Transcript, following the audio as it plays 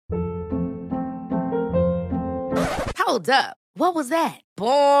Hold up. What was that?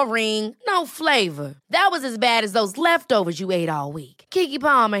 Boring. No flavor. That was as bad as those leftovers you ate all week. Keke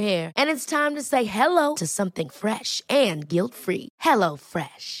Palmer here, and it's time to say hello to something fresh and guilt-free. Hello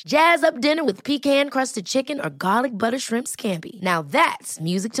Fresh. Jazz up dinner with pecan-crusted chicken or garlic butter shrimp scampi. Now that's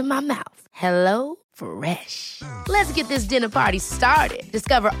music to my mouth. Hello Fresh. Let's get this dinner party started.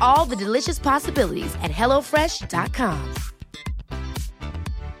 Discover all the delicious possibilities at hellofresh.com.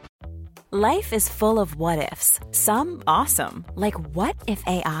 Life is full of what-ifs. Some awesome, like what if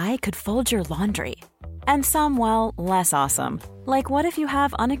AI could fold your laundry? And some, well, less awesome, like what if you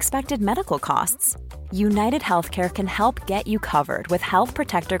have unexpected medical costs? United Healthcare can help get you covered with Health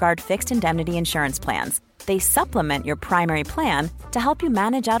Protector Guard fixed indemnity insurance plans. They supplement your primary plan to help you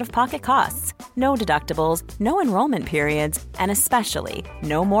manage out-of-pocket costs. No deductibles, no enrollment periods, and especially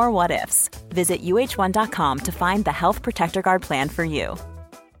no more what-ifs. Visit uh1.com to find the Health Protector Guard plan for you.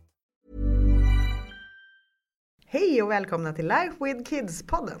 Hej och välkomna till Life with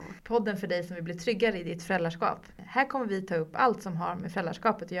Kids-podden. Podden för dig som vill bli tryggare i ditt föräldraskap. Här kommer vi ta upp allt som har med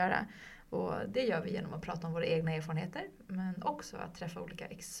föräldraskapet att göra. Och det gör vi genom att prata om våra egna erfarenheter, men också att träffa olika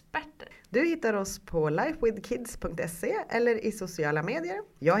experter. Du hittar oss på lifewithkids.se eller i sociala medier.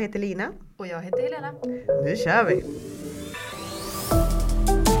 Jag heter Lina. Och jag heter Helena. Nu kör vi!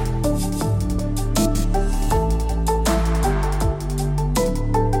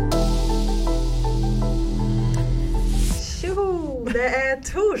 Det är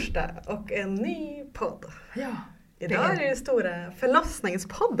torsdag och en ny podd. Ja. Idag är det stora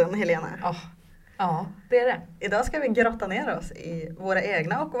förlossningspodden, Helena. Ja, det är det. Idag ska vi grotta ner oss i våra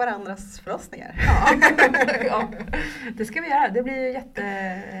egna och varandras förlossningar. Ja, det ska vi göra. Det blir ju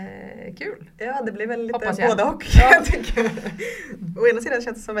jättekul. Ja, det blir väl lite Hoppas jag. både och. Ja. Jag tycker. Å ena sidan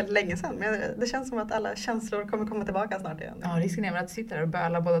känns det som väldigt länge sedan, men det känns som att alla känslor kommer komma tillbaka snart igen. Ja, risken är väl att sitta där och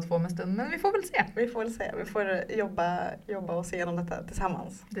böla båda två med stund, men vi får väl se. Vi får jobba oss igenom detta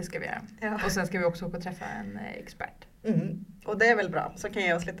tillsammans. Det ska vi göra. Ja. Och sen ska vi också åka och träffa en expert. Mm. Och det är väl bra, så kan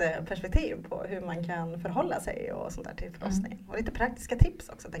ge oss lite perspektiv på hur man kan förhålla sig och sånt där till förlossning. Och lite praktiska tips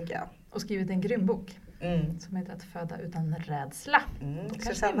också, tänker jag. Och skrivit en grym bok som heter Att föda utan rädsla.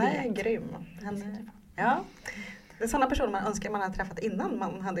 Susanna är grym. Ja. Det är sådana personer man önskar man hade träffat innan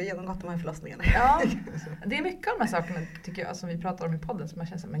man hade genomgått de här förlossningarna. Ja, det är mycket av de här sakerna tycker jag som vi pratar om i podden som man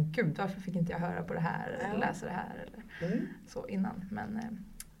känner som, men gud, varför fick inte jag höra på det här eller läsa det här eller så innan. Men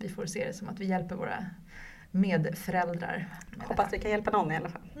vi får se det som att vi hjälper våra medföräldrar. Hoppas vi kan hjälpa någon i alla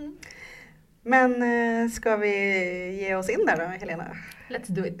fall. Men ska vi ge oss in där då, Helena?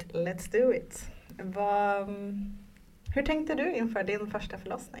 Let's do it. Let's do it. Hur tänkte du inför din första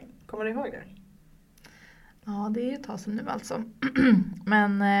förlossning? Kommer du ihåg det? Ja, det är ju ett tag sedan nu alltså.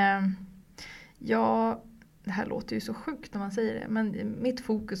 Men det här låter ju så sjukt när man säger det. Men mitt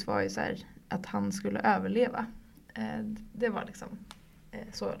fokus var ju så här att han skulle överleva. Det var liksom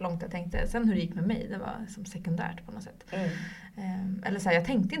så långt jag tänkte. Sen hur det gick med mig, det var som sekundärt på något sätt. Eller så här, jag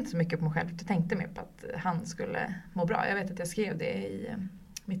tänkte inte så mycket på mig själv. Jag tänkte mer på att han skulle må bra. Jag vet att jag skrev det i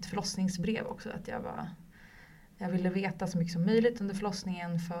mitt förlossningsbrev också. Att jag ville veta så mycket som möjligt under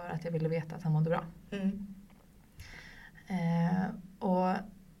förlossningen för att jag ville veta att han mådde bra. Och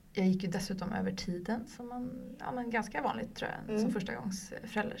jag gick ju dessutom över tiden som men ganska vanligt tror jag som första gångs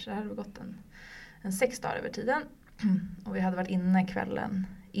förälder. Så det hade gått en 6 dagar över tiden. Och vi hade varit inne kvällen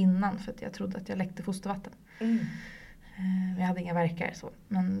innan för att jag trodde att jag läckte fostervatten. Men jag hade inga verkar så.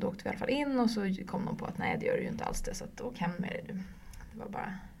 Men då åkte vi i alla fall in och så kom de på att nej, det gör du ju inte alls det. Så att åk hem med dig du. Det var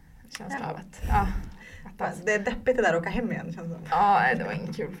bara känsla av att det är deppigt det där att åka hem igen, känns det som. Ja, det var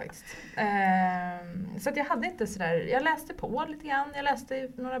inget kul faktiskt. Så att jag hade inte sådär, jag läste på lite grann, jag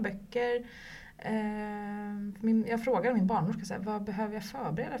läste några böcker. Jag frågade min barnmorska så här, vad behöver jag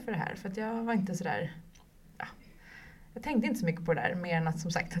förbereda för det här? För att jag var inte sådär, jag tänkte inte så mycket på det där, mer än att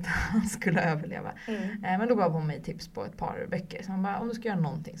som sagt att han skulle överleva. Men då gav hon mig tips på ett par böcker. Så hon bara, om du ska göra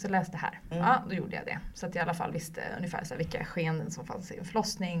någonting så läs det här. Ja, då gjorde jag det. Så att jag i alla fall visste ungefär så här, vilka skeenden som fanns i en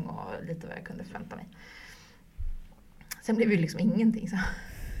förlossning och lite vad jag kunde förvänta mig. Sen blev det ju liksom ingenting så,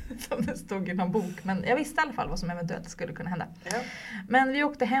 som det stod i någon bok. Men jag visste i alla fall vad som eventuellt skulle kunna hända. Ja. Men vi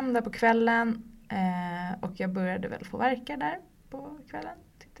åkte hem där på kvällen och jag började väl få verka där på kvällen.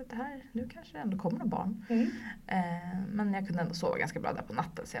 Tyckte att det här, nu kanske det ändå kommer någon barn. Men jag kunde ändå sova ganska bra där på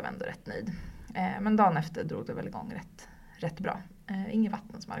natten så jag var ändå rätt nöjd. Men dagen efter drog det väl igång rätt bra. Inget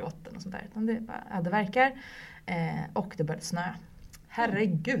vatten som hade gått och sånt där. Utan det bara hade verkar. Och det började snö.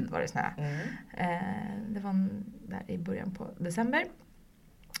 Herregud vad det snö. Det var där i början på december.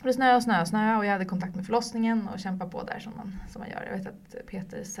 Det snöade och jag hade kontakt med förlossningen och kämpade på där som man gör. Jag vet att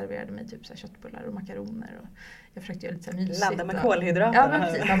Peter serverade mig typ så här köttbullar och makaroner och jag försökte göra lite så här mysigt. Ladda med kolhydrater. Ja, men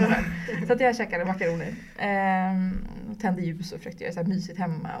precis. Så att jag käkade makaroner. Tände ljus och försökte göra så här mysigt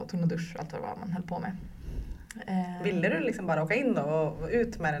hemma och tog en dusch och allt vad man höll på med. Ville du liksom bara åka in då och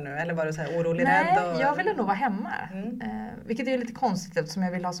ut med det nu? Eller var du så här orolig, rädd? Nej, jag ville nog vara hemma. Vilket är lite konstigt eftersom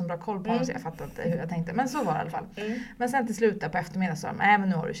jag vill ha så bra koll på honom så jag fattar inte hur jag tänkte. Men så var det i alla fall. Men sen till slut där på eftermiddagen sa de, nej men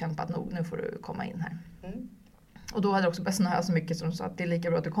nu har du kämpat nog, nu får du komma in här. Och då hade det också börjat snöa så mycket som de sa att det är lika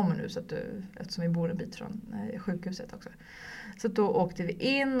bra att du kommer nu så att du, eftersom vi bor en bit från sjukhuset också. Så då åkte vi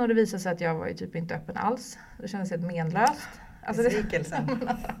in och det visade sig att jag var ju typ inte öppen alls. Det kändes helt menlöst. Alltså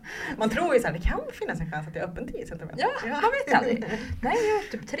man tror ju så här, det kan finnas en chans att det är öppen tid. Ja, man vet aldrig. Nej, jag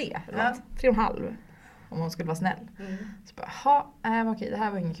var typ 3 eller 3,5 om man skulle vara snäll. Så bara, okej, det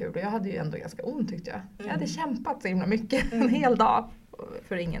här var inget kul. Och jag hade ju ändå ganska ont tyckte jag. Jag hade kämpat så himla mycket en hel dag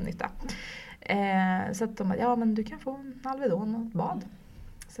för ingen nytta. Så att de bara, ja men du kan få en Alvedon och ett bad.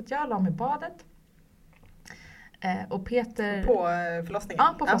 Så att jag la mig i badet. Och Peter... På förlossningen?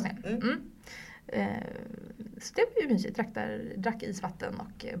 Ja, på förlossningen. Så det blev ju mysigt. Drack isvatten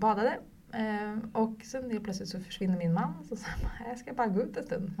och badade. Och sen helt plötsligt så försvinner min man. Så sa jag ska bara gå ut en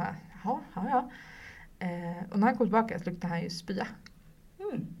stund. Ja. Och när han kom tillbaka så luktade han ju spya.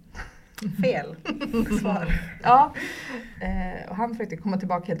 Fel svar. Ja. Och han försökte komma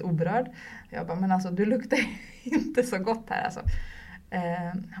tillbaka helt oberörd. Jag bara, men alltså du luktar inte så gott här alltså.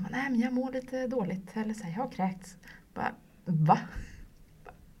 Han bara, nej men jag mår lite dåligt. Eller så här, jag har kräkts. Bara, va?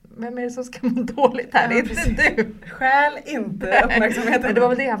 Vem är det som ska må dåligt här? Ja, det är inte du. Skäl inte uppmärksamheten. Det var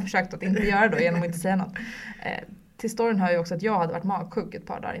väl det han försökte att inte göra då genom att inte säga något. Till storyn hör ju också att jag hade varit magsjuk ett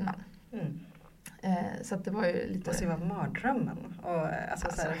par dagar innan. Så att det var ju lite... Det var mardrömmen. Och,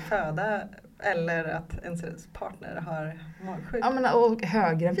 alltså så här, föda eller att ens partner har magsjuk. Ja, men, och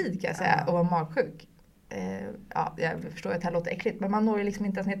höggravid kan jag säga och vara magsjuk. Jag förstår att det här låter äckligt men man når ju liksom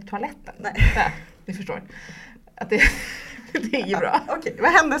inte ens ner till toaletten. Nej. Där, ni förstår. Att det är ju bra. Okej,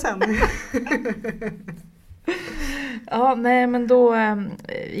 vad hände sen? Ja, nej men då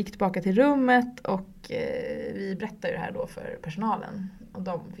gick tillbaka till rummet och vi berättade ju det här då för personalen. Och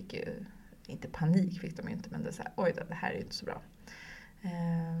de fick ju, inte panik fick de ju inte, men det är så här, oj det här är ju inte så bra.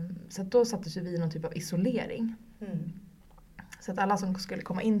 Så att då sattes vi i någon typ av isolering. Så att alla som skulle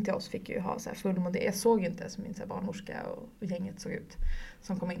komma in till oss fick ju ha så här fullmodell. Jag såg ju inte som min så här barnmorska och gänget såg ut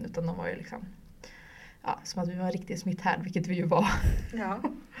som kom in utan de var ju liksom som att vi var en riktig smitthärd, vilket vi ju var. Ja.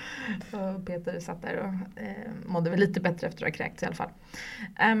 Och Peter satt där och mådde väl lite bättre efter att ha kräkts i alla fall.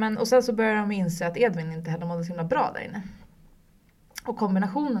 Och sen så började de inse att Edvin inte heller mådde så himla bra där inne. Och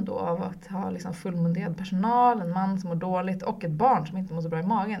kombinationen då av att ha liksom fullmunderad personal, en man som mår dåligt och ett barn som inte mår så bra i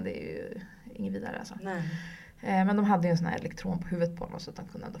magen, det är ju inget vidare alltså. Nej. Men de hade ju en sån här elektron på huvudet på honom så att de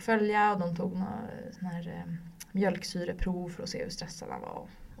kunde ändå följa och de tog några sån här mjölksyreprov för att se hur stressad han var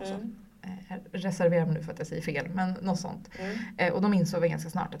och så. Jag reserverar mig nu för att jag säger fel, men något sånt. Och de insåg ganska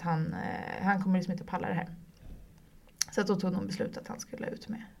snart att han kommer liksom inte palla det här. Så att då tog de beslut att han skulle ut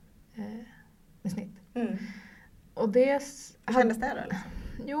med snitt. Och det... Hur kändes det då? Liksom?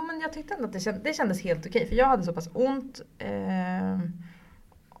 Jo, men jag tyckte ändå att det kändes helt okej. För jag hade så pass ont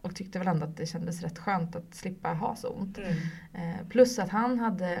och tyckte väl ändå att det kändes rätt skönt att slippa ha så ont. Plus att han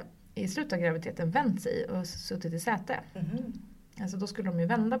hade i slutet av graviditeten vänt sig och suttit i säte. Alltså då skulle de ju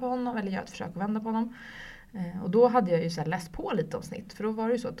vända på honom, eller göra ett försök att vända på honom. Och då hade jag ju så här läst på lite om snitt, för då var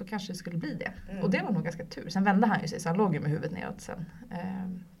det ju så att då kanske det skulle bli det. Och det var nog ganska tur. Sen vände han ju sig, så han låg ju med huvudet neråt sen.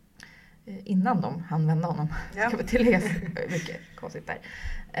 Innan han vände honom. Ja. Ska vi tillägga mycket konstigt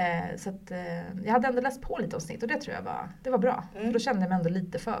där. Så att jag hade ändå läst på lite om snitt och det tror jag det var bra. För då kände jag mig ändå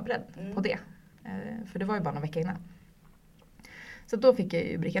lite förberedd på det. För det var ju bara några veckor innan. Så då fick jag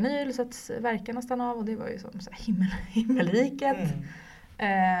ju Bricanyl så att verkarna stannade av och det var ju som så här himmelriket.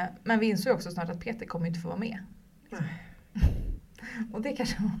 Men vi insåg också snart att Peter kommer inte få vara med. Och det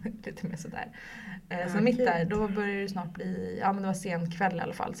kanske var lite mer sådär. Så mitt där, då började det snart bli, men det var sen kväll i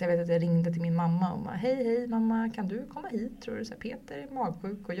alla fall. Så jag vet att jag ringde till min mamma och bara, hej mamma, kan du komma hit? Tror du så här, Peter är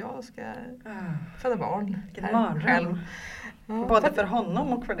magsjuk och jag ska föda barn. Vilken mardröm. Både för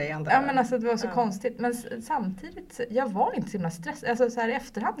honom och för dig. Ja, men alltså det var så konstigt. Men samtidigt, jag var inte så himla stressad. Alltså så här i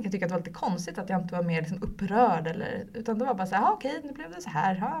efterhand kan jag tycka att det var lite konstigt att jag inte var mer liksom upprörd. Utan det var bara så här, okej, nu blev det så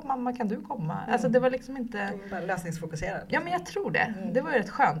här. Mamma, kan du komma? Alltså det var liksom inte... Lösningsfokuserat. Ja, men jag tror det. Det var ju rätt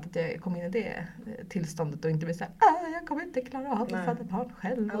skönt att jag kom in i det tillståndet och inte blev så här, jag kommer inte klara av att föda barn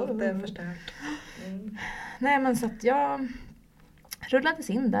själv. Allt är förstört. Nej, men så att jag rullades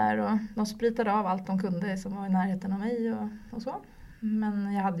in där och de spritade av allt de kunde som var i närheten av mig och så.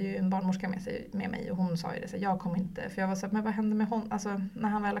 Men jag hade ju en barnmorska med mig och hon sa ju det. Så jag kommer inte, för jag var så här, men vad händer med honom? Alltså när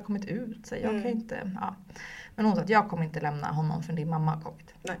han väl har kommit ut. Så jag kan inte, ja. Men hon sa att jag kommer inte lämna honom för din mamma har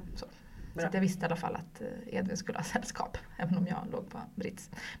kommit. Nej. Så att jag visste i alla fall att Edvin skulle ha sällskap. Även om jag låg på brits.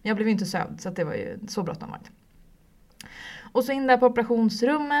 Men jag blev ju inte sövd så att det var ju så bråttom var det. Och så in där på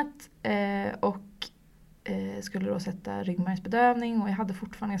operationsrummet och skulle då sätta ryggmärgsbedövning och jag hade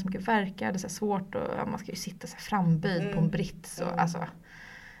fortfarande ganska mycket värk. Jag hade så svårt och man ska ju sitta så framböjd på en brits. Och, alltså,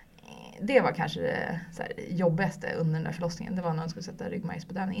 det var kanske det så här, jobbigaste under den där förlossningen. Det var när man skulle sätta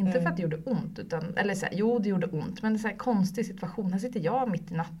ryggmärgsbedövning. Inte för att det gjorde ont. Utan, eller så här, jo, det gjorde ont. Men det är så här konstig situation. Här sitter jag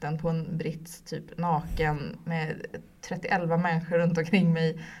mitt i natten på en brits typ naken med 31 människor runt omkring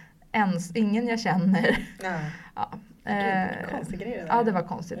mig. Ingen jag känner. Ja. Konstig grej det där. Ja, det var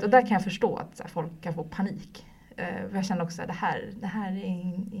konstigt. Och där kan jag förstå att så här, folk kan få panik. Jag kände också att det här är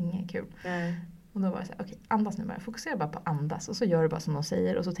inget kul. Och då var det så här, okej, andas nu bara. Fokusera bara på andas. Och så gör du bara som de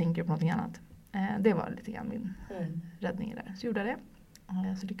säger. Och så tänker du på någonting annat. Det var lite grann min räddning där. Så gjorde jag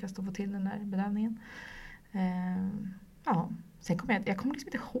det. Så lyckades jag få till den där bedövningen. Ja. Sen kom jag kommer liksom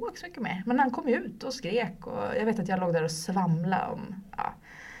inte ihåg så mycket mer. Men han kom ut och skrek. Och jag vet att jag låg där och svamlade om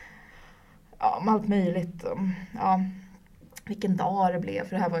allt möjligt. Ja, vilken dag det blev.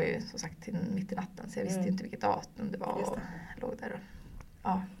 För det här var ju som sagt mitt i natten. Så jag visste ju inte vilket datum det var. Och jag låg där och,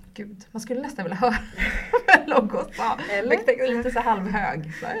 ja, gud. Man skulle nästan vilja höra vad jag låg och sa. Eller? Lite så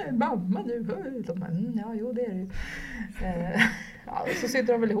halvhög. Så här, mamma du. Ja, jo det är det ju. Ja, så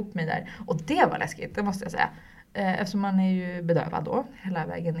sitter de väl ihop mig där. Och det var läskigt, det måste jag säga. Eftersom man är ju bedövad då, hela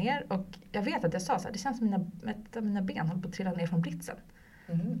vägen ner. Och jag vet att jag sa så här, det känns som mina ben håller på att trilla ner från britsen.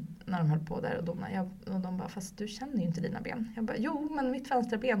 När de höll på där och domnade. Och de bara, fast du känner ju inte dina ben. Jag bara, jo men mitt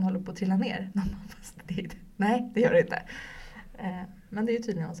vänstra ben håller på att trilla ner. De bara, fast nej det gör det inte. Men det är ju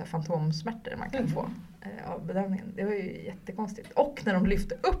tydligen någon sån här fantomsmärtor man kan få av bedövningen. Det var ju jättekonstigt. Och när de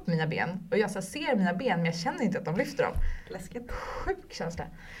lyfte upp mina ben. Och jag så ser mina ben men jag känner inte att de lyfter dem. Läskigt. Sjuk känsla.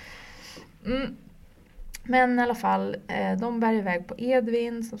 Men i alla fall, de bär iväg på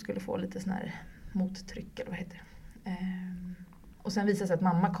Edvin som skulle få lite sån här mottryck eller vad heter det. Och sen visade det sig att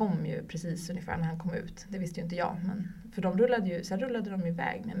mamma kom ju precis ungefär när han kom ut. Det visste ju inte jag. Men, för sen rullade de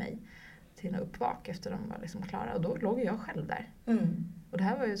iväg med mig till en uppvak efter de var liksom klara. Och då låg jag själv där. Och det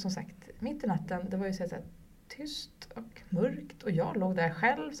här var ju som sagt mitt i natten. Det var ju så här tyst och mörkt. Och jag låg där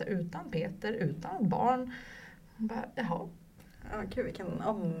själv så här, utan Peter, utan barn. Och bara, jaha. Ja, gud vilken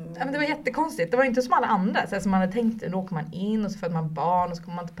Ja, men det var jättekonstigt. Det var inte som alla andra. Så här, som man hade tänkt, då åker man in och så föder man barn. Och så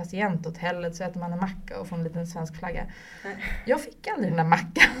kommer man till patienthotellet så äter man en macka och får en liten svensk flagga. Nej. Jag fick aldrig den där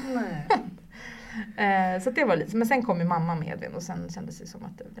mackan. Så det var lite. Men sen kom ju mamma med Edvin och sen kändes det som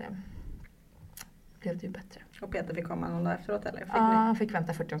att det blev det ju bättre. Och Peter fick komma någon dag efteråt eller? Han fick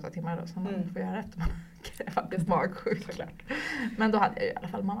vänta 48 timmar då som man får göra efter man krävde magsjuk såklart. Men då hade jag ju i alla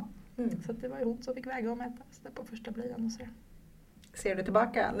fall mamma. Så det var ju hon som fick väga och mäta på första blöjan och så. Ser du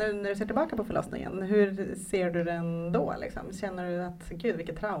tillbaka, när du ser tillbaka på förlossningen, hur ser du den då liksom? Känner du att gud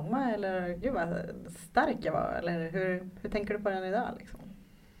vilket trauma eller gud vad stark jag var? Eller hur tänker du på den idag liksom?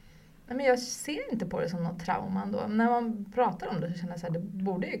 Nej, men jag ser inte på det som något trauma ändå. När man pratar om det så känner jag att det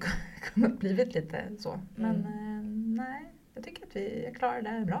borde ju kunna blivit lite så. Men nej, jag tycker att vi klarar det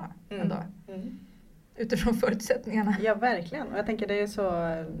här bra ändå. Utifrån förutsättningarna. Ja, verkligen. Och jag tänker det är så,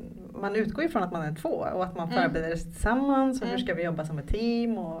 man utgår ifrån att man är två och att man förbereder sig tillsammans. Och hur ska vi jobba som ett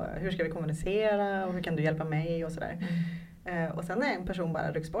team och hur ska vi kommunicera och hur kan du hjälpa mig och sådär. Och sen när en person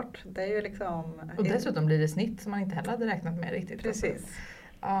bara rycks bort, det är ju liksom... Och dessutom blir det snitt som man inte heller hade räknat med riktigt. Precis. Alltså.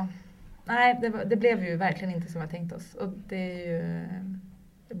 Ja. Nej, det blev ju verkligen inte som jag tänkt oss. Och det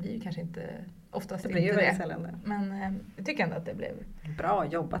blir ju kanske inte... Oftast det blir ju väldigt sällan det. Men jag tycker ändå att det blev... Bra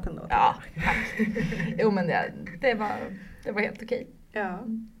jobbat ändå. Ja, tack. Jo, men det var helt okej. Ja.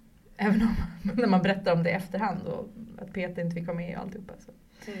 Även om när man berättar om det i efterhand och att Peter inte fick vara med och alltihopa. Så.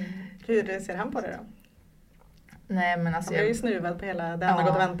 Hur ser han på det då? Nej, men alltså... Han blev ju snuvad på hela... Det han har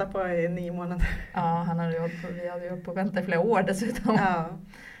gått och väntat på i 9 månader. Ja, vi hade ju hållit på att vänta i flera år dessutom. Ja.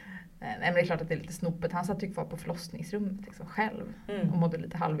 Nej, men det är klart att det är lite snopet. Han satt ju kvar på förlossningsrummet liksom, själv och mådde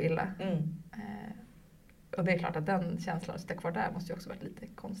lite halvilla. Och det är klart att den känslan att sitta kvar där måste ju också varit lite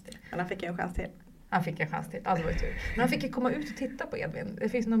konstig. Men han fick ju en chans till. Han fick en chans till, det var ju tur. Men han fick ju komma ut och titta på Edvin. Det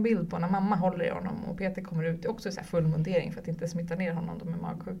finns någon bild på när mamma håller i honom och Peter kommer ut. Det är också så här full mundering för att inte smitta ner honom, de är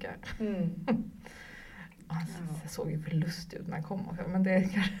magsjuka. Han såg ju för lustig ut när han kom också, men det är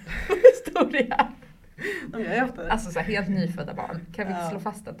kanske en historia. De gör ju ofta det. Alltså så här, helt nyfödda barn. Kan vi slå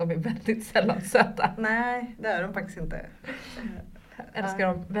fast att de är väldigt sällan söta? Nej, det är de faktiskt inte. Jag älskar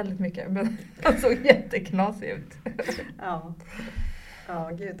dem väldigt mycket, men han såg jätteknasig ut. Ja,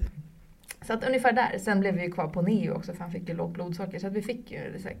 gud. Så att ungefär där. Sen blev vi ju kvar på neo också för han fick ju lågt blodsocker. Så att vi fick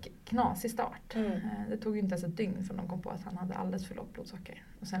ju så här knasig start. Det tog ju inte ens ett dygn för de kom på att han hade alldeles för lågt blodsocker.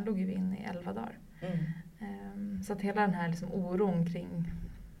 Och sen låg vi in i 11 dagar. Så att hela den här liksom oron kring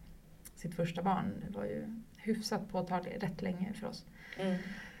sitt första barn var ju hyfsat påtaglig rätt länge för oss.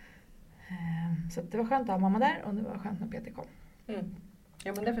 Så att det var skönt att ha mamma där och det var skönt när Peter kom.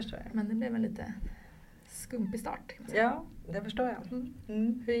 Ja, men det förstår jag. Men det blev en lite skumpig start. Ja, det förstår jag.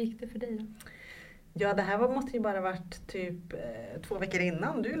 Hur gick det för dig då? Ja, det här måste ju bara varit typ 2 veckor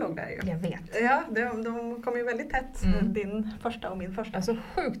innan du låg där ju. Jag vet. Ja, de kom ju väldigt tätt. Din första och min första. Jag var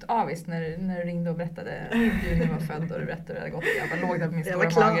så sjukt avis när du ringde och berättade att Junior var född och du berättade hur det hade gått. Jag bara låg där på min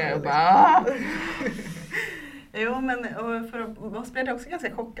stora mage och bara... Jo, men för oss blev det också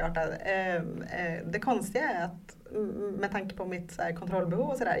ganska chockartat. Det konstiga är att med tanke på mitt så här, kontrollbehov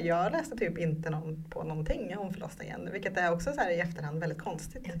och sådär, jag läste typ inte på någonting om förlossningen. Vilket är också så här, i efterhand väldigt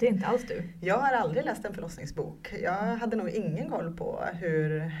konstigt. Ja, det är inte alls du. Jag har aldrig läst en förlossningsbok. Jag hade nog ingen koll på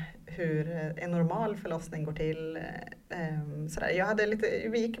hur en normal förlossning går till. Sådär. Jag hade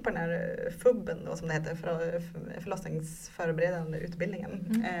vi gick på den här FUBben då, som det heter, förlossningsförberedande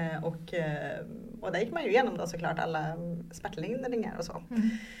utbildningen. Och där gick man ju igenom då såklart alla smärtlindringar och så.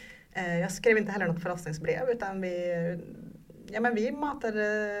 Jag skrev inte heller något förlossningsbrev utan vi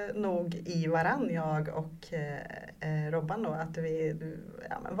matade nog i varann, jag och Robban då, att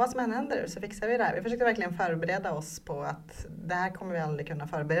vad som än händer så fixar vi det här. Vi försökte verkligen förbereda oss på att det här kommer vi aldrig kunna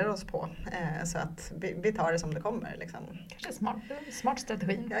förbereda oss på. Så att vi tar det som det kommer. Liksom. Kanske smart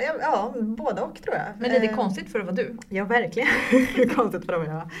strategi. Ja, både och tror jag. Men är det konstigt för att vara du? Ja, verkligen. Konstigt för att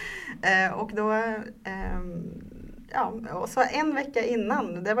vara jag. Och då... och så en vecka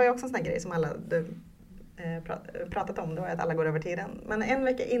innan, det var ju också en sån här grej som alla pratat om då, att alla går över tiden. Men en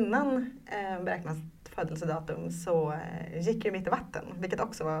vecka innan beräknas födelsedatum så gick ju mitt i vatten, vilket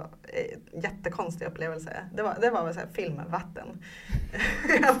också var en jättekonstig upplevelse. Det var väl så här filmvatten.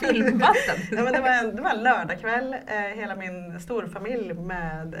 Filmvatten? Ja, men det var en lördagkväll, hela min storfamilj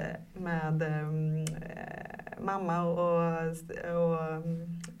med mamma och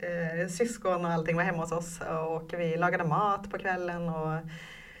syskon och allting var hemma hos oss och vi lagade mat på kvällen och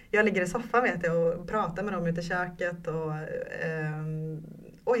jag ligger i soffan vet jag och pratar med dem ute i köket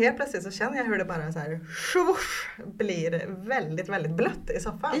och helt plötsligt så känner jag hur det bara så här blir väldigt, väldigt blött i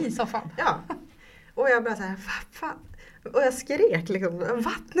soffan. I soffan? Ja. Och jag bara så här, fan. Och jag skrek liksom,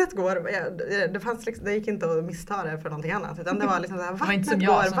 vattnet går. Det gick inte att missta det för någonting annat. Utan det var liksom så här, vattnet går. Det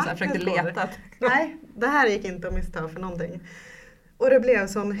var inte som jag som försökte leta. Nej, det här gick inte att missta för någonting. Och det blev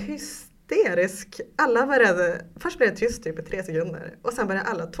sån hysterisk. Alla var rädda. Först blev det tyst typ i 3 sekunder. Och sen började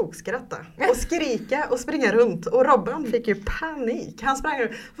alla tokskratta. Och skrika och springa runt. Och Robban fick ju panik. Han sprang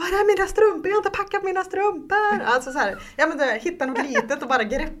ut. Var är mina strumpor? Jag har inte packat mina strumpor. Alltså så här. Ja men det, hitta något litet och bara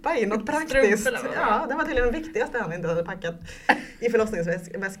greppa i något praktiskt. Ja, det var tydligen det viktigaste han inte hade packat i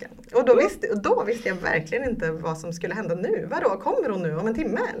förlossningsväskan. Och då visste jag verkligen inte vad som skulle hända nu. Vadå, kommer hon nu om en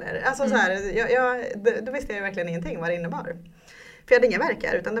timme eller? Alltså så här, då visste jag verkligen ingenting vad det innebar. För jag hade inga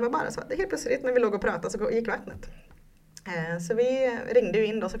verkar utan det var bara så att helt plötsligt när vi låg och pratade så gick vattnet. Så vi ringde ju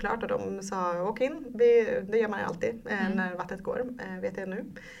in då såklart och de sa åk in, det gör man ju alltid när vattnet går, vet jag nu.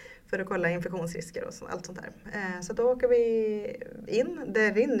 För att kolla infektionsrisker och allt sånt där. Så då åker vi in,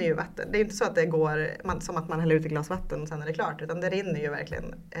 det rinner ju vatten. Det är inte så att det går som att man häller ut ett glas vatten och sen är det klart. Utan det rinner ju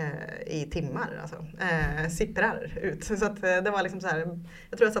verkligen i timmar. Alltså, sipprar ut. Så att det var liksom så här,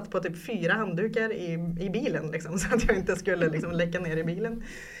 jag tror jag satt på typ 4 handdukar i bilen. Liksom, så att jag inte skulle liksom läcka ner i bilen.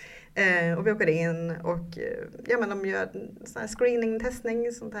 Och vi åker in och de gör sån här screening,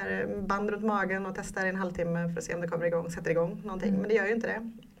 testning, sånt här band runt magen och testar i en halvtimme för att se om det sätter igång någonting. Men det gör ju inte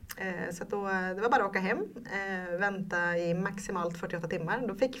det. Så då, det var bara att åka hem, vänta i maximalt 48 timmar.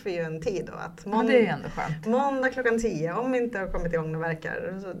 Då fick vi ju en tid då att det är ändå skönt. Måndag klockan 10, om inte har kommit igång och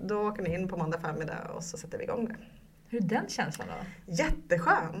verkar, så då åker ni in på måndag förmiddag och så sätter vi igång det. Hur är den känslan då?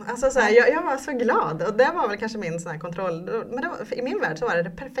 Jätteskön. Alltså, så här, jag var så glad och det var väl kanske min sån här kontroll. Men i min värld så var det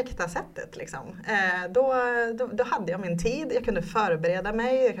perfekta sättet. Liksom. Då hade jag min tid, jag kunde förbereda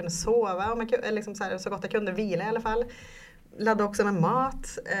mig, jag kunde sova liksom så gott jag kunde, vila i alla fall. Ladda också med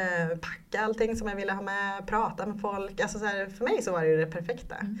mat, packa allting som jag ville ha med, prata med folk. Alltså så här, för mig så var det ju det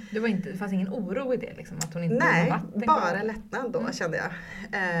perfekta. Det fanns ingen oro i det liksom? Att hon inte Nej, bara lättnad då kände jag.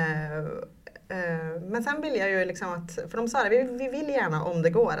 Men sen vill jag ju liksom att, för de sa det, vi vill gärna om det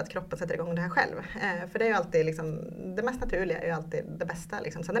går att kroppen sätter igång det här själv. För det är ju alltid liksom, det mest naturliga är ju alltid det bästa.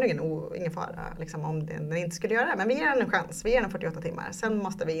 Liksom. Sen är det ingen fara liksom, om den inte skulle göra det. Men vi ger den en chans, vi ger den 48 timmar. Sen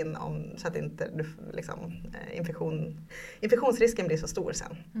måste vi in så att inte liksom, infektionsrisken blir så stor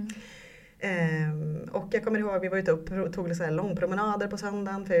sen. Och jag kommer ihåg vi var ute och tog så här långpromenader på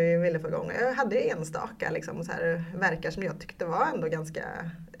söndagen för vi ville få igång. Jag hade enstaka liksom, så här, verkar som jag tyckte var ändå ganska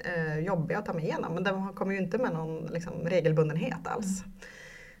jobbiga att ta mig igenom. Men de kom ju inte med någon liksom, regelbundenhet alls.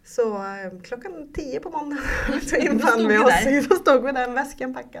 Så klockan 10 på måndagen så infann vi oss. Då stod vi där med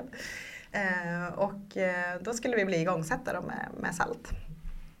väskan packad. Och då skulle vi bli igångsättare med salt.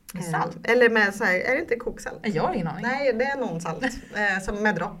 Med salt? Eller med så här, är det inte koksalt? Jag har ingen aning. Nej, det är någon salt. Som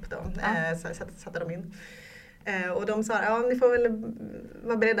med dropp då. Så satte de in. Och de sa, ja ni får väl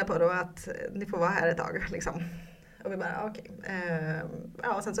vara beredda på då att ni får vara här ett tag. Liksom. Och vi bara, okej.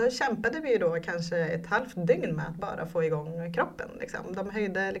 Ja, och sen så kämpade vi ju då kanske ett halvt dygn med att bara få igång kroppen. Liksom. De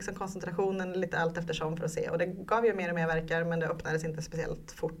höjde liksom koncentrationen lite allt eftersom för att se. Och det gav ju mer och mer verkar men det öppnades inte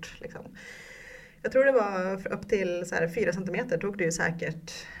speciellt fort. Liksom. Jag tror det var upp till så här 4 centimeter tog det ju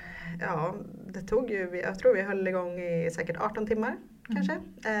säkert. Ja, det tog ju, jag tror vi höll igång i säkert 18 timmar kanske.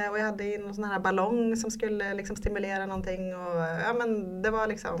 Och jag hade någon sån här ballong som skulle liksom stimulera någonting. Och, ja, men det var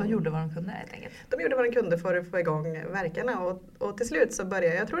liksom, de gjorde vad de kunde helt enkelt. De gjorde vad de kunde för att få igång verkarna. Och till slut så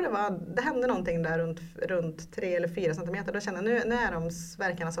började jag tror det hände någonting där runt 3 eller 4 centimeter. Då kände jag nu är de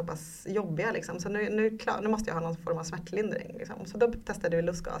verkarna så pass jobbiga. Liksom. Så nu måste jag ha någon form av smärtlindring. Liksom. Så då testade vi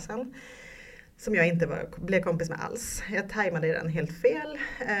lustgasen. Som jag inte blev kompis med alls. Jag tajmade den helt fel.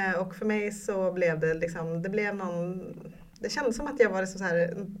 Och för mig så blev det liksom, det kändes som att jag var så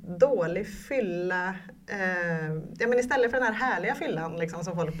här dålig fylla. Ja, men istället för den här härliga fyllan liksom,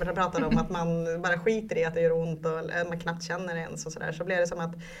 som folk pratar om, att man bara skiter i att det gör ont och man knappt känner det ens och sådär. Så blev det som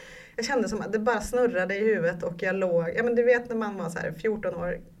att jag kände som att det bara snurrade i huvudet och jag låg, ja men du vet när man var så här 14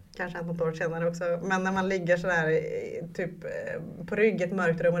 år, kanske något år senare också, men när man ligger sådär typ på rygg i ett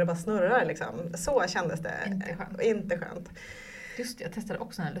mörkt rum och det bara snurrar liksom. Så kändes det. Inte skönt. Just det, jag testade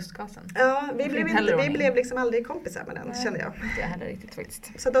också den här lustgasen. Ja, vi blev liksom aldrig kompisar med den, kände jag. Inte jag heller riktigt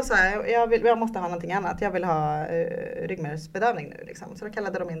faktiskt. Så då sa jag måste ha någonting annat. Jag vill ha ryggmärgsbedövning nu liksom. Så då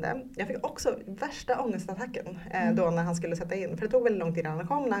kallade de in det. Jag fick också värsta ångestattacken då när han skulle sätta in. För det tog väldigt lång tid innan han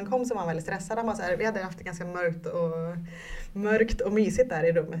kom. När han kom så var han väldigt stressad. Han var så här, vi hade haft det ganska mörkt och mysigt där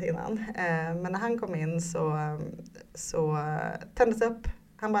i rummet innan. Men när han kom in så tändes upp.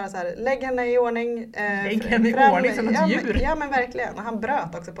 Han bara så här, lägg henne i ordning. Lägg henne i ordning som ett djur. Ja men verkligen. Och han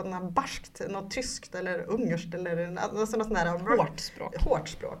bröt också på den här barskt, något tyskt eller ungerskt eller något sånt där. Hårt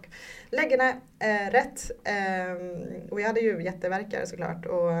språk. Lägg henne rätt. Och jag hade ju jättevärkare såklart.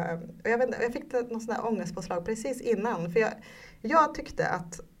 Och jag fick någon sån här ångestpåslag precis innan. För jag tyckte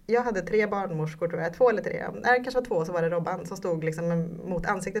att jag hade 3 barnmorskor tror jag, 2 eller 3. Nej, kanske var 2 så var det Robban som stod liksom mot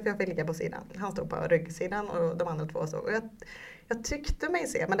ansiktet för jag fick ligga på sidan. Han stod på ryggsidan och de andra 2 stod. Och jag tyckte mig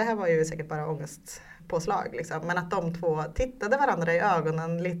se, men det här var ju säkert bara ångestpåslag liksom. Men att de 2 tittade varandra i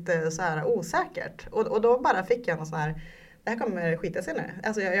ögonen lite så här osäkert. Och då bara fick jag någon sån här, det här kommer skita sig nu.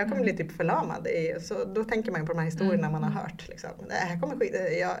 Alltså jag kommer bli typ förlamad. Så då tänker man ju på de här historierna man har hört. Liksom. Det här kommer skita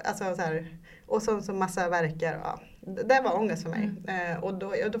alltså så här, och så massa verkar. Ja. Det var ångest för mig. Och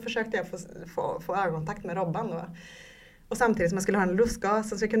då försökte jag få ögonkontakt med Robban då. Och samtidigt som jag skulle ha en lustgas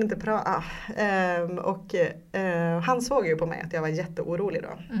så jag kunde inte prata. Han såg ju på mig att jag var jätteorolig då.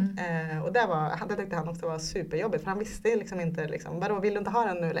 Och det tyckte han också var superjobbigt. För han visste liksom inte, liksom, vadå, vill du inte ha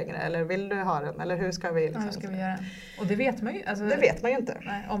den nu längre? Eller vill du ha den? Eller hur ska vi? Liksom, hur ska vi göra? Och det vet man ju. Alltså, det vet man ju inte.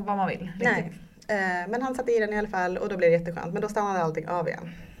 Nej, om vad man vill. Nej. Men han satte i den i alla fall och då blev det jätteskönt. Men då stannade allting av igen.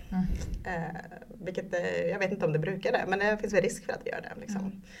 Vilket, jag vet inte om det brukar det. Men det finns väl risk för att det gör det.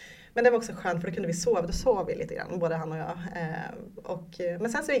 Liksom. Men det var också skönt för då kunde vi sova. Då sov vi lite grann, både han och jag. Men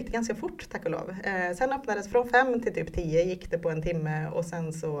sen så gick det ganska fort, tack och lov. Sen öppnades från 5 till typ 10, gick det på en timme. Och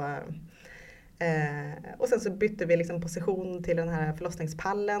sen så bytte vi liksom position till den här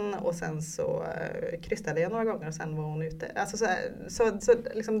förlossningspallen. Och sen så krystade jag några gånger och sen var hon ute. Alltså så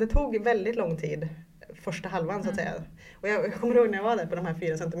liksom det tog väldigt lång tid. Första halvan så att säga. Och jag kommer ihåg när jag var där på de här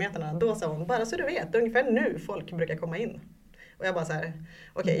 4 centimeterna. Då sa hon, bara så du vet, ungefär nu folk brukar komma in. Och jag bara så här,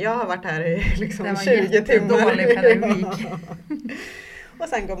 okej, jag har varit här i liksom 20 timmar. Dålig pedagogik. Och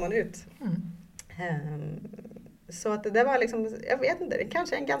sen kom hon ut. Så att det var liksom, jag vet inte, det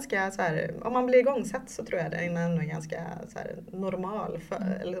kanske är en ganska så här, om man blir igångsatt så tror jag det är en ganska så här normal,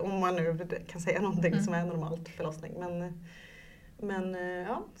 eller om man nu kan säga någonting som är normalt förlossning. Men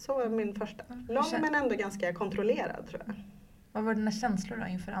ja, så var min första. Lång men ändå ganska kontrollerad tror jag. Vad var dina känslor då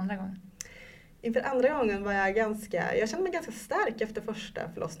inför andra gången? Inför andra gången var jag kände mig ganska stark efter första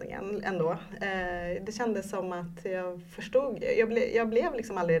förlossningen ändå. Det kändes som att jag förstod, jag blev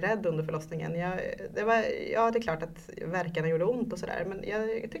liksom aldrig rädd under förlossningen. Det är klart att värkarna gjorde ont och sådär, men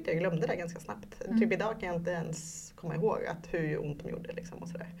jag tyckte jag glömde det ganska snabbt. Typ idag kan jag inte ens komma ihåg hur ont de gjorde liksom och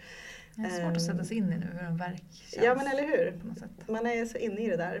sådär. Det är svårt att sätta sig in i nu hur en värk känns. Ja men eller hur, man är så inne i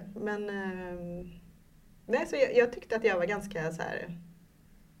det där. Men så jag tyckte att jag var ganska så här.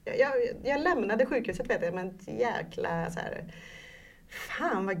 Jag lämnade sjukhuset vet jag, men ett jäkla så här,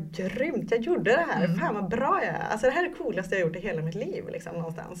 fan vad grymt jag gjorde det här, fan vad bra jag är. Alltså det här är det coolaste jag gjort i hela mitt liv liksom,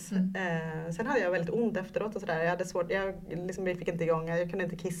 någonstans. Sen hade jag väldigt ont efteråt och sådär, jag hade svårt, jag fick inte igång, jag kunde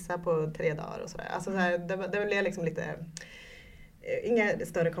inte kissa på 3 dagar och sådär. Alltså så här, det blev liksom lite, inga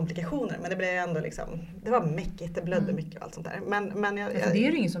större komplikationer, men det blev ändå liksom, det var mäckigt, det blödde mycket och allt sånt där. Men det är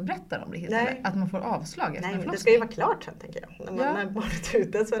ju ingen som berättar om det helt, att man får avslag efter en förlossning. Det ska ju vara klart sen tänker jag. När barnet är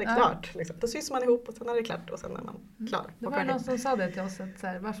ute så är det klart. Liksom. Då sys man ihop och sen är det klart och sen är man klar. Det var någon som sa det till oss, att så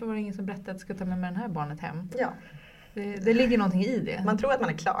här, varför var det ingen som berättade att jag ska ta med mig det här barnet hem? Ja. Det ligger någonting i det. Man tror att man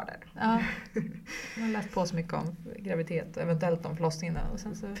är klar där. Ja. Man har läst på så mycket om graviditet och eventuellt om förlossningen och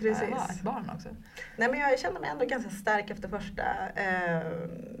sen så ett barn också. Nej men jag kände mig ändå ganska stark efter första.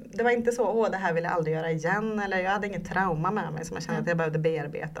 Det var inte så, det här vill jag aldrig göra igen, eller jag hade inget trauma med mig som jag kände att jag behövde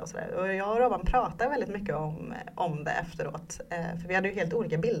bearbeta och sådär. Och jag och Robban pratade väldigt mycket om det efteråt. För vi hade ju helt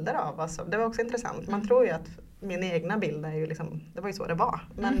olika bilder av oss. Det var också intressant. Man tror ju att min egna bild är ju liksom, det var ju så det var.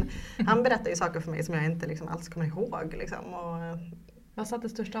 Men han berättade ju saker för mig som jag inte liksom alls kommer ihåg. Liksom. Vad satte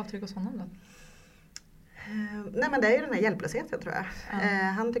största avtryck hos honom då? Nej men det är ju den här hjälplösheten tror jag.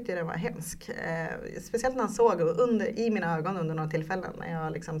 Han tyckte det var hemsk. Speciellt när han såg i mina ögon under några tillfällen. När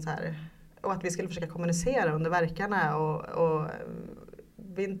jag liksom så här, och att vi skulle försöka kommunicera under verkarna. Och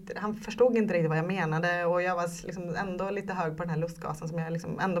han förstod inte riktigt vad jag menade. Och jag var liksom ändå lite hög på den här lustgasen som jag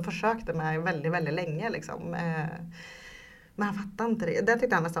liksom ändå försökte med väldigt, väldigt länge. Liksom. Men han fattade inte det. Det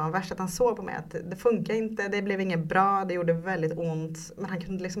tyckte han nästan var värst, att han såg på mig att det funkar inte, det blev inget bra, det gjorde väldigt ont. Men han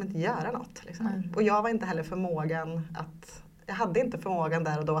kunde liksom inte göra något. Liksom. Och jag var inte heller jag hade inte förmågan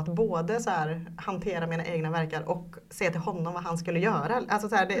där och då att både så här, hantera mina egna verkar och se till honom vad han skulle göra. Alltså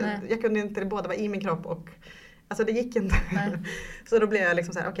så här, jag kunde inte både vara i min kropp och, alltså det gick inte. Så då blev jag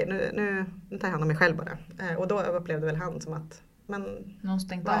liksom så här, okej, nu tar jag hand om mig själv bara. Och då upplevde väl han som att, men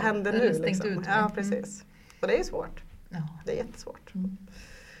vad händer nu? Liksom? Ut, ja, precis. Och det är ju svårt. Ja. Det är jättesvårt.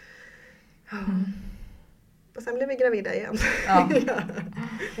 Och sen blev vi gravida igen. Ja.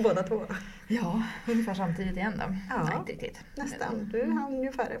 Båda två. Ja, ungefär samtidigt igen då. Ja, nej, inte riktigt. Nästan. Du hann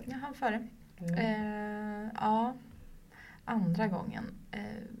ju före. Jag hann före. Andra gången.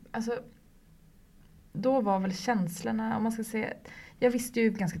 Alltså, då var väl känslorna, om man ska säga, jag visste ju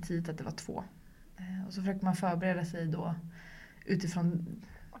ganska tidigt att det var 2. Och så försöker man förbereda sig då utifrån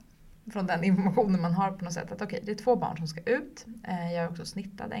den informationen man har på något sätt. Att okej, det är 2 barn som ska ut. Jag är också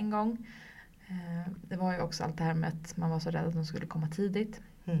snittad en gång. Det var ju också allt det här med att man var så rädd att de skulle komma tidigt.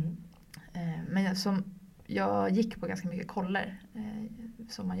 Men jag gick på ganska mycket koller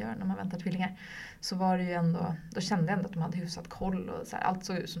som man gör när man väntar tvillingar. Så var det ju ändå, då kände jag ändå att de hade hyfsat koll och så här, allt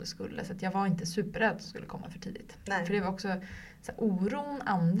såg ut som det skulle. Så att jag var inte superrädd att de skulle komma för tidigt. Nej. För det var också så här, oron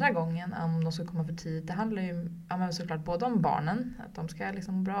andra gången om de skulle komma för tidigt. Det handlar ju såklart både om barnen, att de ska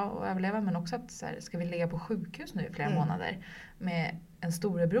liksom bra och överleva. Men också att så här, ska vi ligga på sjukhus nu i flera månader med en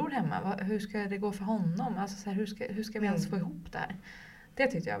storebror hemma. Hur ska det gå för honom? Alltså, så här, hur ska vi ens få ihop det här? Det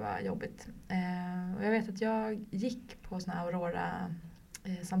tyckte jag var jobbigt. Och jag vet att jag gick på såna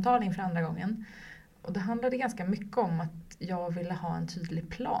Aurora-samtal inför andra gången. Och det handlade ganska mycket om att jag ville ha en tydlig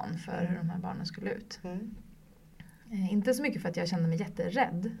plan för hur de här barnen skulle ut. Inte så mycket för att jag kände mig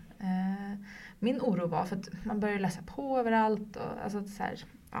jätterädd. Min oro var för att man började läsa på överallt. Och, alltså, så här,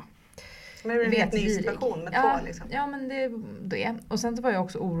 men det är en ny situation med 2 liksom. Ja, men det. Och sen så var jag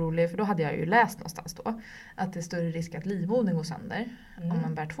också orolig, för då hade jag ju läst någonstans då att det är större risk att livmodern går sönder om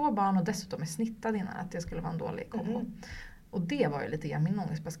man bär 2 barn och dessutom är snittad innan, att det skulle vara en dålig kombo. Och det var ju lite grann min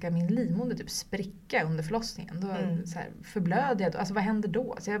ångest. Ska min livmoder typ spricka under förlossningen? Då så här, förblöder jag då? Alltså vad händer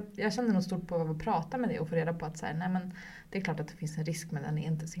då? Så jag kände nog stort på att prata med det och få reda på att så här, nej men det är klart att det finns en risk, men den är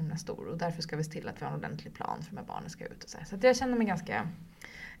inte så himla stor. Och därför ska vi se till att vi har en ordentlig plan för när barnen ska ut. Och så här. Så att jag kände mig ganska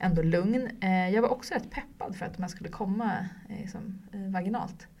ändå lugn. Jag var också rätt peppad för att de här skulle komma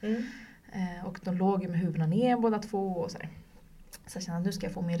vaginalt. Och de låg ju med huvudena ner båda 2 och så här. Så jag kände att nu ska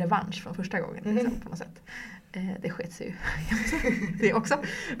jag få min revansch från första gången liksom, på något sätt. Det sket sig ju det också.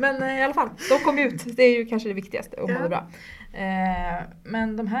 Men i alla fall, de kom ut. Det är ju kanske det viktigaste och mådde bra.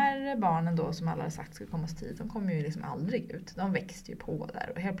 Men de här barnen då som alla hade sagt skulle komma tid, de kom ju liksom aldrig ut. De växte ju på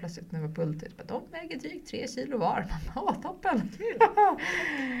där och helt plötsligt när det var pultigt, de väger drygt 3 kilo var. Toppen!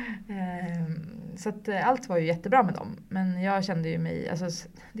 Så att allt var ju jättebra med dem. Men jag kände ju mig, alltså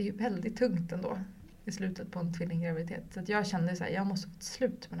det är ju väldigt tungt ändå i slutet på en tvillinggraviditet. Så att jag kände så här, jag måste få ett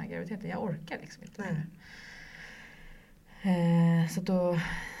slut med den här graviditeten. Jag orkar liksom inte mer. Så då,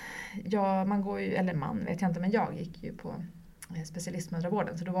 man går ju, eller man vet jag inte, men jag gick ju på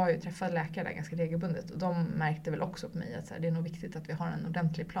specialistmödravården. Så då var jag ju träffade läkare där ganska regelbundet. Och de märkte väl också på mig att så här, det är nog viktigt att vi har en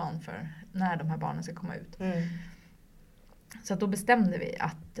ordentlig plan för när de här barnen ska komma ut. Så att då bestämde vi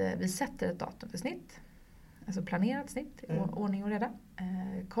att vi sätter ett datum för snitt. Alltså planerat snitt, ordning och reda.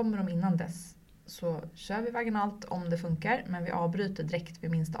 Kommer de innan dess så kör vi vaginalt om det funkar, men vi avbryter direkt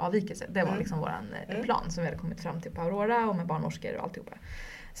vid minsta avvikelse. Det var liksom våran plan som vi hade kommit fram till på Aurora och med barnmorskor och alltihopa.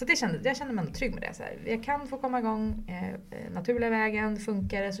 Så jag kände mig ändå trygg med det. Så här, jag kan få komma igång naturliga vägen,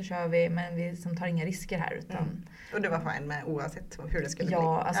 funkar det så kör vi, men vi som tar inga risker här. Utan, Och det var fine med oavsett hur det skulle bli?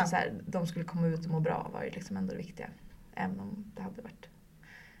 Ja, alltså så här, de skulle komma ut och må bra var ju liksom ändå det viktiga. Även om det hade varit...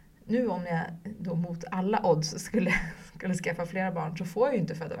 Nu om jag då mot alla odds skulle skaffa flera barn så får jag ju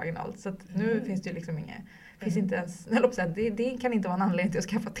inte föda vaginalt. Så att nu finns det ju liksom finns inte ens, det kan inte vara en anledning till att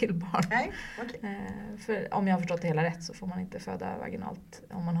skaffa till barn. Nej, okay. För om jag har förstått det hela rätt så får man inte föda vaginalt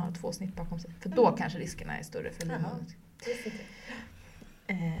om man har 2 snitt bakom sig. För då kanske riskerna är större för livmodern.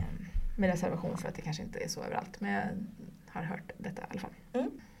 Med reservation för att det kanske inte är så överallt. Men jag har hört detta i alla fall.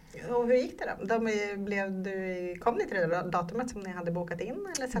 Och hur gick det då? Kom ni till det datumet som ni hade bokat in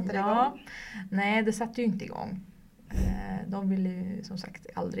eller satte det igång? Nej, det satte ju inte igång. De ville ju som sagt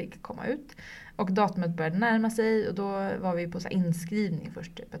aldrig komma ut. Och datumet började närma sig och då var vi på så inskrivning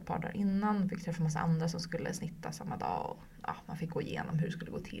först typ ett par dagar innan. Fick träffa en massa andra som skulle snitta samma dag. Och, man fick gå igenom hur det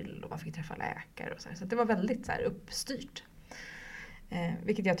skulle gå till och man fick träffa läkare och så. Så det var väldigt så här uppstyrt.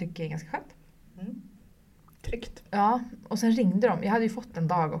 Vilket jag tycker är ganska skönt. Tryggt. Ja, och sen ringde de. Jag hade ju fått en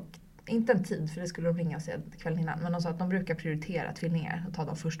dag och inte en tid för det skulle de ringa sig kvällen innan. Men de sa att de brukar prioritera tvillingar och ta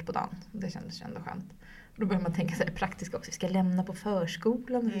dem först på dagen. Det kändes ändå skönt. Och då börjar man tänka så här praktiskt också. Vi ska lämna på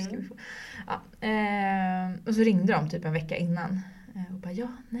förskolan. Hur ska vi få? Ja. Och så ringde de typ en vecka innan. Och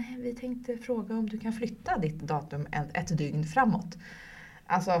bara, vi tänkte fråga om du kan flytta ditt datum ett dygn framåt.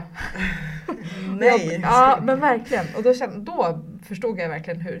 Alltså, nej. Ja, men verkligen. Och då förstod jag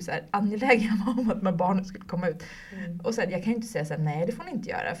verkligen hur så här, angelägen jag var om att med barnet skulle komma ut. Och så här, jag kan ju inte säga så här, nej det får ni inte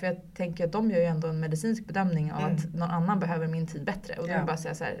göra. För jag tänker att de gör ju ändå en medicinsk bedömning av att någon annan behöver min tid bättre. Och då bara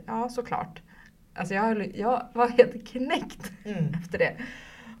säga så här, ja såklart. Alltså jag var helt knäckt efter det.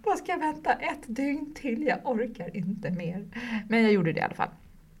 Bara ska jag vänta 1 dygn till? Jag orkar inte mer. Men jag gjorde det i alla fall.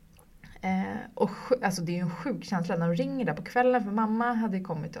 Alltså det är ju en sjuk känsla när de ringer där på kvällen. För mamma hade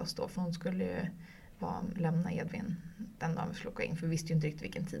kommit till oss då. För hon skulle ju lämna Edvin den dagen vi skulle åka in. För vi visste ju inte riktigt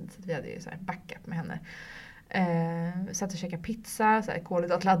vilken tid. Så vi hade ju så här backup med henne. Satt och käkade pizza. Så här,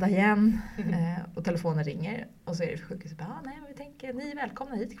 kolet att ladda igen. Och telefonen ringer. Och så är det för sjukhuset. Vi tänker ni är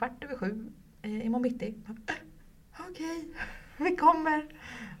välkomna hit 7:15 imorgon bitti. Okej, vi kommer.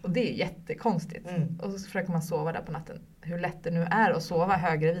 Och det är jättekonstigt. Och så försöker man sova där på natten. Hur lätt det nu är att sova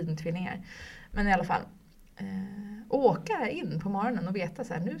höggravid med tvillingar. Men i alla fall. Åka in på morgonen och veta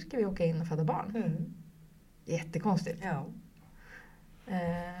så här, nu ska vi åka in och föda barn. Jättekonstigt. Ja.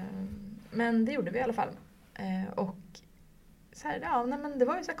 Men det gjorde vi i alla fall. Och så här, men det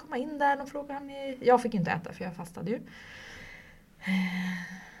var ju så här, komma in där och fråga om jag fick inte äta för jag fastade ju.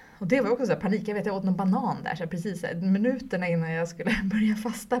 Och det var också så här panik. Jag åt någon banan där så här, precis så här, minuterna innan jag skulle börja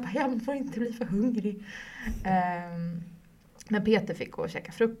fasta. Jag får inte bli för hungrig. Men Peter fick gå och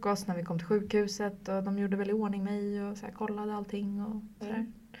käka frukost när vi kom till sjukhuset. Och de gjorde väl i ordning mig och så här, kollade allting. Och så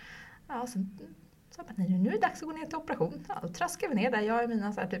där. Ja, sen sa jag nu är det dags att gå ner till operation. Ja, då traskar vi ner där. Jag har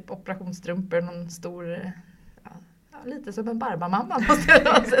mina så här, typ operationsstrumpor. Någon stor... lite som en barbarmamma måste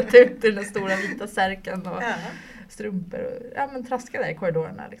jag ha sett ut i den stora vita särken och strumpor och traska där i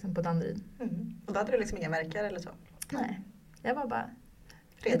korridorerna liksom på Danderyd. Och då hade du liksom inga värkar eller så? Nej, jag var bara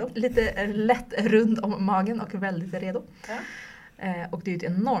redo. Lite lätt rund om magen och väldigt redo. Och det är ju ett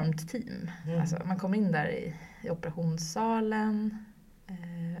enormt team. Alltså, man kommer in där i operationssalen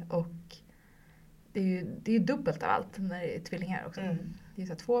och det är ju dubbelt av allt när det är tvillingar också. det är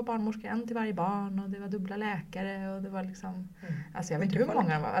så 2 barnmorskor, en till varje barn och det var dubbla läkare och det var liksom, alltså jag vet inte Mycket hur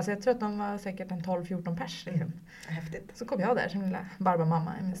många de var. Alltså jag tror att de var säkert en 12-14 pers liksom. Häftigt. Så kom jag där som lilla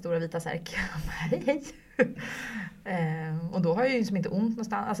Barbamamma i min stora vita särk. Hej. Och då har jag ju liksom inte ont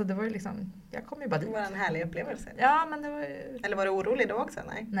någonstans. Alltså det var ju liksom, jag kom ju bara dit. Det var en härlig upplevelse. Ja, men det var ju... Eller var du orolig då också?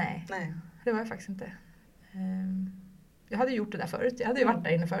 Nej, Nej. det var jag faktiskt inte. Jag hade gjort det där förut. Jag hade ju varit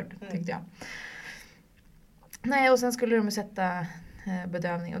där inne förut, tyckte jag. Nej, och sen skulle de sätta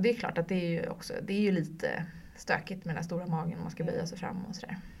bedövning. Och det är klart att det är ju också, det är ju lite stökigt med den stora magen om man ska böja sig fram och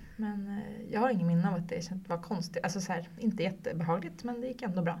sådär. Men jag har ingen minne av att det var konstigt. Alltså så här, inte jättebehagligt, men det gick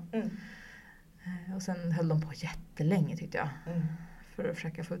ändå bra. Och sen höll de på jättelänge tyckte jag. För att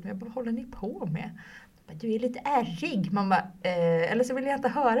försöka få ut mig. Jag bara, vad håller ni på med? Bara, du är lite ärrig. Man bara, eller så vill jag inte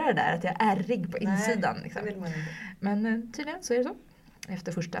höra det där att jag är ärrig på insidan. Nej, liksom. det vill man inte. Men tydligen så är det så.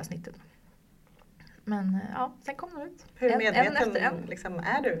 Efter första snittet. Men ja, sen kom de ut. Hur en medveten efter en. liksom,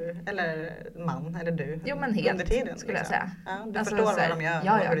 är du? Eller man? Eller du? Jo, men helt under tiden, skulle jag liksom. säga. Ja, du Alltså, förstår så här, vad de gör.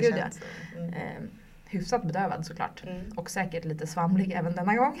 ja, och hur det gud, känns. Hyfsat bedövad såklart. Och säkert lite svamlig även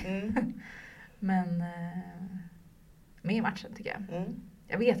denna gång. Men med i matchen tycker jag.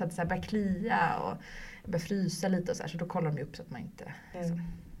 Jag vet att det så här börjar klia och börjar frysa lite och så här, så då kollar de ju upp så att man inte liksom,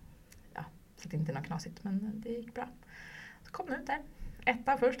 ja, så att det inte är något knasigt. Men det gick bra. Så kom de ut där.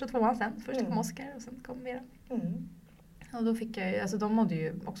 1:an först och 2:an sen. Först kom Oskar och sen kom Vera. Och då fick jag, alltså de mådde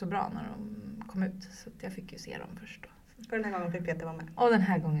ju också bra när de kom ut. Så att jag fick ju se dem först då. Och den här gången fick Peter vara med. Och den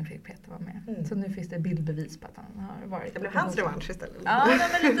här gången fick Peter vara med. Så nu finns det bildbevis på att han har varit. Det blev hans revansch istället. Ja,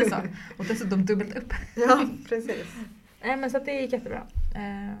 men lite så. Och dessutom dubbelt upp. Ja, precis. Nej, men så att det gick jättebra.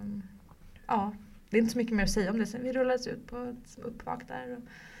 Ja, det är inte så mycket mer att säga om det. Sen vi rullades ut på ett uppvak där. Och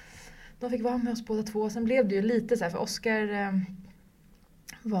de fick vara med oss båda två. Sen blev det ju lite så här, för Oskar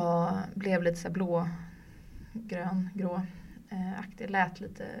blev lite så här blå, grön, grå aktig. Lät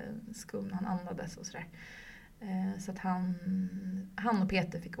lite skum när han andades och sådär. Så att han och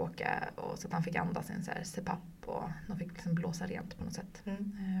Peter fick åka och så att han fick andas i en så här CPAP och de fick liksom blåsa rent på något sätt.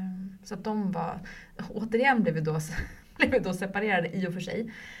 Så att de var, återigen blev vi då separerade i och för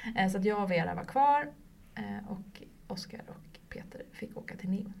sig. Så att jag och Vera var kvar och Oskar och Peter fick åka till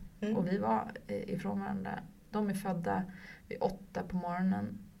Neo. Och vi var ifrån varandra. De är födda vid 8 på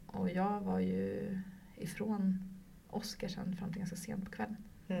morgonen och jag var ju ifrån Oskar sen fram till ganska sent på kvällen.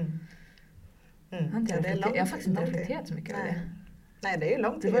 Jag har faktiskt inte reflekterat så mycket över det. Nej, det är ju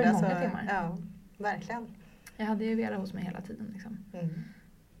långt tid. Det var ju många timmar. Ja, verkligen. Jag hade ju Vera hos mig hela tiden. Liksom.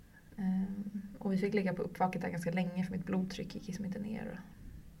 Och vi fick ligga på uppvaket där ganska länge för mitt blodtryck gick liksom inte ner.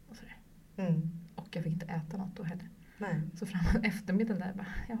 Och sådär. Och jag fick inte äta något då heller. Nej. Så framåt eftermiddagen där,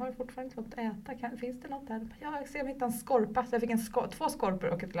 jag har fortfarande inte fått äta. Finns det något där? Jag ser om jag hittar en skorpa. Så jag fick 2 skorpor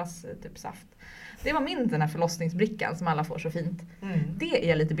och ett glas typ saft. Det var min den här förlossningsbrickan som alla får så fint. Det är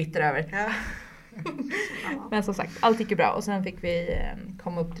jag lite bitter över. Ja. Men som sagt, allt gick ju bra. Och sen fick vi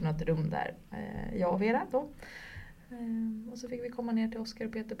komma upp till något rum där, jag och Vera då. Och så fick vi komma ner till Oskar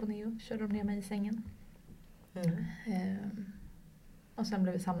och Peter på Neo. Körde de ner mig i sängen. Och sen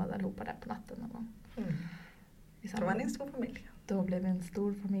blev vi samlade allihopa där på natten någon gång. Då var ni en stor familj. Då blev vi en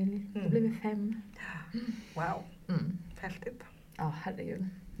stor familj. Då blev vi 5. Wow, häftigt. Ja, herregud.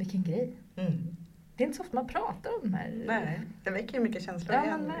 Vilken grej. Det är inte så ofta man pratar om de här. Nej, det väcker ju mycket känslor ja,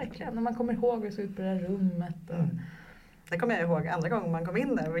 igen. Ja, men verkligen. När man kommer ihåg hur det såg ut på det här rummet. Och... Det kommer jag ihåg andra gången man kom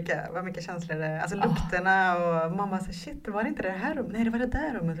in där. Vad mycket känslor det. Alltså lukterna och mamma sa shit, var det inte det här rummet? Nej, det var det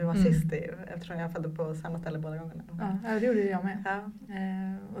där rummet vi var sist i. Eftersom jag födde på samma ställe båda gångerna. Ja, det gjorde jag med. Ja.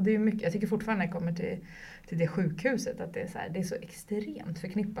 Och det är mycket, jag tycker fortfarande när jag kommer till det sjukhuset att det är så extremt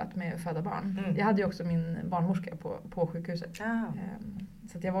förknippat med födda barn. Jag hade ju också min barnmorska på sjukhuset.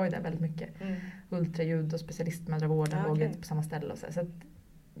 Så att jag var ju där väldigt mycket. Ultraljud och specialistmödravården låg på samma ställe. Och så att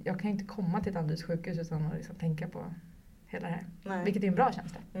jag kan ju inte komma till ett andra sjukhus utan att liksom tänka på hela det här. Nej. Vilket är en bra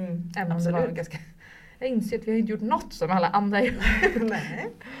känsla. Även om det var ganska... Jag inser att vi har inte gjort något som alla andra gjort. Nej.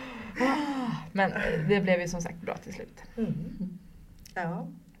 Men det blev ju som sagt bra till slut. Ja.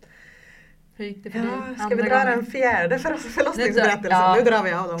 Hur gick det för dig? Ska vi dra den fjärde förlossningsberättelsen? Nu drar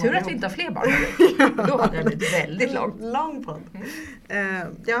vi av dem. Tur att vi inte har fler barn. Då hade det blivit väldigt långt. Lång podd.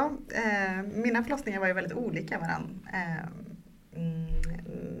 Mina förlossningar var ju väldigt olika varandra.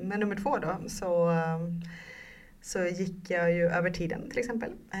 Men nummer 2 då så gick jag ju över tiden till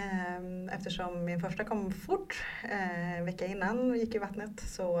exempel. Eftersom min första kom fort en vecka innan gick i vattnet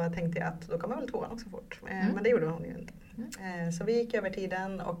så tänkte jag att då kommer väl 2:an också fort. Men det gjorde hon ju inte. Så vi gick över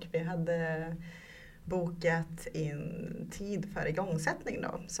tiden och vi hade bokat in tid för igångsättning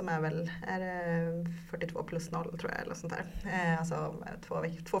då. Som är väl 42 plus 0 tror jag eller sånt där. Alltså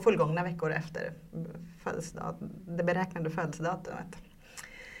 2 fullgångna veckor efter det beräknade födelsedatumet.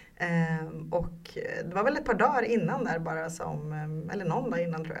 Och det var väl ett par dagar innan där bara eller någon dag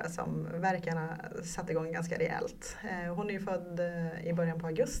innan tror jag, som värkarna satte igång ganska rejält. Hon är ju född i början på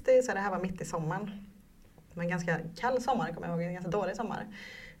augusti, så det här var mitt i sommaren. Det var en ganska kall sommar, kommer jag ihåg, en ganska dålig sommar.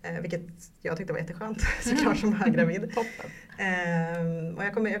 Vilket jag tyckte var jätteskönt, såklart som var gravid. Toppen. Och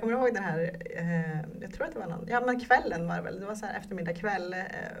jag kommer ihåg den här, jag tror att det var men kvällen var det väl, det var så här eftermiddag kväll.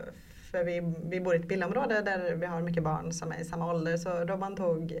 För vi bor i ett villaområde där vi har mycket barn som är i samma ålder. Så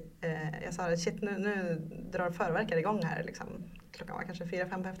Robban jag sa shit nu drar förverkare igång här liksom. Klockan var kanske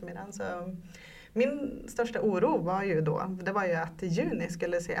 4-5 på eftermiddagen. Så min största oro var ju det var ju att Juni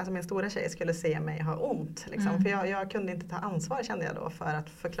min stora tjej skulle se mig ha ont. Liksom. För jag kunde inte ta ansvar, kände jag då, för att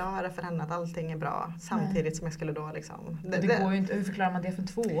förklara för henne att allting är bra. Samtidigt som jag skulle då liksom... Det går ju inte, hur förklarar man det för en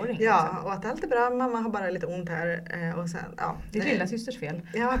 2-åring? Ja, liksom? Och att allt är bra, mamma har bara lite ont här. Och sen, det är lilla systers fel.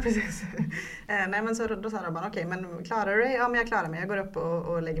 Ja, precis. Nej men så då sa Robban, okej, men klarar du dig? Ja, men jag klarar mig. Jag går upp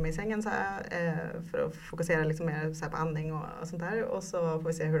och lägger mig i sängen så här, för att fokusera liksom mer så här på andning och sånt där. Och så får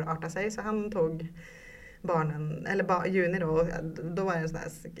vi se hur det artar sig. Så han tog barnen, eller Juni då var det en sån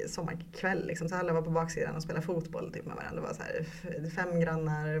här sommarkväll liksom, så alla var på baksidan och spelade fotboll typ med varandra. Det var så här 5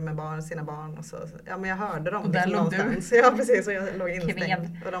 grannar med sina barn och så men jag hörde dem och där liksom låg någonstans. Du. Ja precis, och jag låg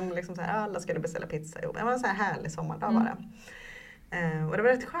instängd och de liksom så här, alla skulle beställa pizza ihop. Det var en så här härlig sommardag bara. Och det var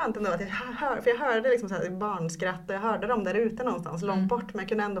rätt skönt ändå att jag hörde liksom så här barnskratt och jag hörde dem där ute någonstans långt bort, men jag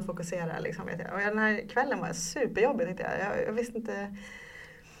kunde ändå fokusera liksom, vet jag. Och den här kvällen var superjobbig tyckte jag. Jag visste inte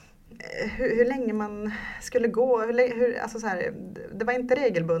hur länge man skulle gå, alltså så här, det var inte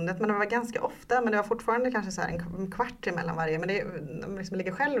regelbundet men det var ganska ofta, men det var fortfarande kanske så här en kvart emellan varje, men när man liksom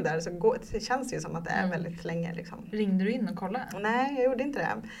ligger själv där så det känns ju som att det är väldigt länge liksom. Ringde du in och kollade? Nej, jag gjorde inte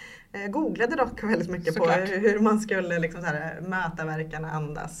det. Jag googlade dock väldigt mycket på hur man skulle liksom så här möta värkarna,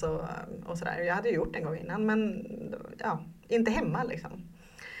 andas och sådär. Jag hade ju gjort det en gång innan, men inte hemma liksom.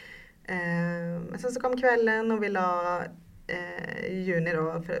 Men sen så kom kvällen och vi la Juni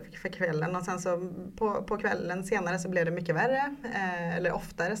då för kvällen, och sen så på kvällen senare så blev det mycket värre, eller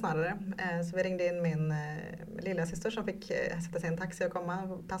oftare snarare. Så vi ringde in min lilla syster som fick sätta sig i en taxi och komma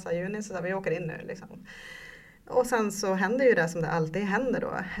och passa Juni, så vi åker in nu liksom. Och sen så händer ju det som det alltid händer då,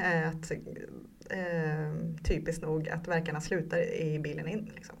 att typiskt nog att värkarna slutar i bilen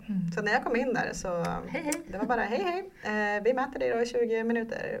in liksom. Så när jag kom in där så det var bara hej, vi mäter dig då i 20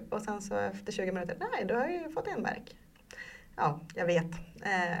 minuter och sen så efter 20 minuter, nej du har ju fått en värk. Ja, jag vet.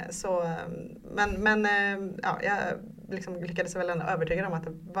 Jag liksom lyckades väl ändå övertyga dem att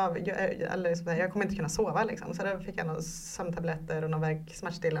det var, jag kommer inte kunna sova liksom. Så då fick jag några sömntabletter och någon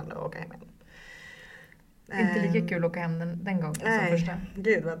smärtstillande och åka hem igen. Inte lika kul att åka hem den gången som första.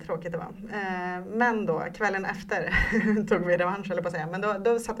 Gud vad tråkigt det var. Men då, kvällen efter tog vi revansch, eller på att säga. Men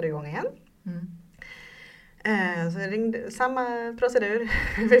då satte det igång igen. Så jag ringde, samma procedur.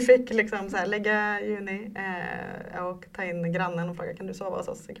 Vi fick liksom så här, lägga Juni och ta in grannen och fråga, kan du sova hos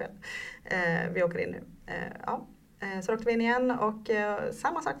oss ikväll? Vi åker in nu. Så åkte vi in igen och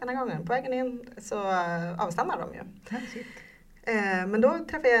samma sak den här gången. På vägen in så avstannar de ju. Men då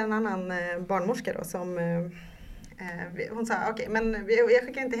träffade jag en annan barnmorska då som hon sa, okej, men jag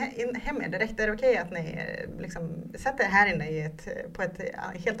skickar inte hem er direkt. Är det okej att ni liksom sätter er här inne på ett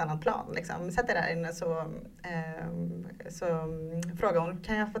helt annat plan? Liksom. Sätter er här inne så frågar hon,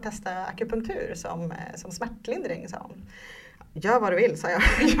 kan jag få testa akupunktur som smärtlindring? Sa hon. Gör vad du vill, sa jag.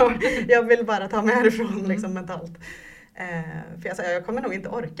 Jag vill bara ta mig härifrån liksom, mentalt. För jag sa, jag kommer nog inte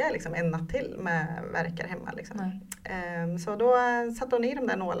orka liksom, en natt till med värkar hemma. Liksom. Så då satte hon i de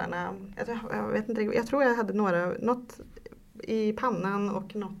där nålarna. Jag tror jag hade något i pannan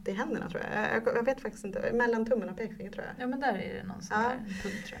och något i händerna tror jag. Jag vet faktiskt inte, mellan tummen och pekfingret tror jag. Ja men där är det någon sån där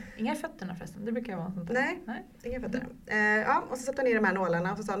punkt tror jag. Inga i fötterna förresten, det brukar vara sånt där. Nej, inga i fötterna. Och så satte hon i de här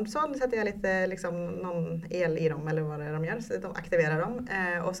nålarna och så sa hon, så sätter jag lite liksom, någon el i dem eller vad det är de gör. Så de aktiverar dem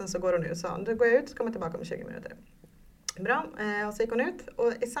och sen så går hon ut. Så då går jag ut och kommer tillbaka om 20 minuter. Bra, och så gick hon ut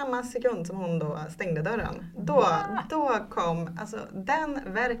och i samma sekund som hon då stängde dörren, då kom alltså den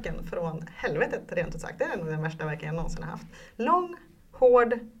verken från helvetet rent ut sagt. Det är nog den värsta verken jag någonsin har haft. Lång,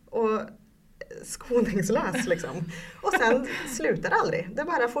 hård och skoningslös liksom. Och sen slutar aldrig. Det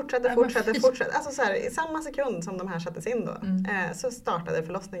bara fortsätter. Alltså så här, i samma sekund som de här sattes in då så startade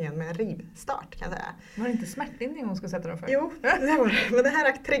förlossningen med en rivstart kan jag säga. Var det inte smärtlindring hon skulle sätta dem för? Jo, det var det. Men det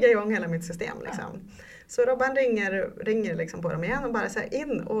här triggar igång hela mitt system liksom. Så Robban ringer liksom på dem igen och bara så här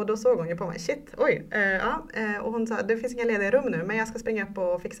in, och då såg hon ju på mig, shit, oj, och hon sa, det finns inga lediga rum nu men jag ska springa upp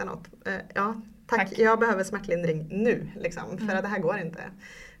och fixa något. Ja, tack. Jag behöver smärtlindring nu liksom, för att det här går inte.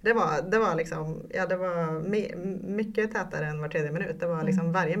 Det var liksom, det var mycket tätare än var tredje minut. Det var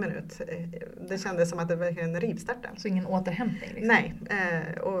liksom varje minut. Det kändes som att det var en rivstart. Så ingen återhämtning? Liksom. Nej,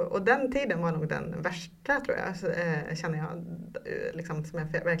 och den tiden var nog den värsta tror jag, känner jag, liksom, som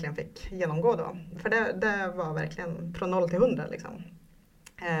jag verkligen fick genomgå då. För det var verkligen från 0 till 100 liksom.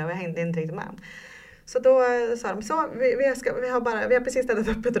 Och jag hängde inte riktigt med. Så då sa de, vi har precis städat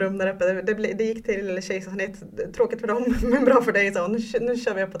upp ett rum där uppe. Det gick till kejsarsnitt, tråkigt för dem men bra för dig. Så nu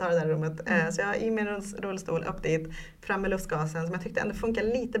kör vi upp och tar det där rummet. Så jag i min rullstol upp dit, fram med lustgasen som jag tyckte ändå funkar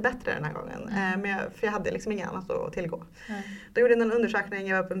lite bättre den här gången. För jag hade liksom inget annat att tillgå. Då gjorde jag en undersökning,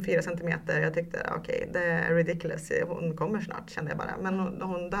 jag var upp en 4 centimeter. Jag tyckte okej, det är ridiculous, hon kommer snart kände jag bara. Men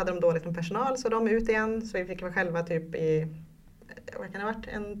då hade de dåligt med personal så de är ut igen. Så vi fick vara själva typ i, vad kan det ha varit,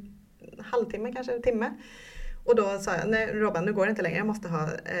 en halvtimme kanske, en timme. Och då sa jag, nej Robban, nu går det inte längre, jag måste ha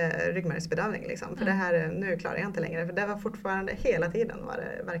ryggmärgsbedövning liksom. För det här, nu klarar jag inte längre. För det var fortfarande hela tiden vad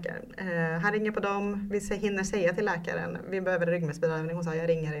det verkar. Han ringer på dem, vi hinner säga till läkaren, vi behöver ryggmärgsbedövning. Hon sa, jag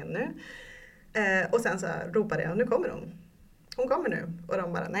ringer in nu. Och sen så ropade jag, nu kommer hon. Hon kommer nu. Och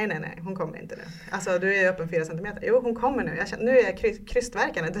de bara, nej, hon kommer inte nu. Alltså du är öppen 4 centimeter. Jo, hon kommer nu. Nu är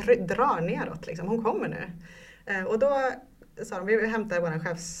krystvärkarna, drar neråt liksom. Hon kommer nu. Och då sa de, vi hämtar vår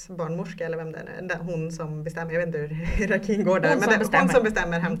chefsbarnmorska eller vem det är, hon som bestämmer, jag vet inte hur hierarkin går där, hon som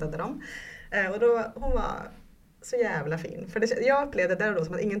bestämmer hämtade dem. Och då, hon var så jävla fin. För jag upplevde där och då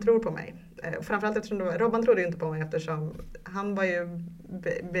som att ingen tror på mig. Framförallt eftersom Robban trodde ju inte på mig eftersom han var ju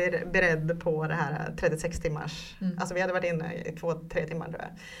beredd på det här 36 timmars. Alltså vi hade varit inne i 2-3 timmar tror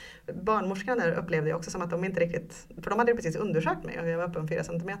jag. Barnmorskan där upplevde jag också som att de inte riktigt, för de hade ju precis undersökt mig och jag var uppe om 4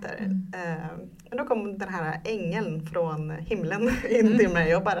 centimeter. Men då kom den här ängeln från himlen in till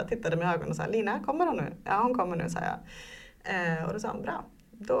mig och bara tittade med ögonen och sa, Lina, kommer hon nu? Ja, hon kommer nu, sa jag. Och då sa hon, bra.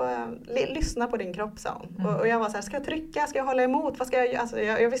 Då lyssna på din kropp, sa hon. Och jag var så här, ska jag trycka? Ska jag hålla emot? Vad ska jag göra? Alltså,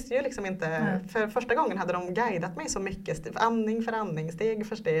 jag visste ju liksom inte. För första gången hade de guidat mig så mycket. Andning för andning, steg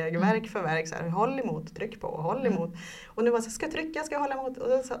för steg, verk för verk. Så här, håll emot, tryck på, håll emot. Och nu var det så här, ska jag trycka? Ska jag hålla emot? Och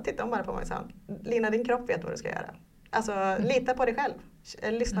då tittade hon bara på mig och sa, Lina, din kropp vet vad du ska göra. Alltså, lita på dig själv.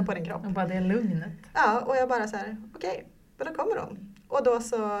 Lyssna på din kropp. Och bara det lugnet. Ja, och jag bara så här, okej, då kommer hon. Och då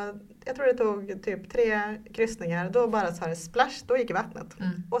så, jag tror det tog typ 3 kryssningar, då bara så här splash, då gick i vattnet.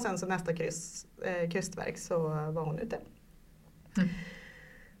 Och sen så nästa krystverk så var hon ute.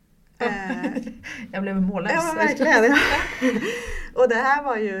 Jag blev mållös. Ja, verkligen. Ja. Och det här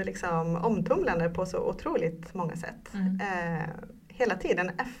var ju liksom omtumlande på så otroligt många sätt. Hela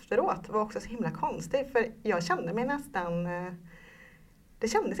tiden efteråt var också så himla konstigt, för jag kände mig nästan... Det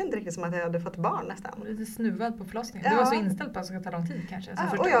kändes inte riktigt som att jag hade fått barn nästan. Lite snuvad på förlossningen. Du var så inställd på att det ska ta lång tid kanske.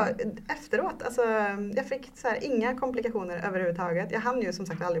 Och efteråt, alltså, jag fick så här, inga komplikationer överhuvudtaget. Jag hann ju som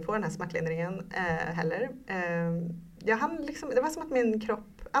sagt aldrig få den här smärtlindringen heller. Jag hann liksom, det var som att min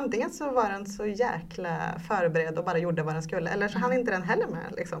kropp, antingen så var den så jäkla förberedd och bara gjorde vad den skulle. Eller så hann inte den heller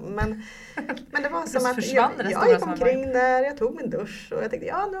med. Liksom. Men det var som att jag gick omkring där, jag tog min dusch och jag tänkte,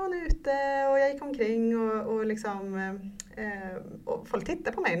 ja nu är hon ute. Och jag gick omkring och liksom... och folk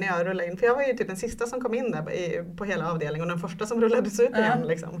tittade på mig när jag rullade in. För jag var ju typ den sista som kom in där på hela avdelningen och den första som rullades ut igen.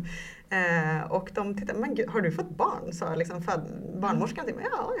 Liksom. Och de tittade, men gud, har du fått barn? Sa liksom, barnmorskan till mig,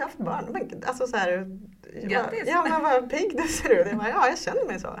 ja jag har fått barn. Men, alltså så här, ja men vad pigg du ser ut. Ja, jag känner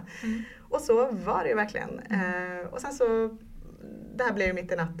mig så. Och så var det ju verkligen. Och sen så, det här blev ju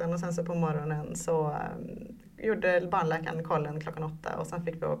mitt i natten och sen så på morgonen så gjorde barnläkaren kollen klockan 8 och sen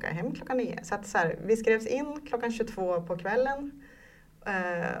fick vi åka hem klockan 9. Så att så här, vi skrevs in klockan 22 på kvällen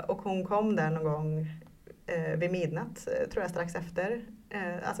och hon kom där någon gång vid midnatt, tror jag strax efter.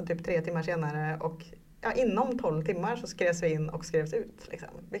 Alltså typ 3 timmar senare och inom 12 timmar så skrevs vi in och skrevs ut. Liksom,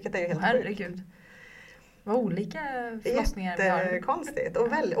 vilket är ju helt herregud. Sjukt. Vad olika förlossningar vi har. Jättekonstigt.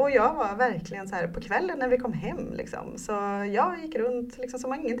 Och jag var verkligen så här på kvällen när vi kom hem. Liksom. Så jag gick runt liksom,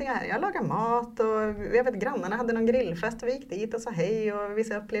 som ingenting här. Jag lagade mat och jag vet grannarna hade någon grillfest och vi gick dit och sa hej och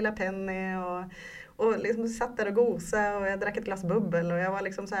visade upp lilla Penny och liksom satt där och gosade och jag drack ett glas bubbel och jag var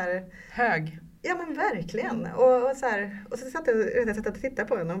liksom så här... Hög. Ja men verkligen. Och så satt jag och tittade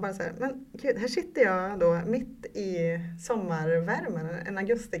på henne och bara så här, men gud, här sitter jag då mitt i sommarvärmen en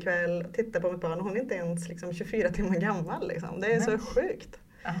augustikväll och tittar på mitt barn och hon är inte ens liksom 24 timmar gammal liksom. Det är så sjukt.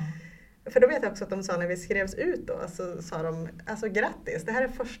 För då vet jag också att de sa när vi skrevs ut då, så sa de, alltså grattis, det här är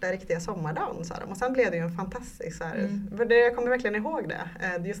första riktiga sommardagen, sa de. Och sen blev det ju en fantastisk så här, för jag kommer verkligen ihåg det.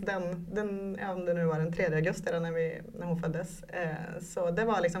 Just den om det nu var den 3 augusti när hon föddes. Så det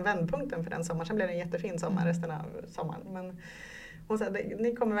var liksom vändpunkten för den sommaren. Sen blev det en jättefin sommar resten av sommaren. Men hon sa,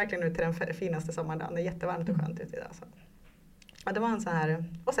 ni kommer verkligen ut till den finaste sommardagen. Det är jättevarmt och skönt ute idag. Så. Och det var en så här,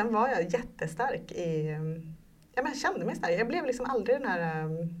 och sen var jag jättestark jag kände mig stark. Jag blev liksom aldrig den här...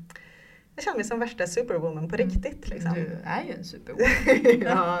 Jag kände mig som värsta superwoman på riktigt. Liksom. Du är ju en superwoman.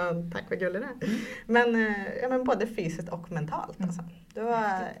 Ja, tack vad gullig det är. Men både fysiskt och mentalt. Alltså. Det var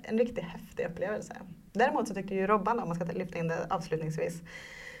en riktigt häftig upplevelse. Däremot så tyckte ju Robban, om man ska lyfta in det avslutningsvis,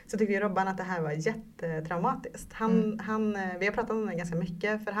 så tyckte ju Robban att det här var jättetraumatiskt. Vi har pratat om det ganska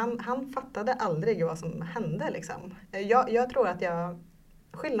mycket, för han fattade aldrig vad som hände. Liksom. Jag tror att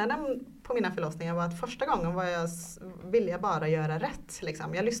skillnaden på mina förlossningar var att första gången ville jag bara göra rätt.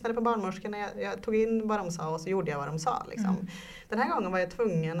 Liksom. Jag lyssnade på barnmorskorna, jag tog in vad de sa och så gjorde jag vad de sa. Liksom. Den här gången var jag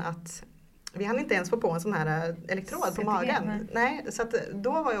tvungen att... Vi hann inte ens få på en sån här elektrod på magen. Nej, så att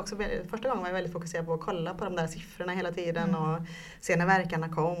då var jag också... Första gången var jag väldigt fokuserad på att kolla på de där siffrorna hela tiden och se när verkarna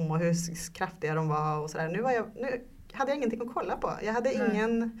kom och hur kraftiga de var och sådär. Nu hade jag ingenting att kolla på. Jag hade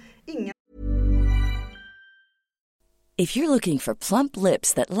ingen... If you're looking for plump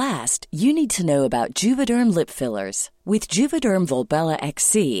lips that last, you need to know about Juvederm lip fillers. With Juvederm Volbella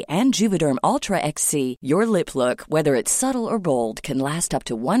XC and Juvederm Ultra XC, your lip look, whether it's subtle or bold, can last up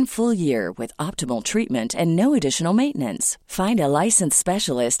to 1 full year with optimal treatment and no additional maintenance. Find a licensed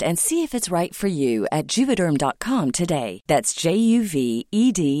specialist and see if it's right for you at Juvederm.com today. That's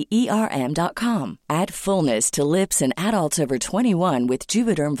JUVEDERM.com. Add fullness to lips in adults over 21 with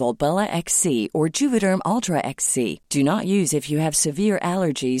Juvederm Volbella XC or Juvederm Ultra XC. Do not use if you have severe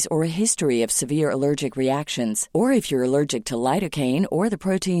allergies or a history of severe allergic reactions, or if you're allergic to lidocaine or the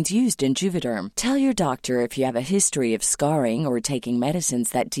proteins used in Juvederm. Tell your doctor if you have a history of scarring or taking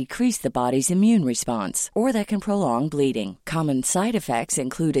medicines that decrease the body's immune response or that can prolong bleeding. Common side effects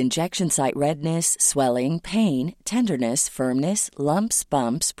include injection site redness, swelling, pain, tenderness, firmness, lumps,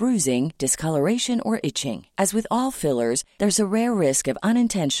 bumps, bruising, discoloration, or itching. As with all fillers, there's a rare risk of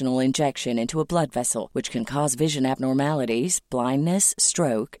unintentional injection into a blood vessel, which can cause vision abnormalities, blindness,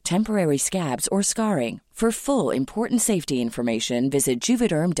 stroke, temporary scabs, or scarring. For full, important safety information, visit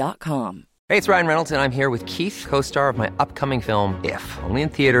Juvederm.com. Hey, it's Ryan Reynolds, and I'm here with Keith, co-star of my upcoming film, If, only in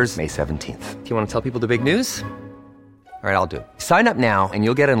theaters May 17th. Do you want to tell people the big news? All right, I'll do it. Sign up now and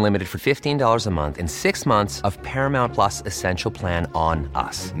you'll get unlimited for $15 a month and 6 months of Paramount Plus Essential Plan on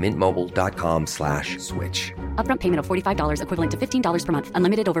us. MintMobile.com/switch. Upfront payment of $45 equivalent to $15 per month.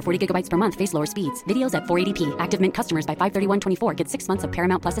 Unlimited over 40 gigabytes per month. Face lower speeds. Videos at 480p. Active Mint customers by 531.24 get 6 months of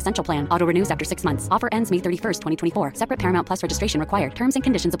Paramount Plus Essential Plan. Auto renews after 6 months. Offer ends May 31st, 2024. Separate Paramount Plus registration required. Terms and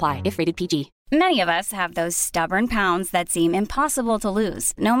conditions apply if rated PG. Many of us have those stubborn pounds that seem impossible to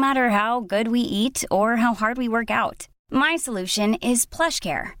lose, no matter how good we eat or how hard we work out. My solution is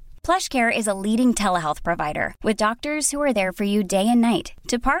PlushCare. PlushCare is a leading telehealth provider with doctors who are there for you day and night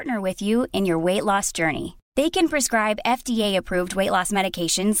to partner with you in your weight loss journey. They can prescribe FDA-approved weight loss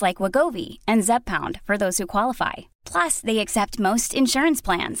medications like Wegovy and Zepbound for those who qualify. Plus, they accept most insurance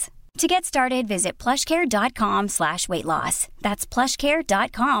plans. To get started, visit plushcare.com/weightloss. That's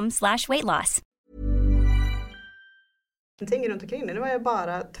plushcare.com/weightloss. Någonting runt omkring det. Nu var jag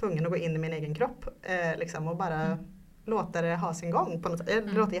bara tvungen att gå in i min egen kropp liksom, och bara låta det ha sin gång på något sätt. Det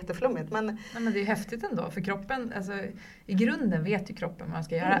låter jätteflummigt, men... Nej, men det är ju häftigt ändå, för kroppen, alltså, i grunden vet ju kroppen vad man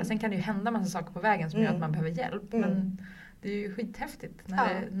ska göra. Sen kan det ju hända massa saker på vägen som gör att man behöver hjälp. Men det är ju skithäftigt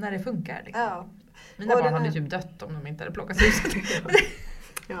när det funkar. Liksom. Ja. Mina barn hade typ dött om de inte hade plockat huset.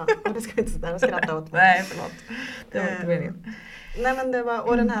 Ja, och det ska vi inte sitta där och skratta åt. Nej, förlåt. Det var inte meningen. Nej, men det var,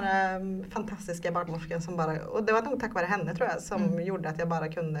 och den här fantastiska barnmorskan som bara, och det var nog tack vare henne tror jag, som gjorde att jag bara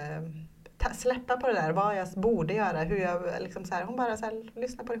kunde släppa på det där, vad jag borde göra, hur jag liksom så här, hon bara så här,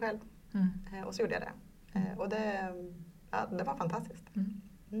 lyssna på dig själv. Och så gjorde jag det. Och det var fantastiskt.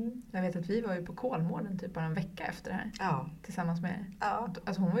 Jag vet att vi var ju på Kolmården typ bara en vecka efter det här. Ja. Tillsammans med, ja.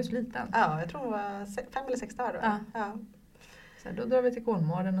 Alltså hon var ju så liten. Ja, jag tror hon var 5 eller 6 dagar då. Ja. Så då drar vi till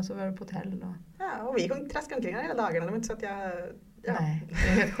Kolmården och så var vi på hotell. Ja, och vi traskade omkring hela dagarna. Det var inte så att jag... Ja. Nej, det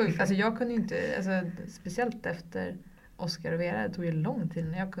är helt sjukt. Alltså jag kunde ju inte, alltså, speciellt efter Oscar och Vera, det tog ju lång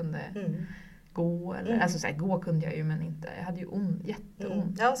tid när jag kunde gå. Eller, alltså så här, gå kunde jag ju, men inte. Jag hade ju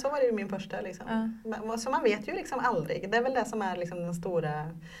jätteont. Ja, så var det ju min första liksom. Så man vet ju liksom aldrig. Det är väl det som är liksom den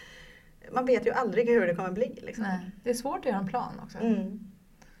stora... Man vet ju aldrig hur det kommer bli. Liksom. Nej, det är svårt att göra en plan också.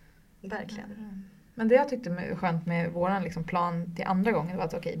 Verkligen. Men det jag tyckte var skönt med våran liksom plan till andra gången var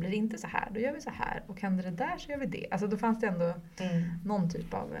att okej, blir det inte så här, då gör vi så här. Och händer det där så gör vi det. Alltså då fanns det ändå någon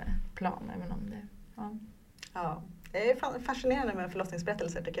typ av plan, även om det... Ja, det är fascinerande med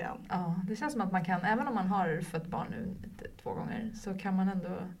förlossningsberättelser tycker jag. Ja, det känns som att man kan, även om man har fött barn nu 2 gånger, så kan man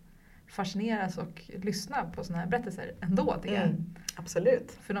ändå fascineras och lyssna på såna här berättelser ändå tycker jag.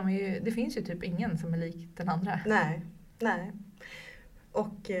 Absolut. För det finns ju typ ingen som är lik den andra. Nej.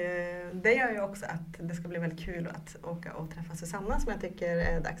 Och det gör ju också att det ska bli väldigt kul att åka och träffa Susanna, som jag tycker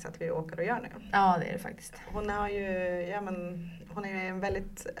är dags att vi åker och gör nu. Ja, det är det faktiskt. Hon är ju en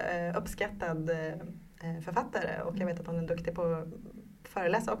väldigt uppskattad författare, och jag vet att hon är duktig på att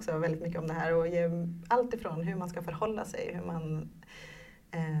föreläsa också väldigt mycket om det här och ge allt ifrån hur man ska förhålla sig, hur man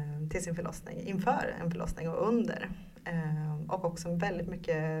till sin förlossning, inför en förlossning och under. Och också väldigt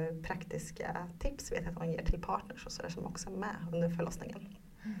mycket praktiska tips vet jag att hon ger till partners och sådär, som också är med under förlossningen.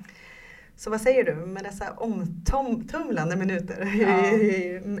 Så vad säger du med dessa omtumlande minuter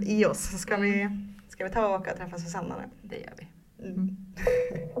i oss? Så ska vi ta och åka och träffa Susanna nu? Det gör vi.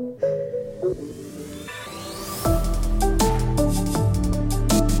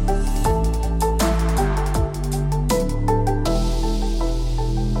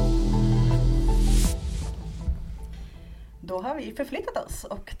 Då har vi förflyttat oss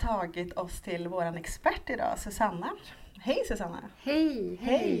och tagit oss till våran expert idag, Susanna. Hej Susanna! Hej!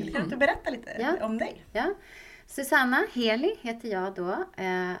 Hej! Kan du berätta lite om dig? Ja. Susanna Heli heter jag då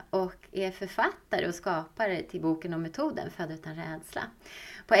och är författare och skapare till boken om metoden Föda utan rädsla.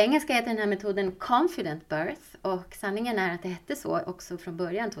 På engelska heter den här metoden Confident Birth, och sanningen är att det hette så också från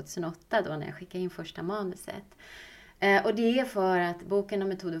början 2008 då när jag skickade in första manuset. Och det är för att boken om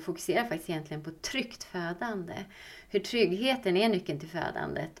metoden fokuserar faktiskt egentligen på tryggt födande. Hur tryggheten är nyckeln till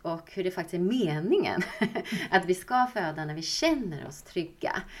födandet och hur det faktiskt är meningen att vi ska föda när vi känner oss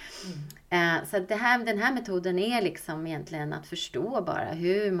trygga. Så att den här metoden är liksom egentligen att förstå bara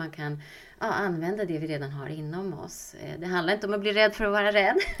hur man kan använda det vi redan har inom oss. Det handlar inte om att bli rädd för att vara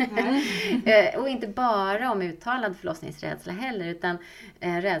rädd. Och inte bara om uttalad förlossningsrädsla heller, utan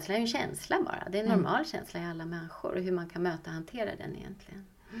rädsla är en känsla bara. Det är en normal känsla i alla människor, och hur man kan möta och hantera den egentligen.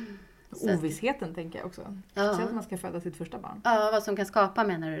 Ovissheten tänker jag också. Speciellt att man ska föda sitt första barn. Ja, vad som kan skapa,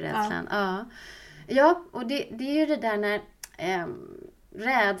 menar du, rädslan? Ja, och det är ju det där när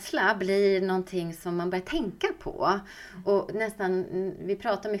rädsla blir någonting som man börjar tänka på. Och nästan, vi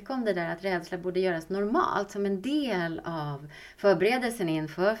pratar mycket om det där att rädsla borde göras normalt som en del av förberedelsen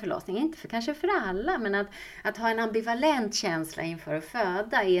inför förlossning. Inte kanske för alla, men att ha en ambivalent känsla inför att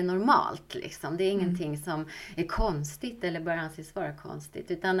föda är normalt. Liksom. Det är ingenting som är konstigt eller bör anses vara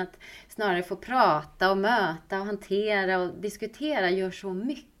konstigt. Utan att snarare få prata och möta och hantera och diskutera gör så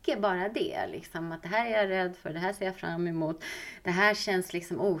mycket. Bara det, liksom, att det här är jag rädd för, det här ser jag fram emot, det här känns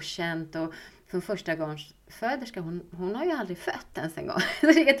liksom okänt, och för första gångs föderska, hon har ju aldrig fött ens en gång. Det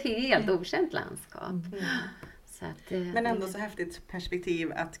är ett helt okänt landskap. Så att, men ändå så häftigt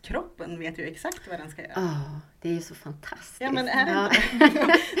perspektiv att kroppen vet ju exakt vad den ska göra. Det är ju så fantastiskt. Ja, men är det inte?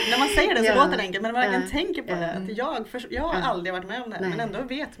 När man säger det så låter det enkelt, men man verkligen tänker på det. Att jag har aldrig varit med om det här, men ändå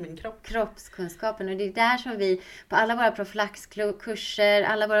vet min kropp. Kroppskunskapen, och det är där som vi på alla våra profylaxkurser,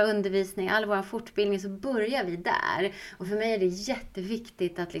 alla våra undervisningar, alla våra fortbildningar, så börjar vi där. Och för mig är det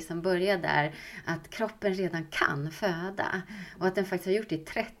jätteviktigt att liksom börja där, att kroppen redan kan föda. Och att den faktiskt har gjort det i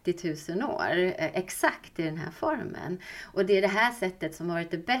 30 000 år, exakt i den här formen. Och det är det här sättet som har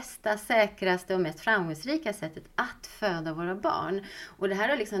varit det bästa, säkraste och mest framgångsrika sättet att föda våra barn. Och det här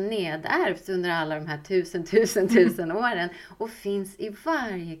har liksom nedärvts under alla de här tusen åren och finns i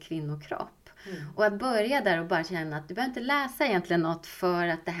varje kvinnokropp. Och att börja där och bara känna att du behöver inte läsa egentligen något för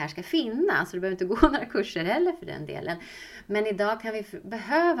att det här ska finnas. Och du behöver inte gå några kurser heller för den delen. Men idag kan vi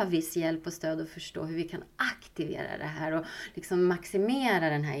behöva viss hjälp och stöd och förstå hur vi kan aktivera det här och liksom maximera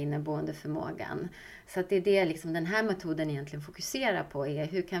den här inneboende förmågan. Så att det är det liksom den här metoden egentligen fokuserar på, är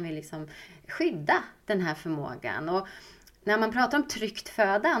hur kan vi liksom skydda den här förmågan. Och när man pratar om tryggt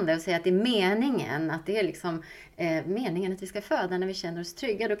födande och säger att det är meningen, att det är liksom meningen att vi ska föda när vi känner oss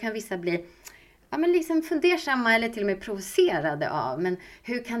trygga, då kan vissa bli men liksom fundersamma eller till och med provocerade av. Men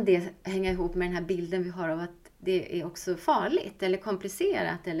hur kan det hänga ihop med den här bilden vi har av att det är också farligt eller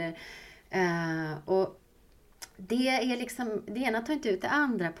komplicerat? Eller, och det är liksom, det ena tar inte ut det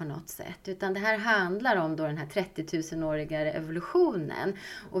andra på något sätt, utan det här handlar om då den här 30 000-åriga evolutionen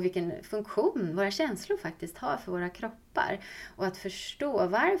och vilken funktion våra känslor faktiskt har för våra kroppar, och att förstå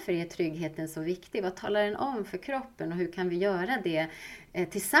varför är tryggheten så viktig, vad talar den om för kroppen och hur kan vi göra det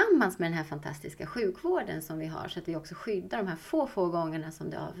tillsammans med den här fantastiska sjukvården som vi har, så att vi också skyddar de här få gångerna som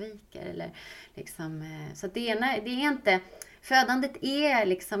det avviker. Eller liksom, så att det är inte, födandet är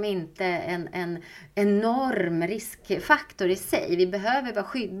liksom inte en enorm riskfaktor i sig. Vi behöver vara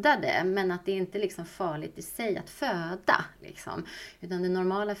skyddade, men att det inte är liksom farligt i sig att föda. Liksom. Utan det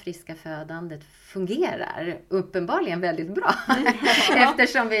normala friska födandet fungerar uppenbarligen väldigt bra.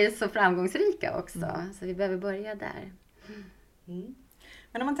 Eftersom vi är så framgångsrika också. Så vi behöver börja där.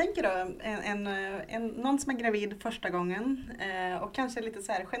 Men om man tänker då, någon som är gravid första gången och kanske lite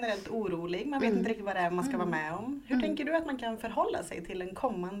så här generellt orolig, man vet inte riktigt vad det är man ska vara med om. Hur tänker du att man kan förhålla sig till en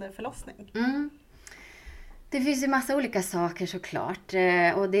kommande förlossning? Det finns ju massa olika saker såklart.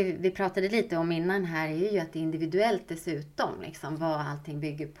 Och det vi pratade lite om innan här är ju att det är individuellt dessutom. Liksom, vad allting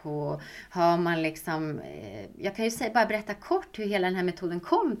bygger på. Har man liksom... jag kan ju bara berätta kort hur hela den här metoden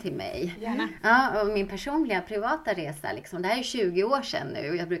kom till mig. Gärna. Ja, och min personliga privata resa. Liksom, det här är 20 år sedan nu.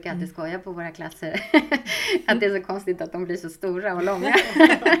 Och jag brukar alltid skoja på våra klasser. Att det är så konstigt att de blir så stora och långa.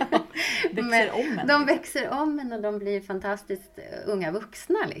 De växer om en och de blir fantastiskt unga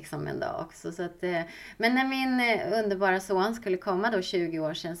vuxna liksom en dag också. Så att, men när min underbara son skulle komma då 20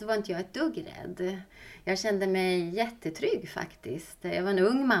 år sedan så var inte jag ett dugg rädd. Jag kände mig jättetrygg faktiskt. Jag var en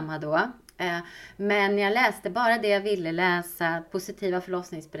ung mamma då. Men jag läste bara det jag ville läsa, positiva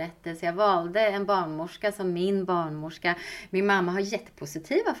förlossningsberättelser. Jag valde en barnmorska som min barnmorska. Min mamma har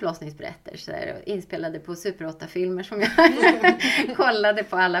jättepositiva förlossningsberättelser inspelade på Super 8-filmer som jag kollade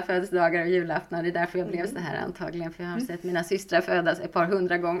på alla födelsedagar och julaftnar. Det är därför jag blev så här antagligen, för jag har sett mina systrar födas ett par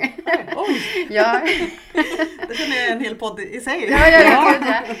 100 gånger. Ja. Det känner jag en hel podd i sig.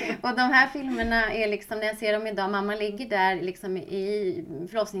 Ja. Och de här filmerna är liksom, när jag ser dem idag, mamma ligger där liksom i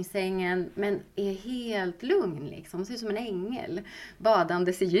förlossningssängen men är helt lugn liksom, ser ut som en ängel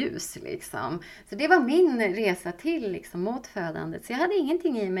badandes i ljus liksom. Så det var min resa till liksom mot födandet. Så jag hade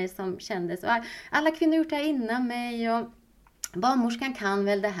ingenting i mig som kändes, alla kvinnor gjort det här innan mig och barnmorskan kan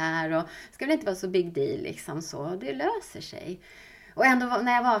väl det här och ska väl inte vara så big deal liksom, så det löser sig. Och ändå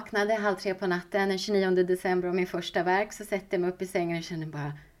när jag vaknade 2:30 på natten den 29 december av min första värk så sätter jag mig upp i sängen och känner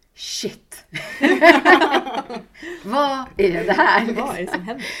bara shit. Vad är det här? Vad är det som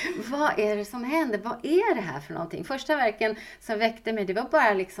händer? Vad är det som händer? Vad är det här för någonting? Första verken som väckte mig, det var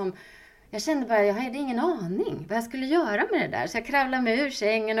bara liksom, jag kände bara, jag hade ingen aning vad jag skulle göra med det där. Så jag kravlade mig ur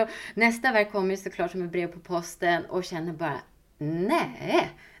sängen och nästa verk kom ju såklart som ett brev på posten och kände bara,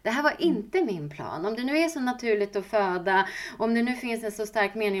 nej, det här var inte min plan. Om det nu är så naturligt att föda, om det nu finns en så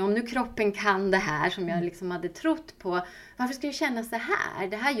stark mening, om nu kroppen kan det här som jag liksom hade trott på, varför ska jag känna så här?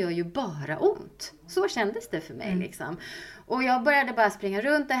 Det här gör ju bara ont. Så kändes det för mig liksom. Och jag började bara springa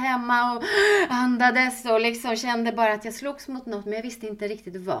runt där hemma och andades och liksom kände bara att jag slogs mot något, men jag visste inte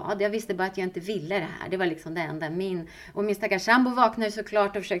riktigt vad. Jag visste bara att jag inte ville det här. Det var liksom det enda. Min stackars sambo vaknade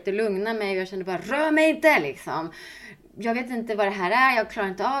såklart och försökte lugna mig och jag kände bara, rör mig inte liksom. Jag vet inte vad det här är, jag klarar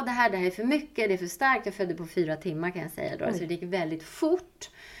inte av det här är för mycket, det är för starkt. Jag födde på 4 timmar kan jag säga då, så det gick väldigt fort.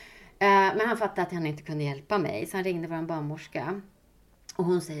 Men han fattade att han inte kunde hjälpa mig, så han ringde vår barnmorska. Och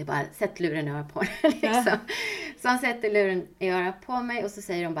hon säger bara, sätt luren i örat på dig liksom. Så han sätter luren i örat på mig och så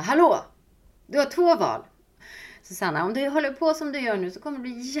säger de bara, hallå, du har 2 val. Susanna, om du håller på som du gör nu så kommer det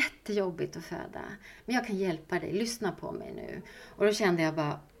bli jättejobbigt att föda. Men jag kan hjälpa dig, lyssna på mig nu. Och då kände jag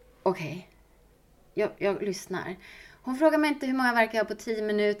bara, okej. Jag lyssnar. Hon frågar mig inte hur många verkar jag på 10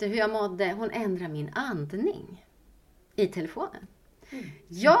 minuter, hur jag mådde. Hon ändrar min andning i telefonen.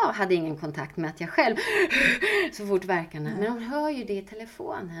 Jag hade ingen kontakt med att jag själv så fort verkarna. Men hon hör ju det i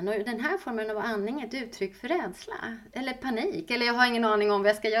telefonen. Och den här formen av andning är ett uttryck för rädsla. Eller panik. Eller jag har ingen aning om vad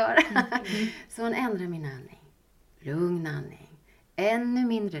jag ska göra. Så hon ändrar min andning. Lugn andning. Ännu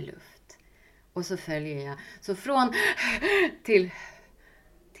mindre luft. Och så följer jag. Så från till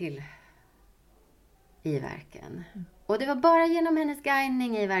i verken. Och det var bara genom hennes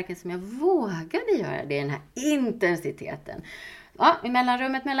guidning i verken som jag vågade göra det i den här intensiteten. Ja, i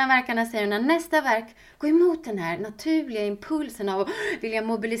mellanrummet mellan verkarna säger hon, när nästa verk går emot den här naturliga impulsen av att vilja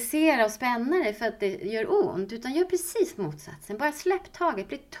mobilisera och spänna dig för att det gör ont, utan gör precis motsatsen. Bara släpp taget,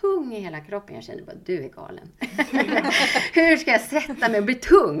 bli tung i hela kroppen. Jag kände bara, du är galen. Hur ska jag sätta mig och bli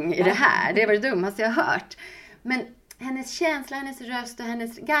tung i det här? Det var det dummaste jag har hört. Men hennes känsla, hennes röst och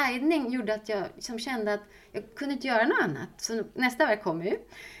hennes guidning gjorde att jag som kände att jag kunde inte göra något annat. Så nästa verk kom ju.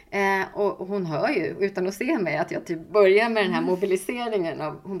 Och hon hör ju utan att se mig att jag typ börjar med den här mobiliseringen.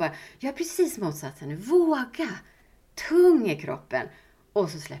 Hon bara, gör precis motsatsen nu. Våga. Tung i kroppen. Och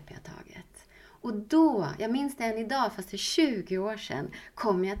så släpper jag taget. Och då, jag minns det än idag fast för 20 år sedan,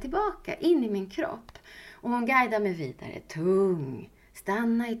 kom jag tillbaka in i min kropp. Och hon guidar mig vidare. Tung.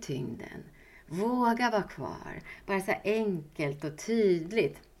 Stanna i tyngden. Våga vara kvar. Bara så enkelt och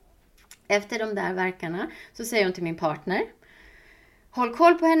tydligt. Efter de där verkarna så säger hon till min partner, håll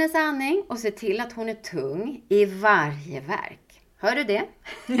koll på hennes andning och se till att hon är tung i varje verk. Hör du det?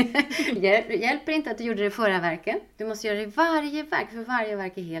 Hjälper inte att du gjorde det förra verken. Du måste göra det i varje verk, för varje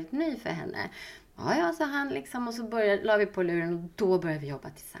verk är helt ny för henne. Ja, sa han liksom, och så la vi på luren och då började vi jobba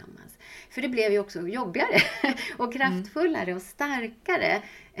tillsammans. För det blev ju också jobbigare och kraftfullare och starkare.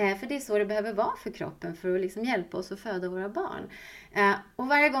 För det är så det behöver vara för kroppen för att liksom hjälpa oss att föda våra barn. Och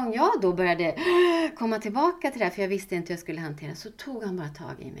varje gång jag då började komma tillbaka till det här, för jag visste inte hur jag skulle hantera, så tog han bara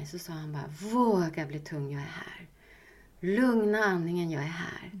tag i mig. Så sa han bara, våga bli tung, jag är här. Lugna andningen, jag är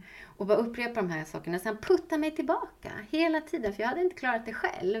här. Och bara upprepa de här sakerna. Sen putta mig tillbaka hela tiden, för jag hade inte klarat det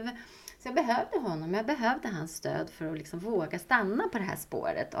själv. Så jag behövde honom, jag behövde hans stöd för att liksom våga stanna på det här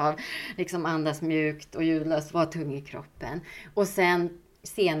spåret av liksom andas mjukt och ljudlöst, vara tung i kroppen. Och sen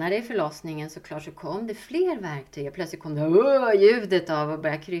senare i förlossningen såklart så kom det fler verktyg. Plötsligt kom det ljudet av att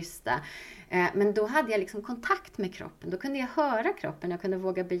börja krysta. Men då hade jag liksom kontakt med kroppen. Då kunde jag höra kroppen, jag kunde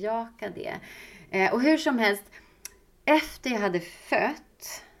våga bejaka det. Och hur som helst, efter jag hade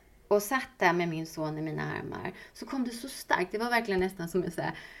fött och satt där med min son i mina armar, så kom det så starkt. Det var verkligen nästan som en så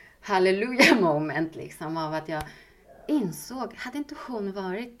här halleluja moment liksom, av att jag insåg, hade inte hon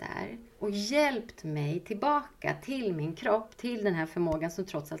varit där och hjälpt mig tillbaka till min kropp, till den här förmågan som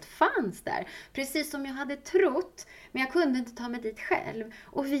trots allt fanns där. Precis som jag hade trott, men jag kunde inte ta mig dit själv.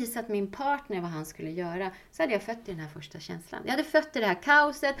 Och visat min partner vad han skulle göra, så hade jag fött i den här första känslan. Jag hade fött i det här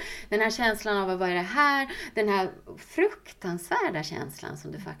kaoset, den här känslan av vad är det här, den här fruktansvärda känslan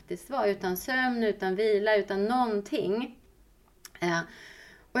som det faktiskt var. Utan sömn, utan vila, utan någonting.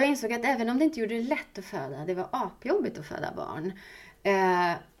 Och jag insåg att även om det inte gjorde det lätt att föda, det var apjobbigt att föda barn.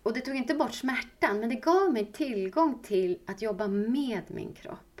 Och det tog inte bort smärtan, men det gav mig tillgång till att jobba med min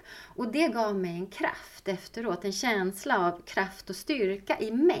kropp. Och det gav mig en kraft efteråt, en känsla av kraft och styrka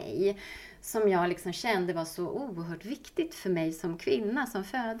i mig. Som jag liksom kände var så oerhört viktigt för mig som kvinna, som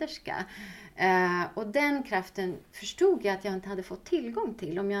föderska. Och den kraften förstod jag att jag inte hade fått tillgång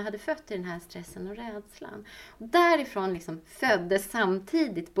till om jag hade fött i den här stressen och rädslan. Och därifrån liksom föddes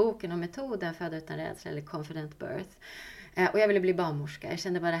samtidigt boken och metoden Föda utan rädsla eller Confident Birth. Och jag ville bli barnmorska. Jag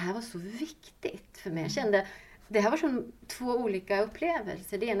kände bara att det här var så viktigt för mig. Jag kände det här var som två olika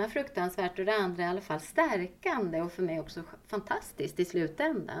upplevelser. Det ena fruktansvärt och det andra i alla fall stärkande. Och för mig också fantastiskt i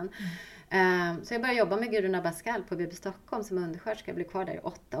slutändan. Så jag började jobba med Gudrun Abascal på BB Stockholm som undersköterska. Jag blev kvar där i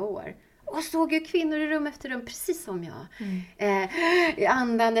 8 år. Och såg ju kvinnor i rum efter rum, precis som jag.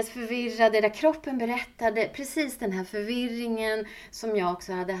 Andandes förvirrade, där kroppen berättade precis den här förvirringen som jag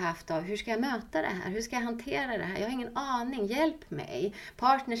också hade haft av. Hur ska jag möta det här? Hur ska jag hantera det här? Jag har ingen aning, hjälp mig.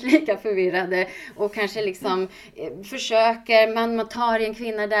 Partners lika förvirrade och kanske liksom försöker, man tar i en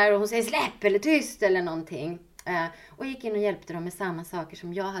kvinna där och hon säger släpp eller tyst eller någonting. Och gick in och hjälpte dem med samma saker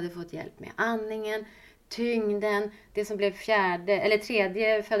som jag hade fått hjälp med. Andningen, tyngden, det som blev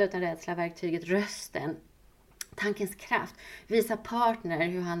tredje Föda utan rädsla-verktyget, rösten, tankens kraft, visa partner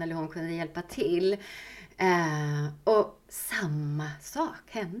hur han eller hon kunde hjälpa till. Och samma sak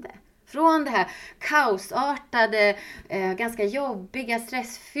hände. Från det här kaosartade, ganska jobbiga,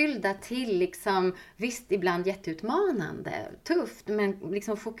 stressfyllda till liksom, visst ibland jätteutmanande, tufft, men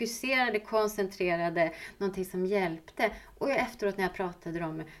liksom fokuserade, koncentrerade, någonting som hjälpte. Och efteråt när jag pratade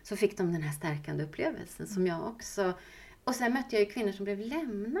om det så fick de den här stärkande upplevelsen som jag också. Och sen mötte jag ju kvinnor som blev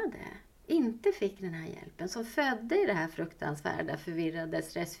lämnade, inte fick den här hjälpen, som födde i det här fruktansvärda, förvirrade,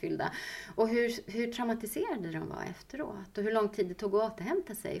 stressfyllda. Och hur traumatiserade de var efteråt. Och hur lång tid det tog att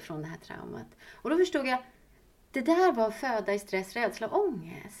återhämta sig från det här traumat. Och då förstod jag, det där var att föda i stress, rädsla och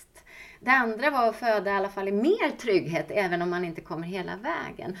ångest. Det andra var att föda i alla fall i mer trygghet, även om man inte kommer hela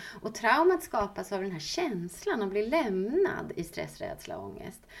vägen. Och traumat skapas av den här känslan att bli lämnad i stress, rädsla och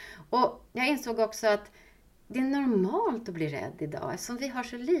ångest. Och jag insåg också att det är normalt att bli rädd idag, eftersom vi har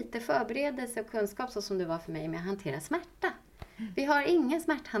så lite förberedelse och kunskap, så som det var för mig med att hantera smärta. Vi har ingen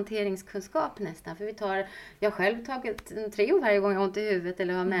smärthanteringskunskap nästan, för jag själv tagit en Treo varje gång jag har ont i huvudet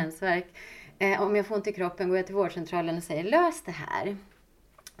eller har mensvärk. Om jag får ont i kroppen går jag till vårdcentralen och säger lös det här.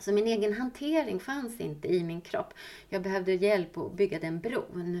 Så min egen hantering fanns inte i min kropp. Jag behövde hjälp att bygga den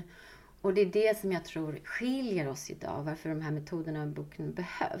bron. Och det är det som jag tror skiljer oss idag, varför de här metoderna och boken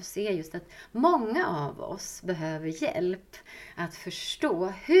behövs, är just att många av oss behöver hjälp att förstå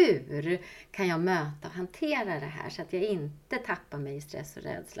hur kan jag möta och hantera det här så att jag inte tappar mig i stress och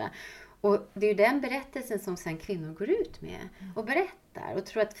rädsla. Och det är ju den berättelsen som sen kvinnor går ut med och berättar och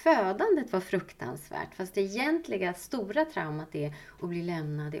tror att födandet var fruktansvärt, fast det egentliga stora traumat är att bli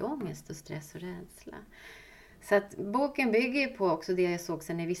lämnad i ångest och stress och rädsla. Så att boken bygger på också det jag såg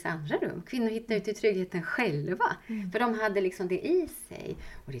sen i vissa andra rum. Kvinnor hittar ut i tryggheten själva. För de hade liksom det i sig.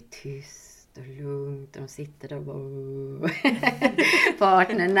 Och det är tyst tyst och lugnt och de sitter där och bara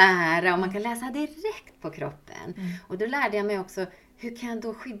partner nära och man kan läsa direkt på kroppen. Och då lärde jag mig också, hur kan jag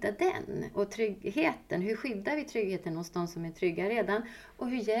då skydda den och tryggheten? Hur skyddar vi tryggheten hos de som är trygga redan? Och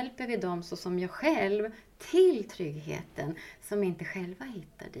hur hjälper vi dem så som jag själv till tryggheten som inte själva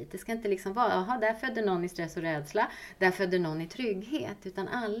hittar dit? Det ska inte liksom vara, jaha, där födde någon i stress och rädsla, där födde någon i trygghet. Utan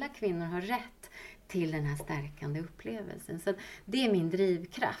alla kvinnor har rätt till den här stärkande upplevelsen. Så det är min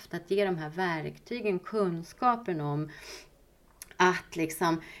drivkraft, att ge de här verktygen, kunskapen om att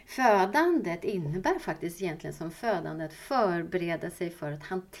liksom födandet innebär faktiskt egentligen som födande att förbereda sig för att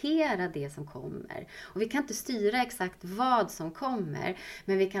hantera det som kommer. Och vi kan inte styra exakt vad som kommer,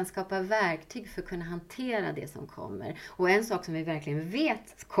 men vi kan skapa verktyg för att kunna hantera det som kommer. Och en sak som vi verkligen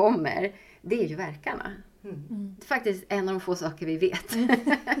vet kommer, det är ju verkarna. Det är faktiskt en av de få saker vi vet.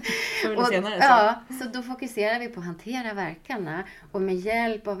 Så då fokuserar vi på att hantera verkarna och med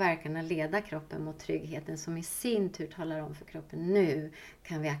hjälp av verkarna leda kroppen mot tryggheten som i sin tur talar om för kroppen, nu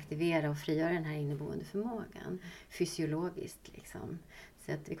kan vi aktivera och frigöra den här inneboende förmågan fysiologiskt liksom.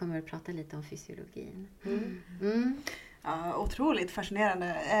 Så att vi kommer att prata lite om fysiologin. Ja, otroligt fascinerande.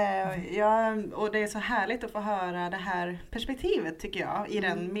 Och det är så härligt att få höra det här perspektivet tycker jag i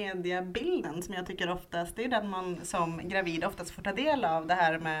den mediebilden som jag tycker oftast, det är den man som gravid oftast får ta del av, det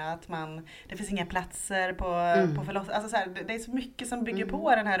här med att det finns inga platser på förlossning. Alltså så här, det är så mycket som bygger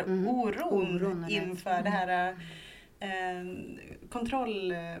på den här oron inför det här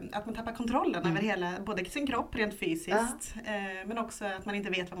att man tappar kontrollen över hela, både sin kropp rent fysiskt, men också att man inte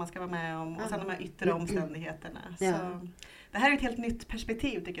vet vad man ska vara med om och sen de här yttre omständigheterna. Så det här är ett helt nytt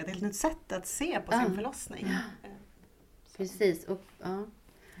perspektiv tycker jag, ett helt nytt sätt att se på sin förlossning. Precis. Och,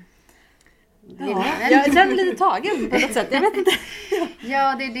 jag känner lite tagen på något sätt, jag vet inte.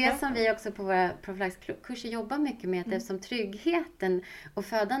 Ja, det är det som vi också på våra profylaxkurser jobbar mycket med, att eftersom tryggheten och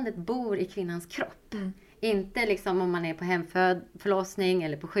födandet bor i kvinnans kropp. Inte liksom om man är på hemförlossning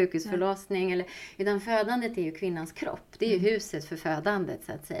eller på sjukhusförlossning. Utan födandet är ju kvinnans kropp. Det är ju huset för födandet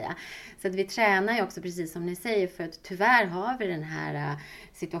så att säga. Så att vi tränar ju också precis som ni säger. För att tyvärr har vi den här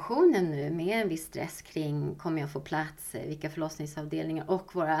situationen nu med en viss stress kring kommer jag få plats, vilka förlossningsavdelningar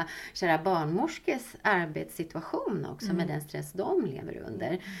och våra kära barnmorskes arbetssituation också med den stress de lever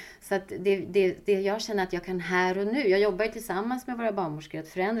under. Så att det jag känner att jag kan här och nu. Jag jobbar ju tillsammans med våra barnmorskor att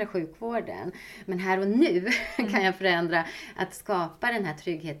förändra sjukvården. Men här och nu kan jag förändra att skapa den här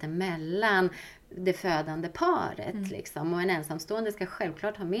tryggheten mellan det födande paret. Liksom. Och en ensamstående ska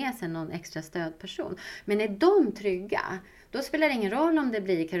självklart ha med sig någon extra stödperson. Men är de trygga, då spelar det ingen roll om det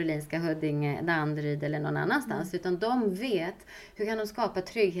blir Karolinska, Huddinge, Danderyd eller någon annanstans. Utan de vet hur kan de skapa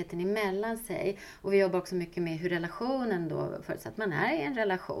tryggheten emellan sig. Och vi jobbar också mycket med hur relationen då, förutsatt man är i en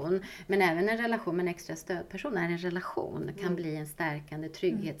relation. Men även en relation med en extra stödperson är en relation. Kan bli en stärkande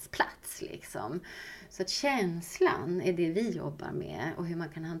trygghetsplats liksom. Så att känslan är det vi jobbar med och hur man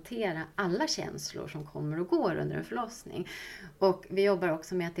kan hantera alla känslor som kommer och går under en förlossning. Och vi jobbar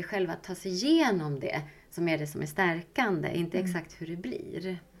också med att det själva tar sig igenom det som är stärkande, inte exakt hur det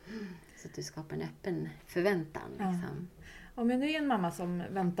blir. Så att du skapar en öppen förväntan. Liksom. Om jag nu är en mamma som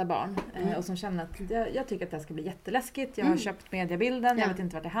väntar barn och som känner att jag tycker att det här ska bli jätteläskigt. Jag har köpt mediebilden, jag vet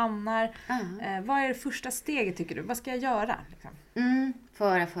inte vart det hamnar. Vad är det första steget tycker du? Vad ska jag göra? Liksom?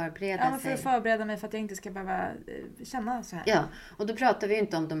 För att förbereda sig. För att förbereda mig för att jag inte ska behöva känna så här. Ja, och då pratar vi ju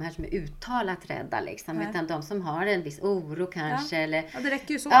inte om de här som är uttalat rädda liksom, utan de som har en viss oro kanske. Eller, det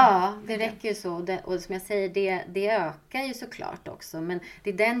räcker ju så. Ja, det räcker ju så. Och som jag säger, det ökar ju såklart också. Men det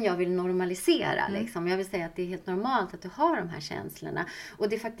är den jag vill normalisera. Liksom. Jag vill säga att det är helt normalt att du har de här känslorna. Och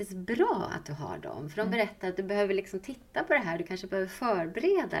det är faktiskt bra att du har dem. För de berättar att du behöver liksom titta på det här. Du kanske behöver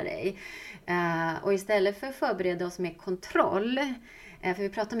förbereda dig. Och istället för att förbereda oss med kontroll, för vi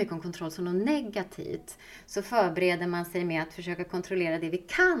pratar mycket om kontroll som något negativt, så förbereder man sig med att försöka kontrollera det vi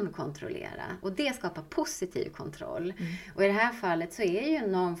kan kontrollera. Och det skapar positiv kontroll. Och i det här fallet så är ju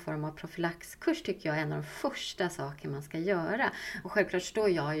någon form av profylaxkurs tycker jag en av de första saker man ska göra. Och självklart står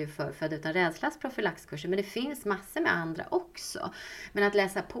jag ju för Född utan rädslas profylaxkurser, men det finns massor med andra också. Men att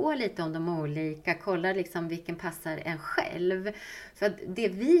läsa på lite om de olika, kolla liksom vilken passar en själv. För att det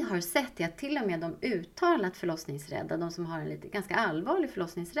vi har sett är att till och med de uttalat förlossningsrädda, de som har en lite ganska allvarlig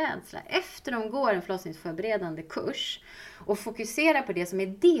förlossningsrädsla, efter de går en förlossningsförberedande kurs och fokuserar på det som är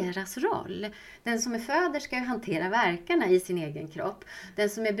deras roll. Den som är föder ska ju hantera verkarna i sin egen kropp. Den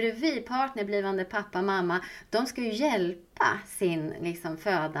som är bredvidpartner, blivande pappa, mamma, de ska ju hjälpa sin liksom,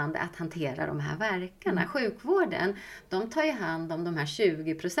 födande att hantera de här verkarna. Sjukvården, de tar ju hand om de här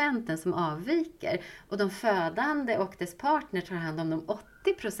 20% som avviker. Och de födande och dess partner tar hand om de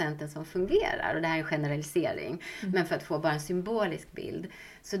 90% som fungerar. Och det här är en generalisering. Men för att få bara en symbolisk bild.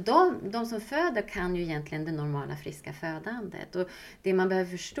 Så de som föder kan ju egentligen det normala friska födandet. Och det man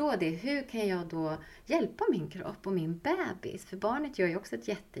behöver förstå det är hur kan jag då hjälpa min kropp och min bebis. För barnet gör ju också ett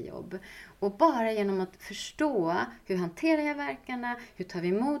jättejobb. Och bara genom att förstå hur hanterar jag verkarna, hur tar vi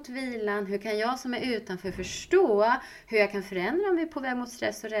emot vilan, hur kan jag som är utanför förstå hur jag kan förändra mig på väg mot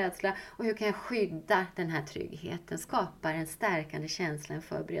stress och rädsla och hur kan jag skydda den här tryggheten, skapar en stärkande känsla, en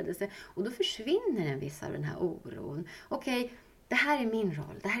förberedelse. Och då försvinner en viss av den här oron. Okej, det här är min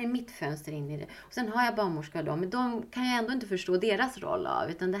roll, det här är mitt fönster in i det. Och sen har jag barnmorskor då, men de kan jag ändå inte förstå deras roll av,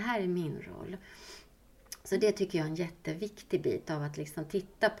 utan det här är min roll. Så det tycker jag är en jätteviktig bit av att liksom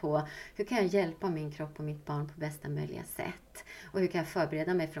titta på hur kan jag hjälpa min kropp och mitt barn på bästa möjliga sätt. Och hur kan jag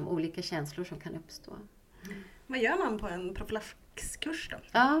förbereda mig för de olika känslor som kan uppstå. Vad gör man på en profylaxkurs då?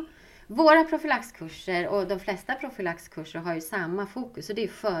 Ja. Våra profylaxkurser och de flesta profylaxkurser har ju samma fokus och det är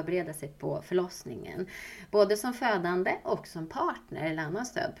att förbereda sig på förlossningen. Både som födande och som partner eller annan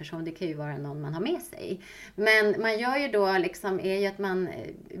stödperson. Det kan ju vara någon man har med sig. Men man gör ju då liksom är ju att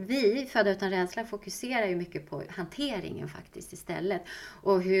vi Föda utan rädsla fokuserar ju mycket på hanteringen faktiskt istället.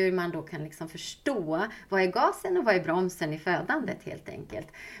 Och hur man då kan liksom förstå vad är gasen och vad är bromsen i födandet helt enkelt.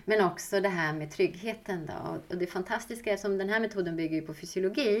 Men också det här med tryggheten då. Och det fantastiska är som den här metoden bygger ju på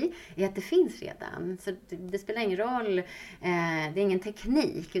fysiologi är att det finns redan. Så det spelar ingen roll, det är ingen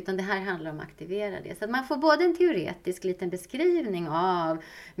teknik utan det här handlar om att aktivera det. Så att man får både en teoretisk liten beskrivning av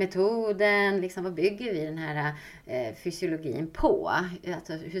metoden, liksom vad bygger vi den här fysiologin på?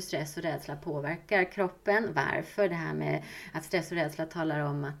 Alltså hur stress och rädsla påverkar kroppen, varför det här med att stress och rädsla talar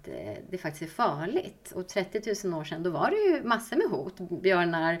om att det faktiskt är farligt. Och 30 000 år sedan då var det ju massor med hot,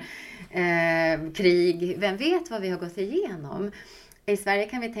 björnar, krig, vem vet vad vi har gått igenom. I Sverige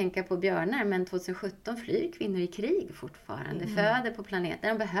kan vi tänka på björnar, men 2017 flyr kvinnor i krig fortfarande. Föder på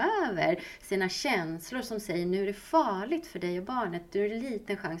planeten. De behöver sina känslor som säger nu är det farligt för dig och barnet. Du har en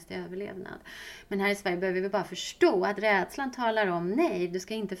liten chans till överlevnad. Men här i Sverige behöver vi bara förstå att rädslan talar om nej, du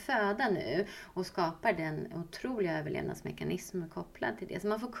ska inte föda nu. Och skapar den otroliga överlevnadsmekanismen kopplad till det. Så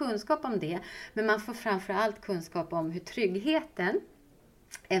man får kunskap om det, men man får framförallt kunskap om hur tryggheten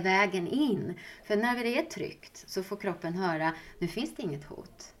är vägen in. För när det är tryggt så får kroppen höra, nu finns det inget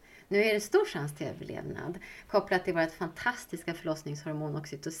hot. Nu är det stor chans till överlevnad. Kopplat till vårt fantastiska förlossningshormon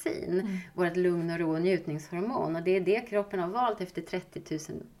oxytocin. Vårt lugn och ro och njutningshormon. Och det är det kroppen har valt efter 30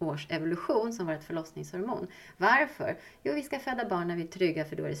 000 års evolution som vårt förlossningshormon. Varför? Jo, vi ska föda barn när vi är trygga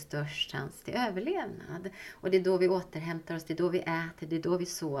för då är det störst chans till överlevnad. Och det är då vi återhämtar oss, det är då vi äter, det är då vi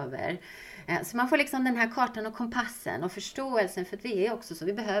sover. Så man får liksom den här kartan och kompassen och förståelsen för att vi är också så.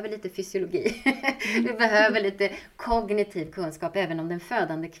 Vi behöver lite fysiologi. Vi behöver lite kognitiv kunskap även om den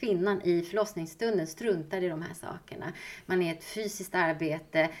födande kvinnan i förlossningsstunden struntar i de här sakerna. Man är ett fysiskt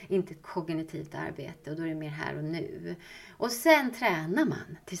arbete, inte ett kognitivt arbete och då är det mer här och nu. Och sen tränar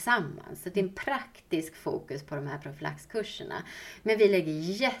man tillsammans. Så det är en praktisk fokus på de här profylaxkurserna. Men vi lägger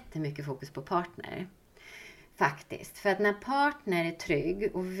jättemycket fokus på partner. Faktiskt. För att när partner är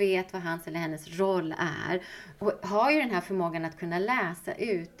trygg och vet vad hans eller hennes roll är och har ju den här förmågan att kunna läsa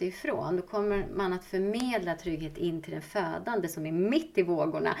utifrån, då kommer man att förmedla trygghet in till den födande som är mitt i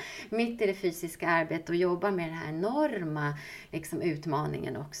vågorna, mitt i det fysiska arbetet och jobbar med den här enorma liksom,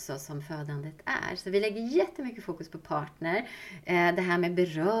 utmaningen också som födandet är. Så vi lägger jättemycket fokus på partner. Det här med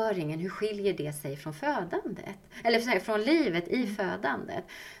beröringen, hur skiljer det sig från födandet? Eller från livet i födandet.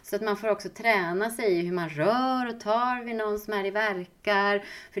 Så att man får också träna sig i hur man rör och tar vid någon som är i verkar.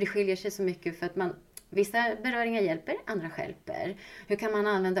 För det skiljer sig så mycket för att vissa beröringar hjälper, andra stjälper. Hur kan man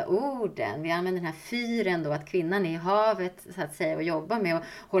använda orden? Vi använder den här fyren då, att kvinnan är i havet så att säga och jobbar med att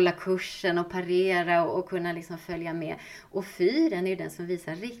hålla kursen och parera och kunna liksom följa med. Och fyren är ju den som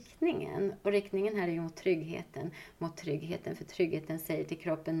visar riktningen. Och riktningen här är ju mot tryggheten. För tryggheten säger till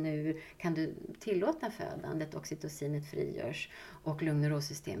kroppen nu kan du tillåta födandet, oxytocinet frigörs och lugn- och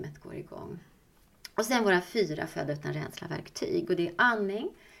ro-systemet går igång. Och sen våra 4 föda utan rädsla-verktyg. Och det är andning,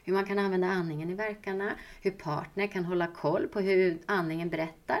 hur man kan använda andningen i verkarna. Hur partner kan hålla koll på hur andningen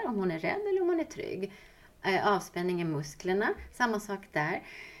berättar, om hon är rädd eller om hon är trygg. Avspänning i musklerna, samma sak där.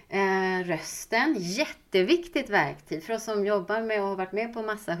 Rösten, jätteviktigt verktyg. För oss som jobbar med och har varit med på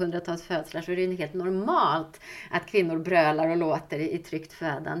massa hundratals födslar så är det helt normalt att kvinnor brölar och låter i tryggt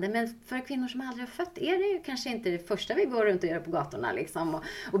födande. Men för kvinnor som aldrig har fött är det ju kanske inte det första vi går runt och gör på gatorna liksom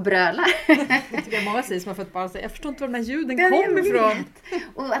och brölar. Jag tycker många säger som har fött barn säger, jag förstår inte var de här ljuden kommer ifrån.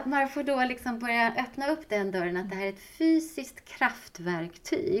 Och att man får då liksom börja öppna upp den dörren att det här är ett fysiskt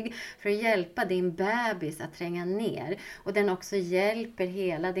kraftverktyg för att hjälpa din bebis att tränga ner. Och den också hjälper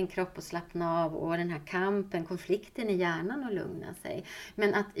hela din din kropp att slappna av och den här kampen, konflikten i hjärnan att lugna sig.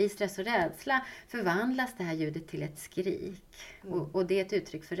 Men att i stress och rädsla förvandlas det här ljudet till ett skrik. Och det är ett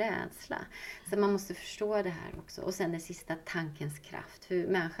uttryck för rädsla. Så man måste förstå det här också. Och sen det sista, tankens kraft. Hur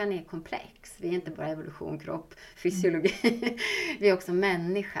människan är komplex. Vi är inte bara evolution, kropp, fysiologi. Vi är också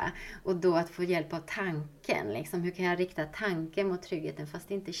människa. Och då att få hjälp av tanken. Liksom, hur kan jag rikta tanken mot tryggheten fast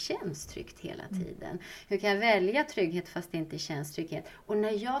det inte känns tryggt hela tiden? Hur kan jag välja trygghet fast det inte känns trygghet? Och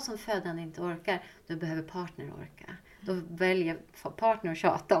när jag som födande inte orkar, då behöver partner orka. Då väljer partner att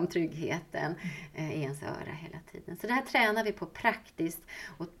tjata om tryggheten i ens öra hela tiden. Så det här tränar vi på praktiskt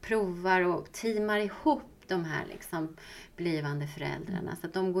och provar och teamar ihop de här liksom blivande föräldrarna. Så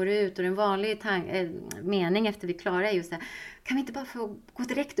att de går ut och en vanlig mening efter vi klarar är ju så här, kan vi inte bara få gå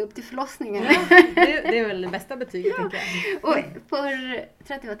direkt upp till förlossningen? Ja, det är väl det bästa betyget tänker jag. Och för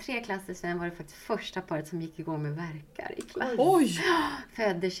 33 klasser sen var det faktiskt första paret som gick igång med verkar i klass. Oj!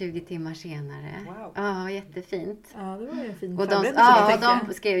 Födde 20 timmar senare. Wow. Ja, jättefint. Ja, det var ju en fin Och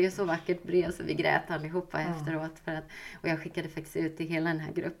de skrev ju så vackert brev så vi grät allihopa efteråt. Och jag skickade faktiskt ut till hela den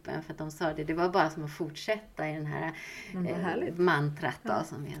här gruppen för att de sa det var bara som att fortsätta i den här mantrat då,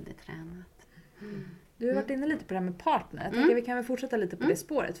 som vi hade tränat. Du har varit inne lite på det här med partner. Jag tänker vi kan väl fortsätta lite på det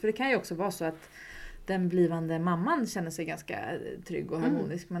spåret. För det kan ju också vara så att den blivande mamman känner sig ganska trygg och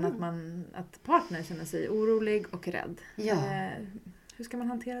harmonisk. Men att partnern känner sig orolig och rädd. Ja. Hur ska man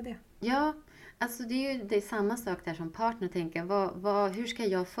hantera det? Ja, alltså det är samma sak där som partner tänker. Hur ska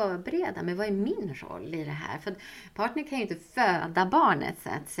jag förbereda mig? Vad är min roll i det här? För partner kan ju inte föda barnet så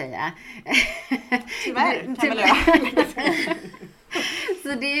att säga. Tyvärr kan väl jag. Så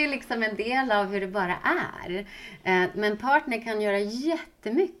det är ju liksom en del av hur det bara är. Men partner kan göra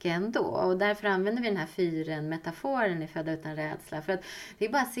jättemycket ändå. Och därför använder vi den här 4-metaforen i Födda utan rädsla. För att det är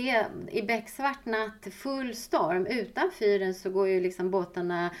bara att se i becksvart natt, full storm. Utan fyren så går ju liksom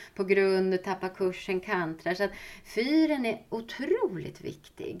båtarna på grund och tappar kursen, kantrar. Så att fyren är otroligt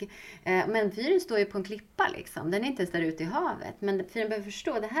viktig. Men fyren står ju på en klippa liksom. Den är inte ens där ute i havet. Men fyren behöver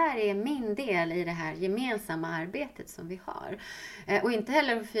förstå att det här är min del i det här gemensamma arbetet som vi har. Och inte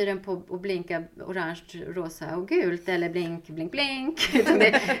heller fyren på att blinka orange, rosa och gult eller blink, blink, blink. Utan det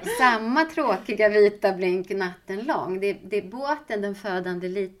är samma tråkiga vita blink natten lång. Det är båten den födande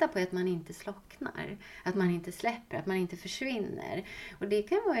litar på att man inte slocknar. Att man inte släpper, att man inte försvinner. Och det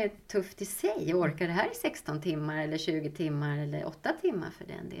kan vara tufft i sig. Orkar det här i 16 timmar eller 20 timmar eller 8 timmar för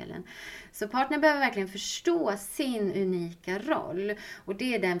den delen. Så partner behöver verkligen förstå sin unika roll. Och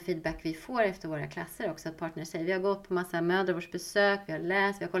det är den feedback vi får efter våra klasser också. Att partner säger, vi har gått på massa mödravårdsbesök, vi har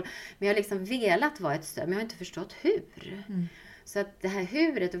läst, vi har kollat. Men jag har liksom velat vara ett stöd, men jag har inte förstått hur. Så att det här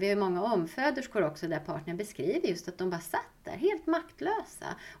huret, och vi har många omföderskor också där partnern beskriver just att de bara satt där helt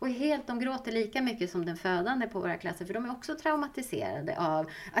maktlösa. Och de gråter lika mycket som den födande på våra klasser. För de är också traumatiserade av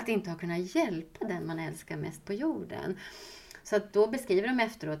att inte ha kunnat hjälpa den man älskar mest på jorden. Så att då beskriver de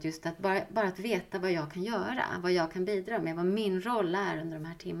efteråt just att bara att veta vad jag kan göra, vad jag kan bidra med, vad min roll är under de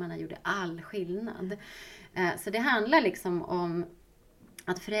här timmarna gjorde all skillnad. Så det handlar liksom om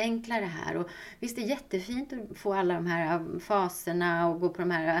att förenkla det här. Och visst är det jättefint att få alla de här faserna och gå på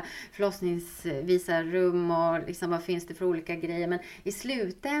de här förlossningsvisa rum och liksom vad finns det för olika grejer. Men i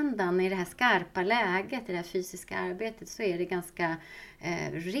slutändan i det här skarpa läget, i det här fysiska arbetet så är det ganska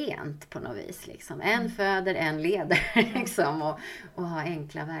rent på något vis. Liksom. En föder, en leder liksom, och ha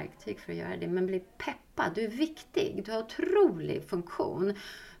enkla verktyg för att göra det. Men bli peppad, du är viktig, du har otrolig funktion.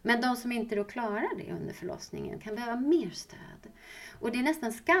 Men de som inte då klarar det under förlossningen kan behöva mer stöd. Och det är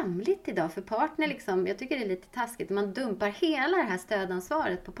nästan skamligt idag för partner. Liksom, jag tycker det är lite taskigt. Man dumpar hela det här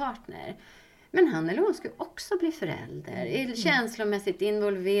stödansvaret på partner. Men han eller hon ska också bli förälder. Känslomässigt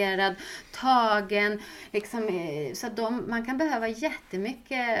involverad, tagen. Liksom, så att man kan behöva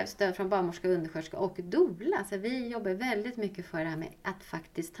jättemycket stöd från barnmorska, undersköterska och doula. Så vi jobbar väldigt mycket för det här med att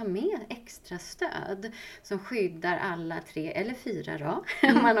faktiskt ta med extra stöd. Som skyddar alla 3 eller 4 då.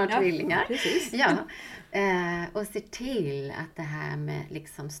 Om man har tvillingar. Precis. Ja. Och se till att det här med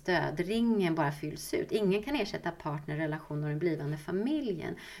liksom stödringen bara fylls ut. Ingen kan ersätta partnerrelation och den blivande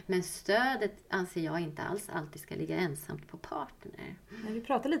familjen. Men stödet anser jag inte alls alltid ska ligga ensamt på partner. Men vi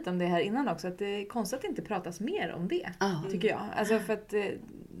pratade lite om det här innan också. Att det är konstigt att det inte pratas mer om det. Tycker jag. Alltså för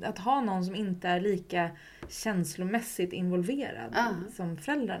att ha någon som inte är lika känslomässigt involverad som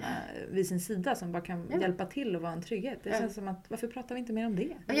föräldrarna vid sin sida som bara kan hjälpa till och vara en trygghet. Det känns som att, varför pratar vi inte mer om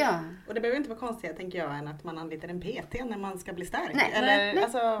det? Ja. Och det behöver inte vara konstigt, tänker jag, än att man anlitar en PT när man ska bli stark. Nej.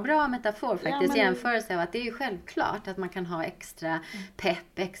 Alltså, bra metafor faktiskt, jämförelse av att det är ju självklart att man kan ha extra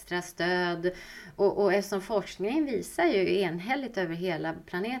pepp, extra stöd. Och eftersom forskningen visar ju enhälligt över hela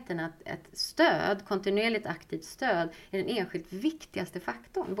planeten att ett stöd, kontinuerligt aktivt stöd, är den enskilt viktigaste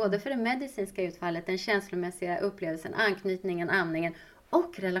faktorn. Både för det medicinska utfallet, den känslomässiga upplevelsen, anknytningen, amningen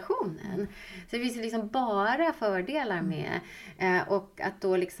och relationen. Så det finns liksom bara fördelar med. Och att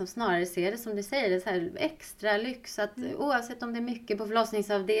då liksom snarare se det som du säger, det så här extra lyx. Att oavsett om det är mycket på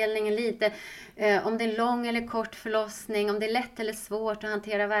förlossningsavdelningen, lite, om det är lång eller kort förlossning, om det är lätt eller svårt att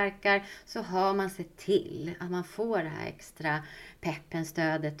hantera verkar, så har man sett till att man får det här extra peppen,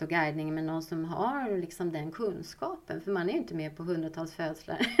 stödet och guidningen med någon som har liksom den kunskapen. För man är ju inte med på hundratals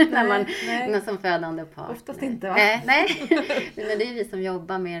födslar när man som födande partner. Oftast inte, va? Nej. Men det är vi som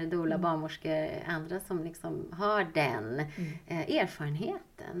jobbar med doula, barnmorskor, andra som liksom har den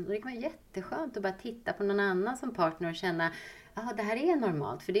erfarenheten. Och det kan vara jätteskönt att bara titta på någon annan som partner och känna ja, det här är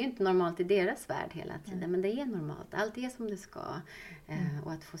normalt. För det är ju inte normalt i deras värld hela tiden. Men det är normalt. Allt är som det ska.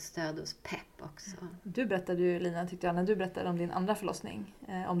 Och att få stöd hos pepp också. Du berättade ju, Lina, tyckte jag, när du berättade om din andra förlossning.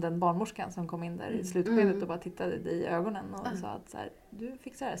 Om den barnmorskan som kom in där i slutskedet och bara tittade dig i ögonen. Och sa att så här, du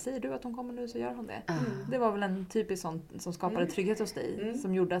fixar det här. Säger du att hon kommer nu så gör hon det. Det var väl en typisk sån som skapade trygghet hos dig.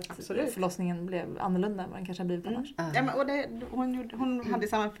 Som gjorde att förlossningen blev annorlunda än vad den kanske har blivit annars. Ja, men, och hon hade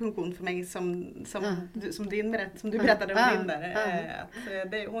samma funktion för mig som du berättade om din där.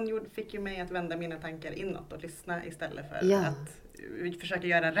 Hon fick ju mig att vända mina tankar inåt och lyssna istället för att försöka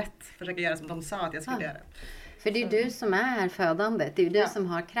göra rätt. Försöka göra som de sa att jag skulle göra. För det är ju du som är födandet. Det är ju du som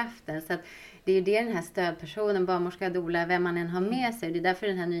har kraften. Så att det är ju det den här stödpersonen, barnmorska, doula, vem man än har med sig. Det är därför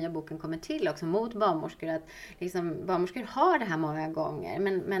den här nya boken kommer till också mot barnmorskor. Att liksom, barnmorskor har det här många gånger.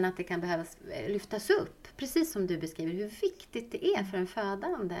 Men att det kan behövas lyftas upp. Precis som du beskriver hur viktigt det är för en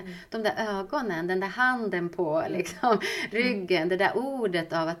födande. De där ögonen, den där handen på liksom, ryggen. Det där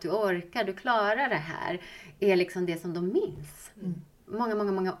ordet av att du orkar, du klarar det här. Är liksom det som de minns.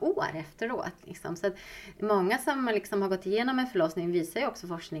 Många år efteråt. Liksom. Så att många som liksom har gått igenom en förlossning visar ju också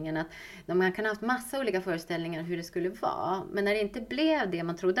forskningen att man kan ha haft massa olika föreställningar hur det skulle vara. Men när det inte blev det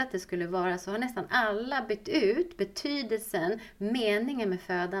man trodde att det skulle vara så har nästan alla bytt ut betydelsen, meningen med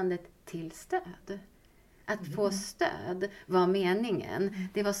födandet till stöd. Att få stöd var meningen.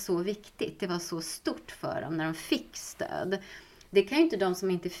 Det var så viktigt. Det var så stort för dem när de fick stöd. Det kan ju inte de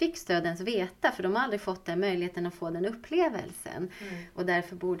som inte fick stöd ens veta. För de har aldrig fått den möjligheten att få den upplevelsen. Och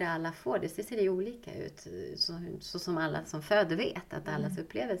därför borde alla få det. Så ser det olika ut. Så som alla som föder vet. Att allas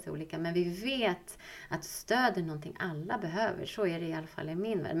upplevelse är olika. Men vi vet att stöd är någonting alla behöver. Så är det i alla fall i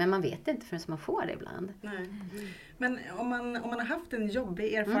min värld. Men man vet inte förrän man får det ibland. Nej. Men om man har haft en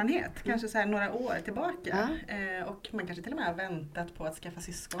jobbig erfarenhet. Kanske så här några år tillbaka. Och man kanske till och med har väntat på att skaffa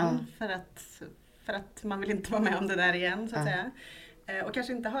syskon. För att man vill inte vara med om det där igen så att säga. Och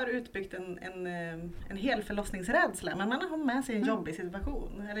kanske inte har utbyggt en hel förlossningsrädsla. Men man har med sig en jobbig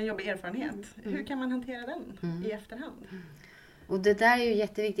situation. Eller en jobbig erfarenhet. Hur kan man hantera den i efterhand? Och det där är ju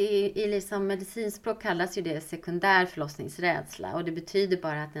jätteviktigt. I liksom medicinspråk kallas ju det sekundär förlossningsrädsla. Och det betyder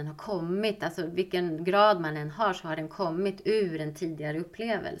bara att den har kommit. Alltså vilken grad man än har så har den kommit ur en tidigare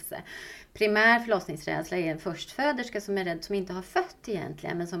upplevelse. Primär förlossningsrädsla är en förstföderska som är rädd, som inte har fött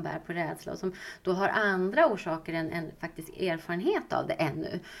egentligen, men som bär på rädsla och som då har andra orsaker än faktiskt erfarenhet av det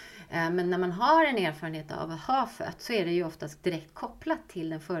ännu. Men när man har en erfarenhet av att ha fött så är det ju oftast direkt kopplat till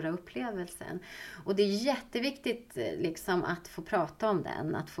den förra upplevelsen. Och det är jätteviktigt liksom, att få prata om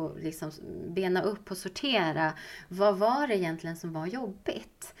den, att få liksom, bena upp och sortera. Vad var det egentligen som var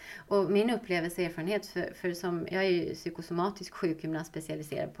jobbigt? Och min upplevelse och erfarenhet, för som jag är ju psykosomatisk sjukgymnast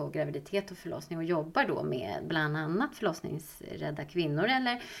specialiserad på graviditet och förlossning och jobbar då med bland annat förlossningsrädda kvinnor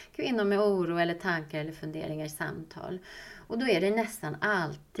eller kvinnor med oro eller tankar eller funderingar i samtal. Och då är det nästan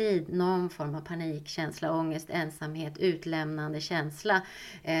alltid någon form av panikkänsla, ångest, ensamhet, utlämnande känsla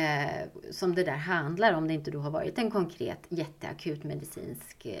som det där handlar om. Det inte då har varit en konkret jätteakut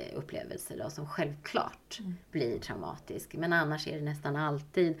medicinsk upplevelse då, som självklart blir traumatisk. Men annars är det nästan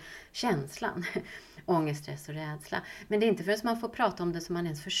alltid känslan. Ångest, stress och rädsla. Men det är inte förrän man får prata om det som man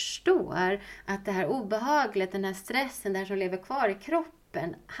ens förstår att det här obehagligheten, den här stressen, det här som lever kvar i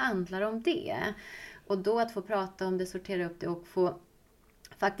kroppen handlar om det. Och då att få prata om det, sortera upp det och få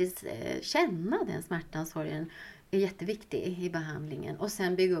faktiskt känna den smärtan, sorgen är jätteviktig i behandlingen. Och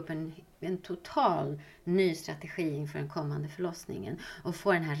sen bygga upp en total ny strategi inför den kommande förlossningen. Och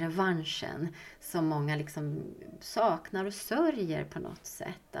få den här revanschen som många liksom saknar och sörjer på något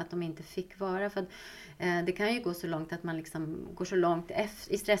sätt. Att de inte fick vara. För att, det kan ju gå så långt att man liksom går så långt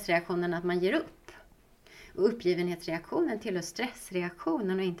i stressreaktionen att man ger upp. Och uppgivenhetsreaktionen tillhör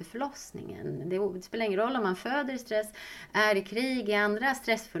stressreaktionen och inte förlossningen. Det spelar ingen roll om man föder i stress, är i krig, i andra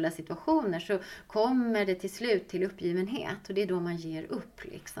stressfulla situationer, så kommer det till slut till uppgivenhet. Och det är då man ger upp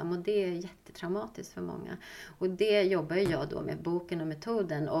liksom. Och det är jättetraumatiskt för många. Och det jobbar jag då med boken och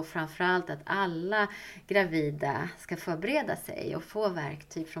metoden. Och framförallt att alla gravida ska förbereda sig och få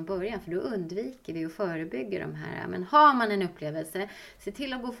verktyg från början. För då undviker vi och förebygger de här. Men har man en upplevelse, se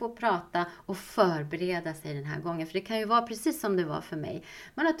till att gå och få prata och förbereda sig den här gången. För det kan ju vara precis som det var för mig.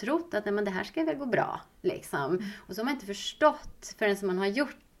 Man har trott att men det här ska väl gå bra. Liksom. Och så har man inte förstått förrän man har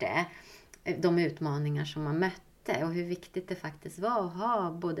gjort det. De utmaningar som man mötte. Och hur viktigt det faktiskt var att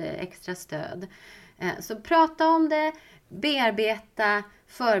ha både extra stöd. Så prata om det. Bearbeta.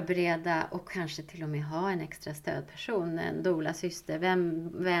 Förbereda. Och kanske till och med ha en extra stödperson. En doula, syster,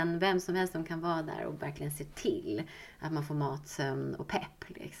 vem som helst som kan vara där. Och verkligen se till att man får mat, sömn och pepp.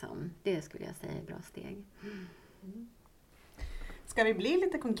 Liksom. Det skulle jag säga är bra steg. Ska vi bli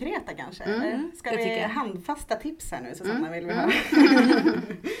lite konkreta kanske? Eller ska vi handfasta tips här nu, Susanna, vill vi ha?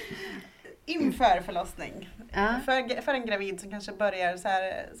 Inför förlossning. Ja. För en gravid som kanske börjar så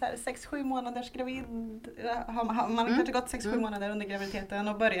här 6-7 månaders gravid. Man har kanske gått 6-7 månader under graviditeten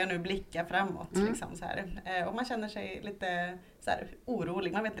och börjar nu blicka framåt. Liksom, så här. Och man känner sig lite så här,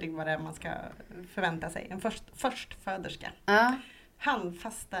 orolig. Man vet inte vad det är man ska förvänta sig. En förstföderska. Ja.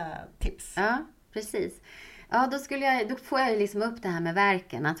 Handfasta tips. Ja, precis. Ja, då får jag liksom upp det här med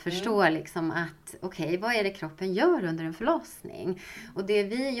värken. Att förstå liksom att okej, vad är det kroppen gör under en förlossning? Och det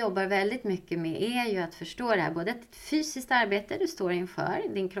vi jobbar väldigt mycket med är ju att förstå det här. Både ett fysiskt arbete du står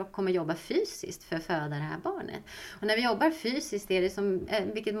inför. Din kropp kommer jobba fysiskt för att föda det här barnet. Och när vi jobbar fysiskt är det som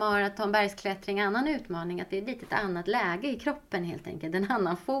vilket maraton, bergsklättring, annan utmaning. Att det är lite ett annat läge i kroppen helt enkelt. En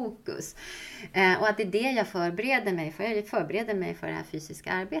annan fokus. Och att det är det jag förbereder mig för. Jag förbereder mig för det här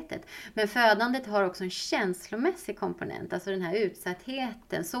fysiska arbetet. Men födandet har också en känslomässig komponent. Alltså den här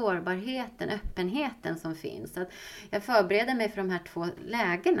utsattheten, sårbarheten, öppenheten som finns. Så att jag förbereder mig för de här 2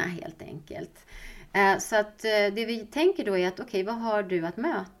 lägena helt enkelt. Så att det vi tänker då är att okej, vad har du att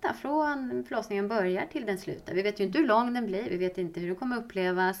möta från förlossningen börjar till den slutar. Vi vet ju inte hur lång den blir, vi vet inte hur den kommer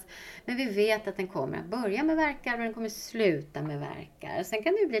upplevas. Men vi vet att den kommer att börja med värkar och den kommer sluta med värkar. Sen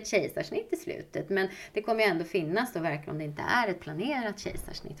kan det ju bli ett kejsarsnitt i slutet, men det kommer ju ändå finnas då värkar om det inte är ett planerat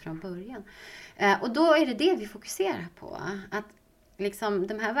kejsarsnitt från början. Och då är det vi fokuserar på. Att liksom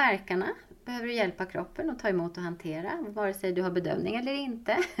de här värkarna behöver du hjälpa kroppen att ta emot och hantera. Vare sig du har bedövning eller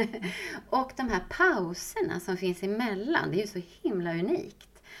inte. Och de här pauserna som finns emellan. Det är ju så himla unikt.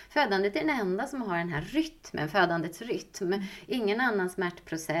 Födandet är den enda som har den här rytmen, födandets rytm. Ingen annan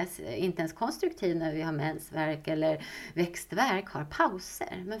smärtprocess, inte ens konstruktiv när vi har mensvärk eller växtvärk, har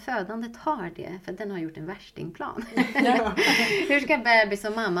pauser. Men födandet har det, för den har gjort en värstingplan. Ja. Hur ska bebis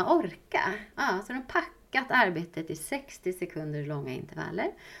och mamma orka? Ja, så de packat arbetet i 60 sekunder långa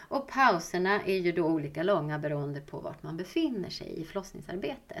intervaller. Och pauserna är ju då olika långa beroende på vart man befinner sig i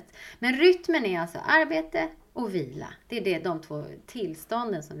förlossningsarbetet. Men rytmen är alltså arbete och vila. Det är de 2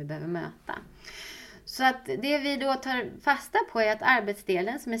 tillstånden som vi behöver möta. Så att det vi då tar fasta på är att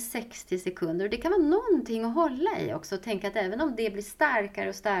arbetsdelen som är 60 sekunder. Och det kan vara någonting att hålla i också. Och tänka att även om det blir starkare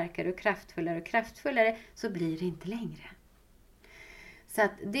och starkare och kraftfullare så blir det inte längre. Så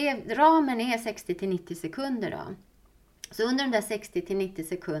att ramen är 60-90 sekunder då. Så under de där 60-90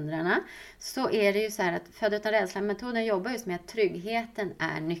 sekunderna så är det ju så här att föda utan rädsla-metoden jobbar just med att tryggheten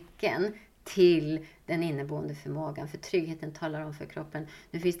är nyckeln till den inneboende förmågan. För tryggheten talar om för kroppen,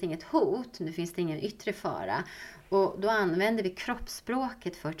 nu finns det inget hot, nu finns det ingen yttre fara. Och då använder vi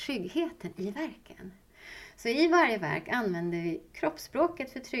kroppsspråket för tryggheten i verken. Så i varje verk använder vi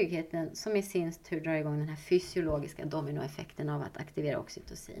kroppsspråket för tryggheten som i sin tur drar igång den här fysiologiska dominoeffekten av att aktivera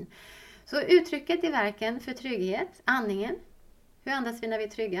oxytocin. Så uttrycket i verken för trygghet, andningen. Hur andas vi när vi är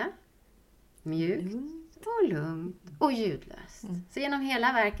trygga? Mjukt och lugnt och ljudlöst. Så genom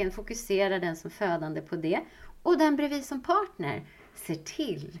hela verken fokuserar den som födande på det. Och den bredvid som partner ser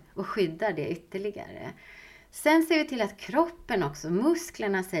till och skyddar det ytterligare. Sen ser vi till att kroppen också,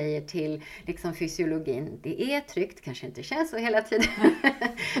 musklerna säger till liksom fysiologin, det är tryggt, kanske inte känns så hela tiden.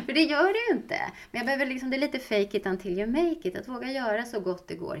 För det gör det ju inte. Men jag behöver liksom, det är lite fake it until you make it, att våga göra så gott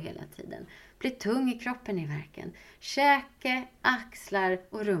det går hela tiden. blir tung i kroppen i värken. Käke, axlar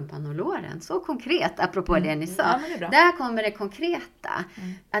och rumpan och låren. Så konkret, apropå det ni sa. Ja, där kommer det konkreta.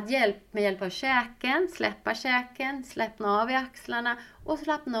 Att med hjälp av käken, släppna av i axlarna och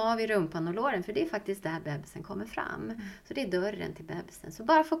slappna av i rumpan och låren. För det är faktiskt där bebisen kommer fram. Så det är dörren till bebisen. Så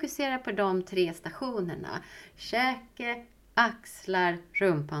bara fokusera på de 3 stationerna. Käke, axlar,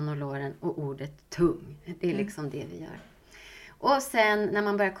 rumpan och låren och ordet tung. Det är liksom det vi gör. Och sen när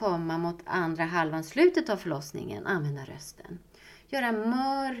man börjar komma mot andra halvan, slutet av förlossningen, använda rösten. Göra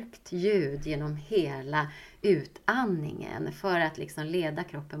mörkt ljud genom hela utandningen för att liksom leda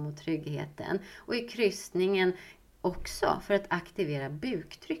kroppen mot tryggheten. Och i kryssningen också för att aktivera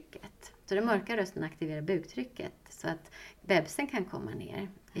buktrycket. Så den mörka rösten aktiverar buktrycket så att bebisen kan komma ner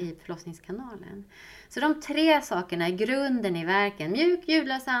i förlossningskanalen. Så de 3 sakerna är grunden i värken. Mjuk,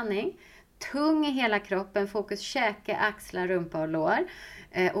 ljudlös andning. Tung i hela kroppen, fokus käke, axlar, rumpa och lår.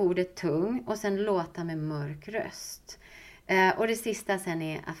 Ordet tung och sen låta med mörk röst. Och det sista sen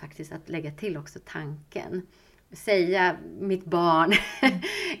är faktiskt att lägga till också tanken. Säga mitt barn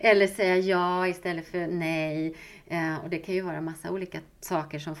eller säga ja istället för nej. Och det kan ju vara massa olika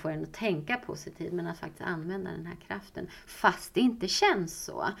saker som får en att tänka positivt, men att faktiskt använda den här kraften fast det inte känns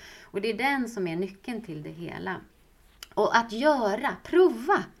så. Och det är den som är nyckeln till det hela. Och att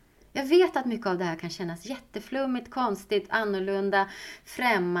prova. Jag vet att mycket av det här kan kännas jätteflummigt, konstigt, annorlunda,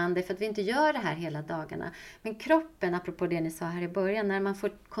 främmande för att vi inte gör det här hela dagarna. Men kroppen, apropå det ni sa här i början, när man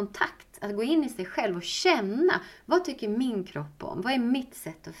får kontakt, att gå in i sig själv och känna, vad tycker min kropp om? Vad är mitt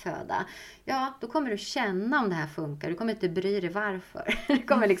sätt att föda? Ja, då kommer du känna om det här funkar. Du kommer inte bry dig varför. Du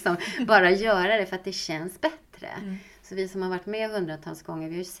kommer liksom bara göra det för att det känns bättre. Så vi som har varit med 100-tals gånger,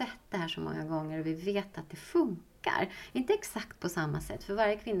 vi har ju sett det här så många gånger och vi vet att det funkar. Inte exakt på samma sätt, för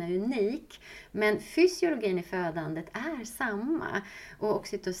varje kvinna är unik. Men fysiologin i födandet är samma. Och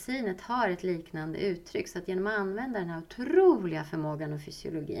oxytocinet har ett liknande uttryck. Så att genom att använda den här otroliga förmågan och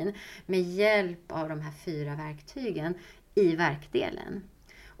fysiologin med hjälp av de här 4 verktygen i verkdelen.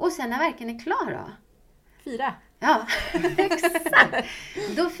 Och sen när verken är klar då? 4. Ja, exakt.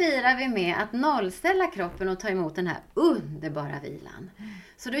 Då firar vi med att nollställa kroppen och ta emot den här underbara vilan.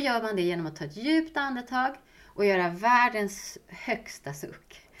 Så då gör man det genom att ta ett djupt andetag och göra världens högsta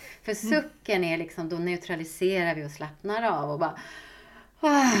suck. För sucken är liksom, då neutraliserar vi och slappnar av och bara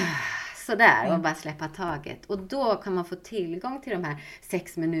sådär och bara släppa taget. Och då kan man få tillgång till de här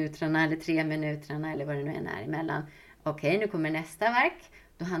 6 minuterna eller 3 minuterna eller vad det nu än är emellan. Okej, nu kommer nästa verk.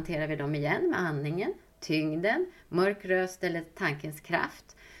 Då hanterar vi dem igen med andningen, tyngden, mörk röst eller tankens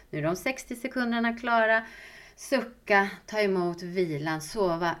kraft. Nu är de 60 sekunderna klara. Sucka, ta emot vilan,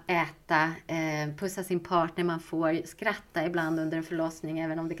 sova, äta, pussa sin partner man får, skratta ibland under en förlossning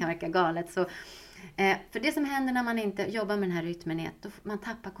även om det kan verka galet. Så, för det som händer när man inte jobbar med den här rytmen är att man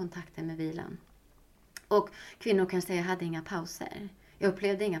tappar kontakten med vilan. Och kvinnor kan säga, jag hade inga pauser. Jag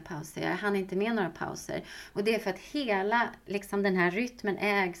upplevde inga pauser, jag hann inte med några pauser. Och det är för att hela liksom, den här rytmen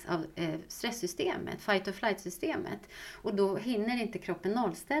ägs av stresssystemet, fight or flight-systemet. Och då hinner inte kroppen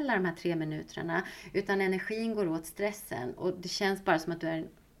nollställa de här 3 minuterna, utan energin går åt stressen. Och det känns bara som att du är en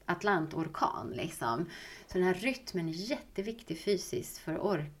atlantorkan liksom. Så den här rytmen är jätteviktig fysiskt för att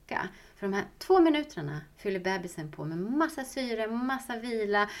orka. För de här 2 minuterna fyller bebisen på med massa syre, massa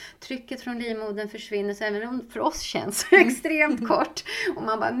vila. Trycket från livmodern försvinner, så även om för oss känns extremt kort. Och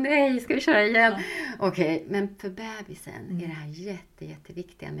man bara, nej, ska vi köra igen? Okej, men för bebisen är det här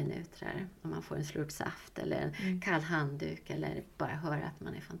jätteviktiga minuter. Om man får en slurk saft eller en kall handduk eller bara höra att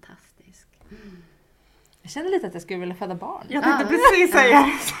man är fantastisk. Jag känner lite att jag skulle vilja föda barn. Jag tänkte precis säga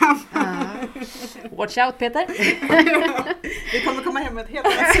samma. Watch out, Peter. Vi kommer komma hem med ett helt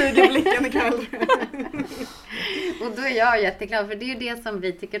annat sug i blicken ikväll. Och då är jag jätteglad, för det är ju det som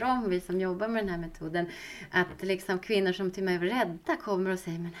vi tycker om, vi som jobbar med den här metoden. Att liksom kvinnor som till mig är rädda kommer och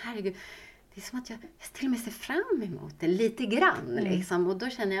säger, men herregud, det är som att jag till och med ser fram emot det lite grann. Liksom. Och då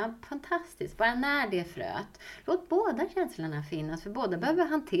känner jag, fantastiskt, bara när det är fröet. Låt båda känslorna finnas, för båda behöver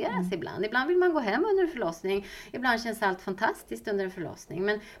hanteras ibland. Ibland vill man gå hem under en förlossning. Ibland känns allt fantastiskt under en förlossning.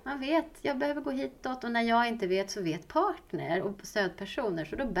 Men man vet, jag behöver gå hitåt, och när jag inte vet så vet partner och stödpersoner.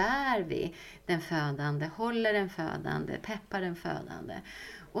 Så då bär vi den födande, håller den födande, peppar den födande.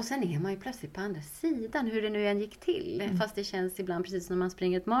 Och sen är man ju plötsligt på andra sidan, hur det nu än gick till. Fast det känns ibland precis när man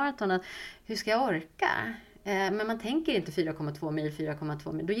springer ett maraton att hur ska jag orka? Men man tänker inte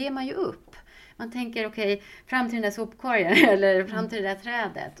 4,2 mil. Då ger man ju upp. Man tänker okej, fram till den där sopkorgen eller fram till det där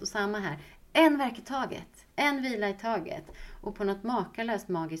trädet. Och samma här. En verk i taget. En vila i taget. Och på något makalöst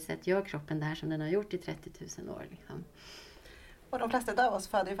magiskt sätt gör kroppen det här som den har gjort i 30 000 år. Liksom. Och de flesta av oss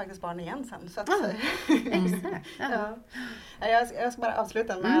föder ju faktiskt barn igen sen. Så att, Exakt. ja. Jag ska bara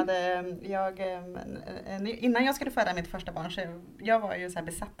avsluta med innan jag skulle föda mitt första barn så jag var ju så här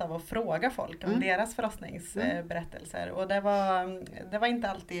besatt av att fråga folk om deras förlossningsberättelser. Och det var inte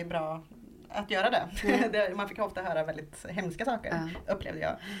alltid bra att göra det. Man fick ofta höra väldigt hemska saker, upplevde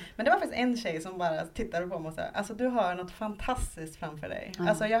jag. Men det var faktiskt en tjej som bara tittade på mig och sa, alltså du har något fantastiskt framför dig.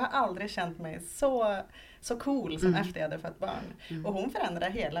 Alltså jag har aldrig känt mig så cool som efter jag hade fått barn. Och hon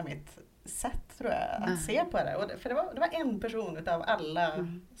förändrade hela mitt sätt, tror jag, att se på det. Och för det var en person utav alla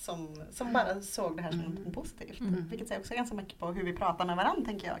som bara såg det här som något positivt. Vilket säger också ganska mycket på hur vi pratar med varandra,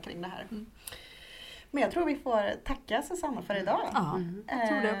 tänker jag, kring det här. Men jag tror vi får tacka Susanna för idag. Ja, jag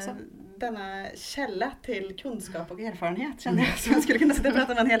tror det också. Denna källa till kunskap och erfarenhet känner jag som jag skulle kunna sitta och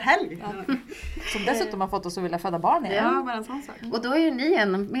prata med en hel helg. Som dessutom har fått oss att vilja föda barn igen. Ja, bara en sån sak. Och då är ju ni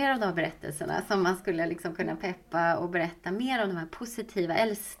mer av de berättelserna som man skulle liksom kunna peppa och berätta mer om de här positiva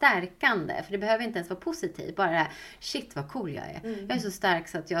eller stärkande. För det behöver inte ens vara positivt, bara det här, shit vad cool jag är. Jag är så stark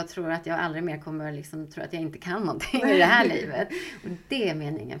så att jag tror att jag aldrig mer kommer liksom tro att jag inte kan någonting i det här livet. Och det är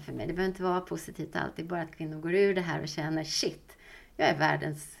meningen för mig. Det behöver inte vara positivt alltid, bara att kvinnor går ur det här och känner shit, jag är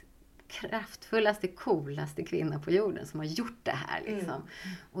världens kraftfullaste, coolaste kvinna på jorden som har gjort det här liksom.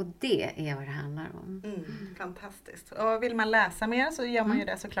 Och det är vad det handlar om. Fantastiskt. Och vill man läsa mer så gör man ju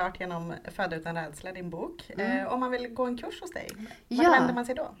det såklart genom Föda utan rädsla, din bok. Om man vill gå en kurs hos dig, vad vänder man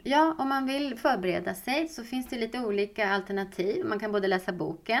sig då? Ja, om man vill förbereda sig så finns det lite olika alternativ. Man kan både läsa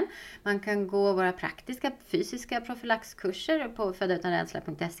boken, man kan gå våra praktiska, fysiska profylaxkurser på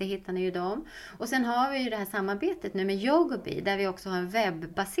födautanrädsla.se, hittar ni ju dem. Och sen har vi ju det här samarbetet nu med Yogobi där vi också har en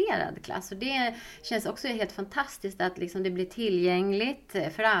webbaserad klass. Och det känns också helt fantastiskt att liksom det blir tillgängligt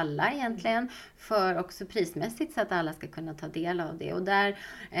för alla egentligen. För också prismässigt så att alla ska kunna ta del av det. Och där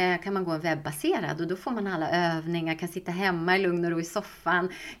kan man gå webbaserad och då får man alla övningar. Kan sitta hemma i lugn och ro i soffan.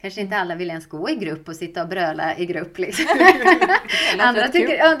 Kanske inte alla vill ens gå i grupp och sitta och bröla i grupp. Liksom. Andra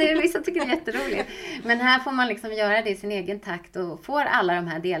tycker, vissa tycker det är jätteroligt. Men här får man liksom göra det i sin egen takt och får alla de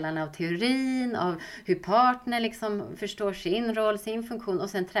här delarna av teorin. Av hur partner liksom förstår sin roll, sin funktion och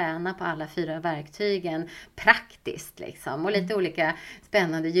sen träna på alla 4 verktygen praktiskt liksom. Och lite olika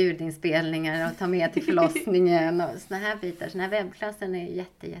spännande ljudinspelningar och ta med till förlossningen och såna här bitar. Så den här webbklassen är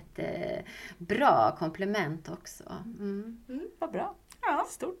jättebra komplement också. Vad bra. Ja.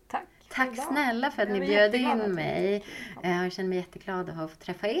 Stort tack. Tack snälla för att ni bjöd in mig. Jag känner mig jätteglad att ha fått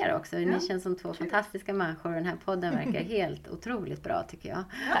träffa er också. Ni känns som 2 fantastiska människor och den här podden verkar helt otroligt bra tycker jag.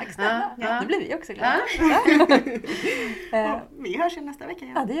 Tack snälla. Nu blir vi också glada. Vi hörs ju nästa vecka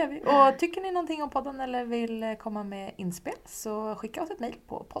igen. Ja, det gör vi. Och tycker ni någonting om podden eller vill komma med inspel så skicka oss ett mejl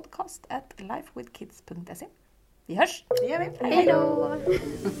på podcast@lifewithkids.se. Vi hörs. Det gör vi. Hej då!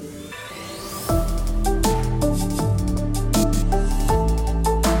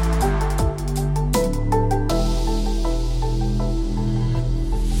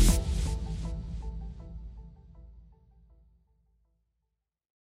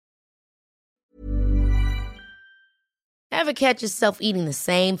 Ever catch yourself eating the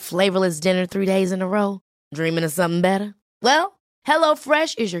same flavorless dinner 3 days in a row? Dreaming of something better? Well,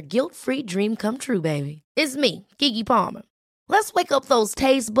 HelloFresh is your guilt-free dream come true, baby. It's me, Keke Palmer. Let's wake up those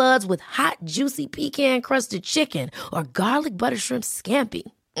taste buds with hot, juicy pecan-crusted chicken or garlic butter shrimp scampi.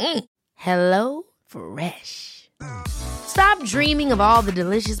 Hello Fresh. Stop dreaming of all the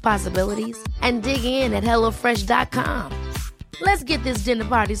delicious possibilities and dig in at HelloFresh.com. Let's get this dinner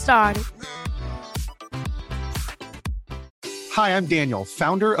party started. Hi, I'm Daniel,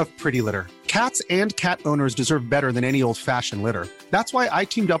 founder of Pretty Litter. Cats and cat owners deserve better than any old-fashioned litter. That's why I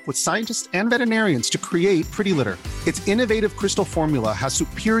teamed up with scientists and veterinarians to create Pretty Litter. Its innovative crystal formula has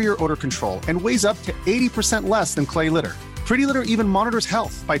superior odor control and weighs up to 80% less than clay litter. Pretty Litter even monitors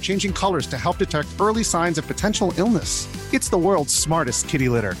health by changing colors to help detect early signs of potential illness. It's the world's smartest kitty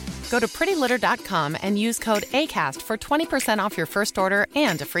litter. Go to prettylitter.com and use code ACAST for 20% off your first order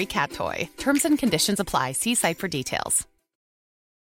and a free cat toy. Terms and conditions apply. See site for details.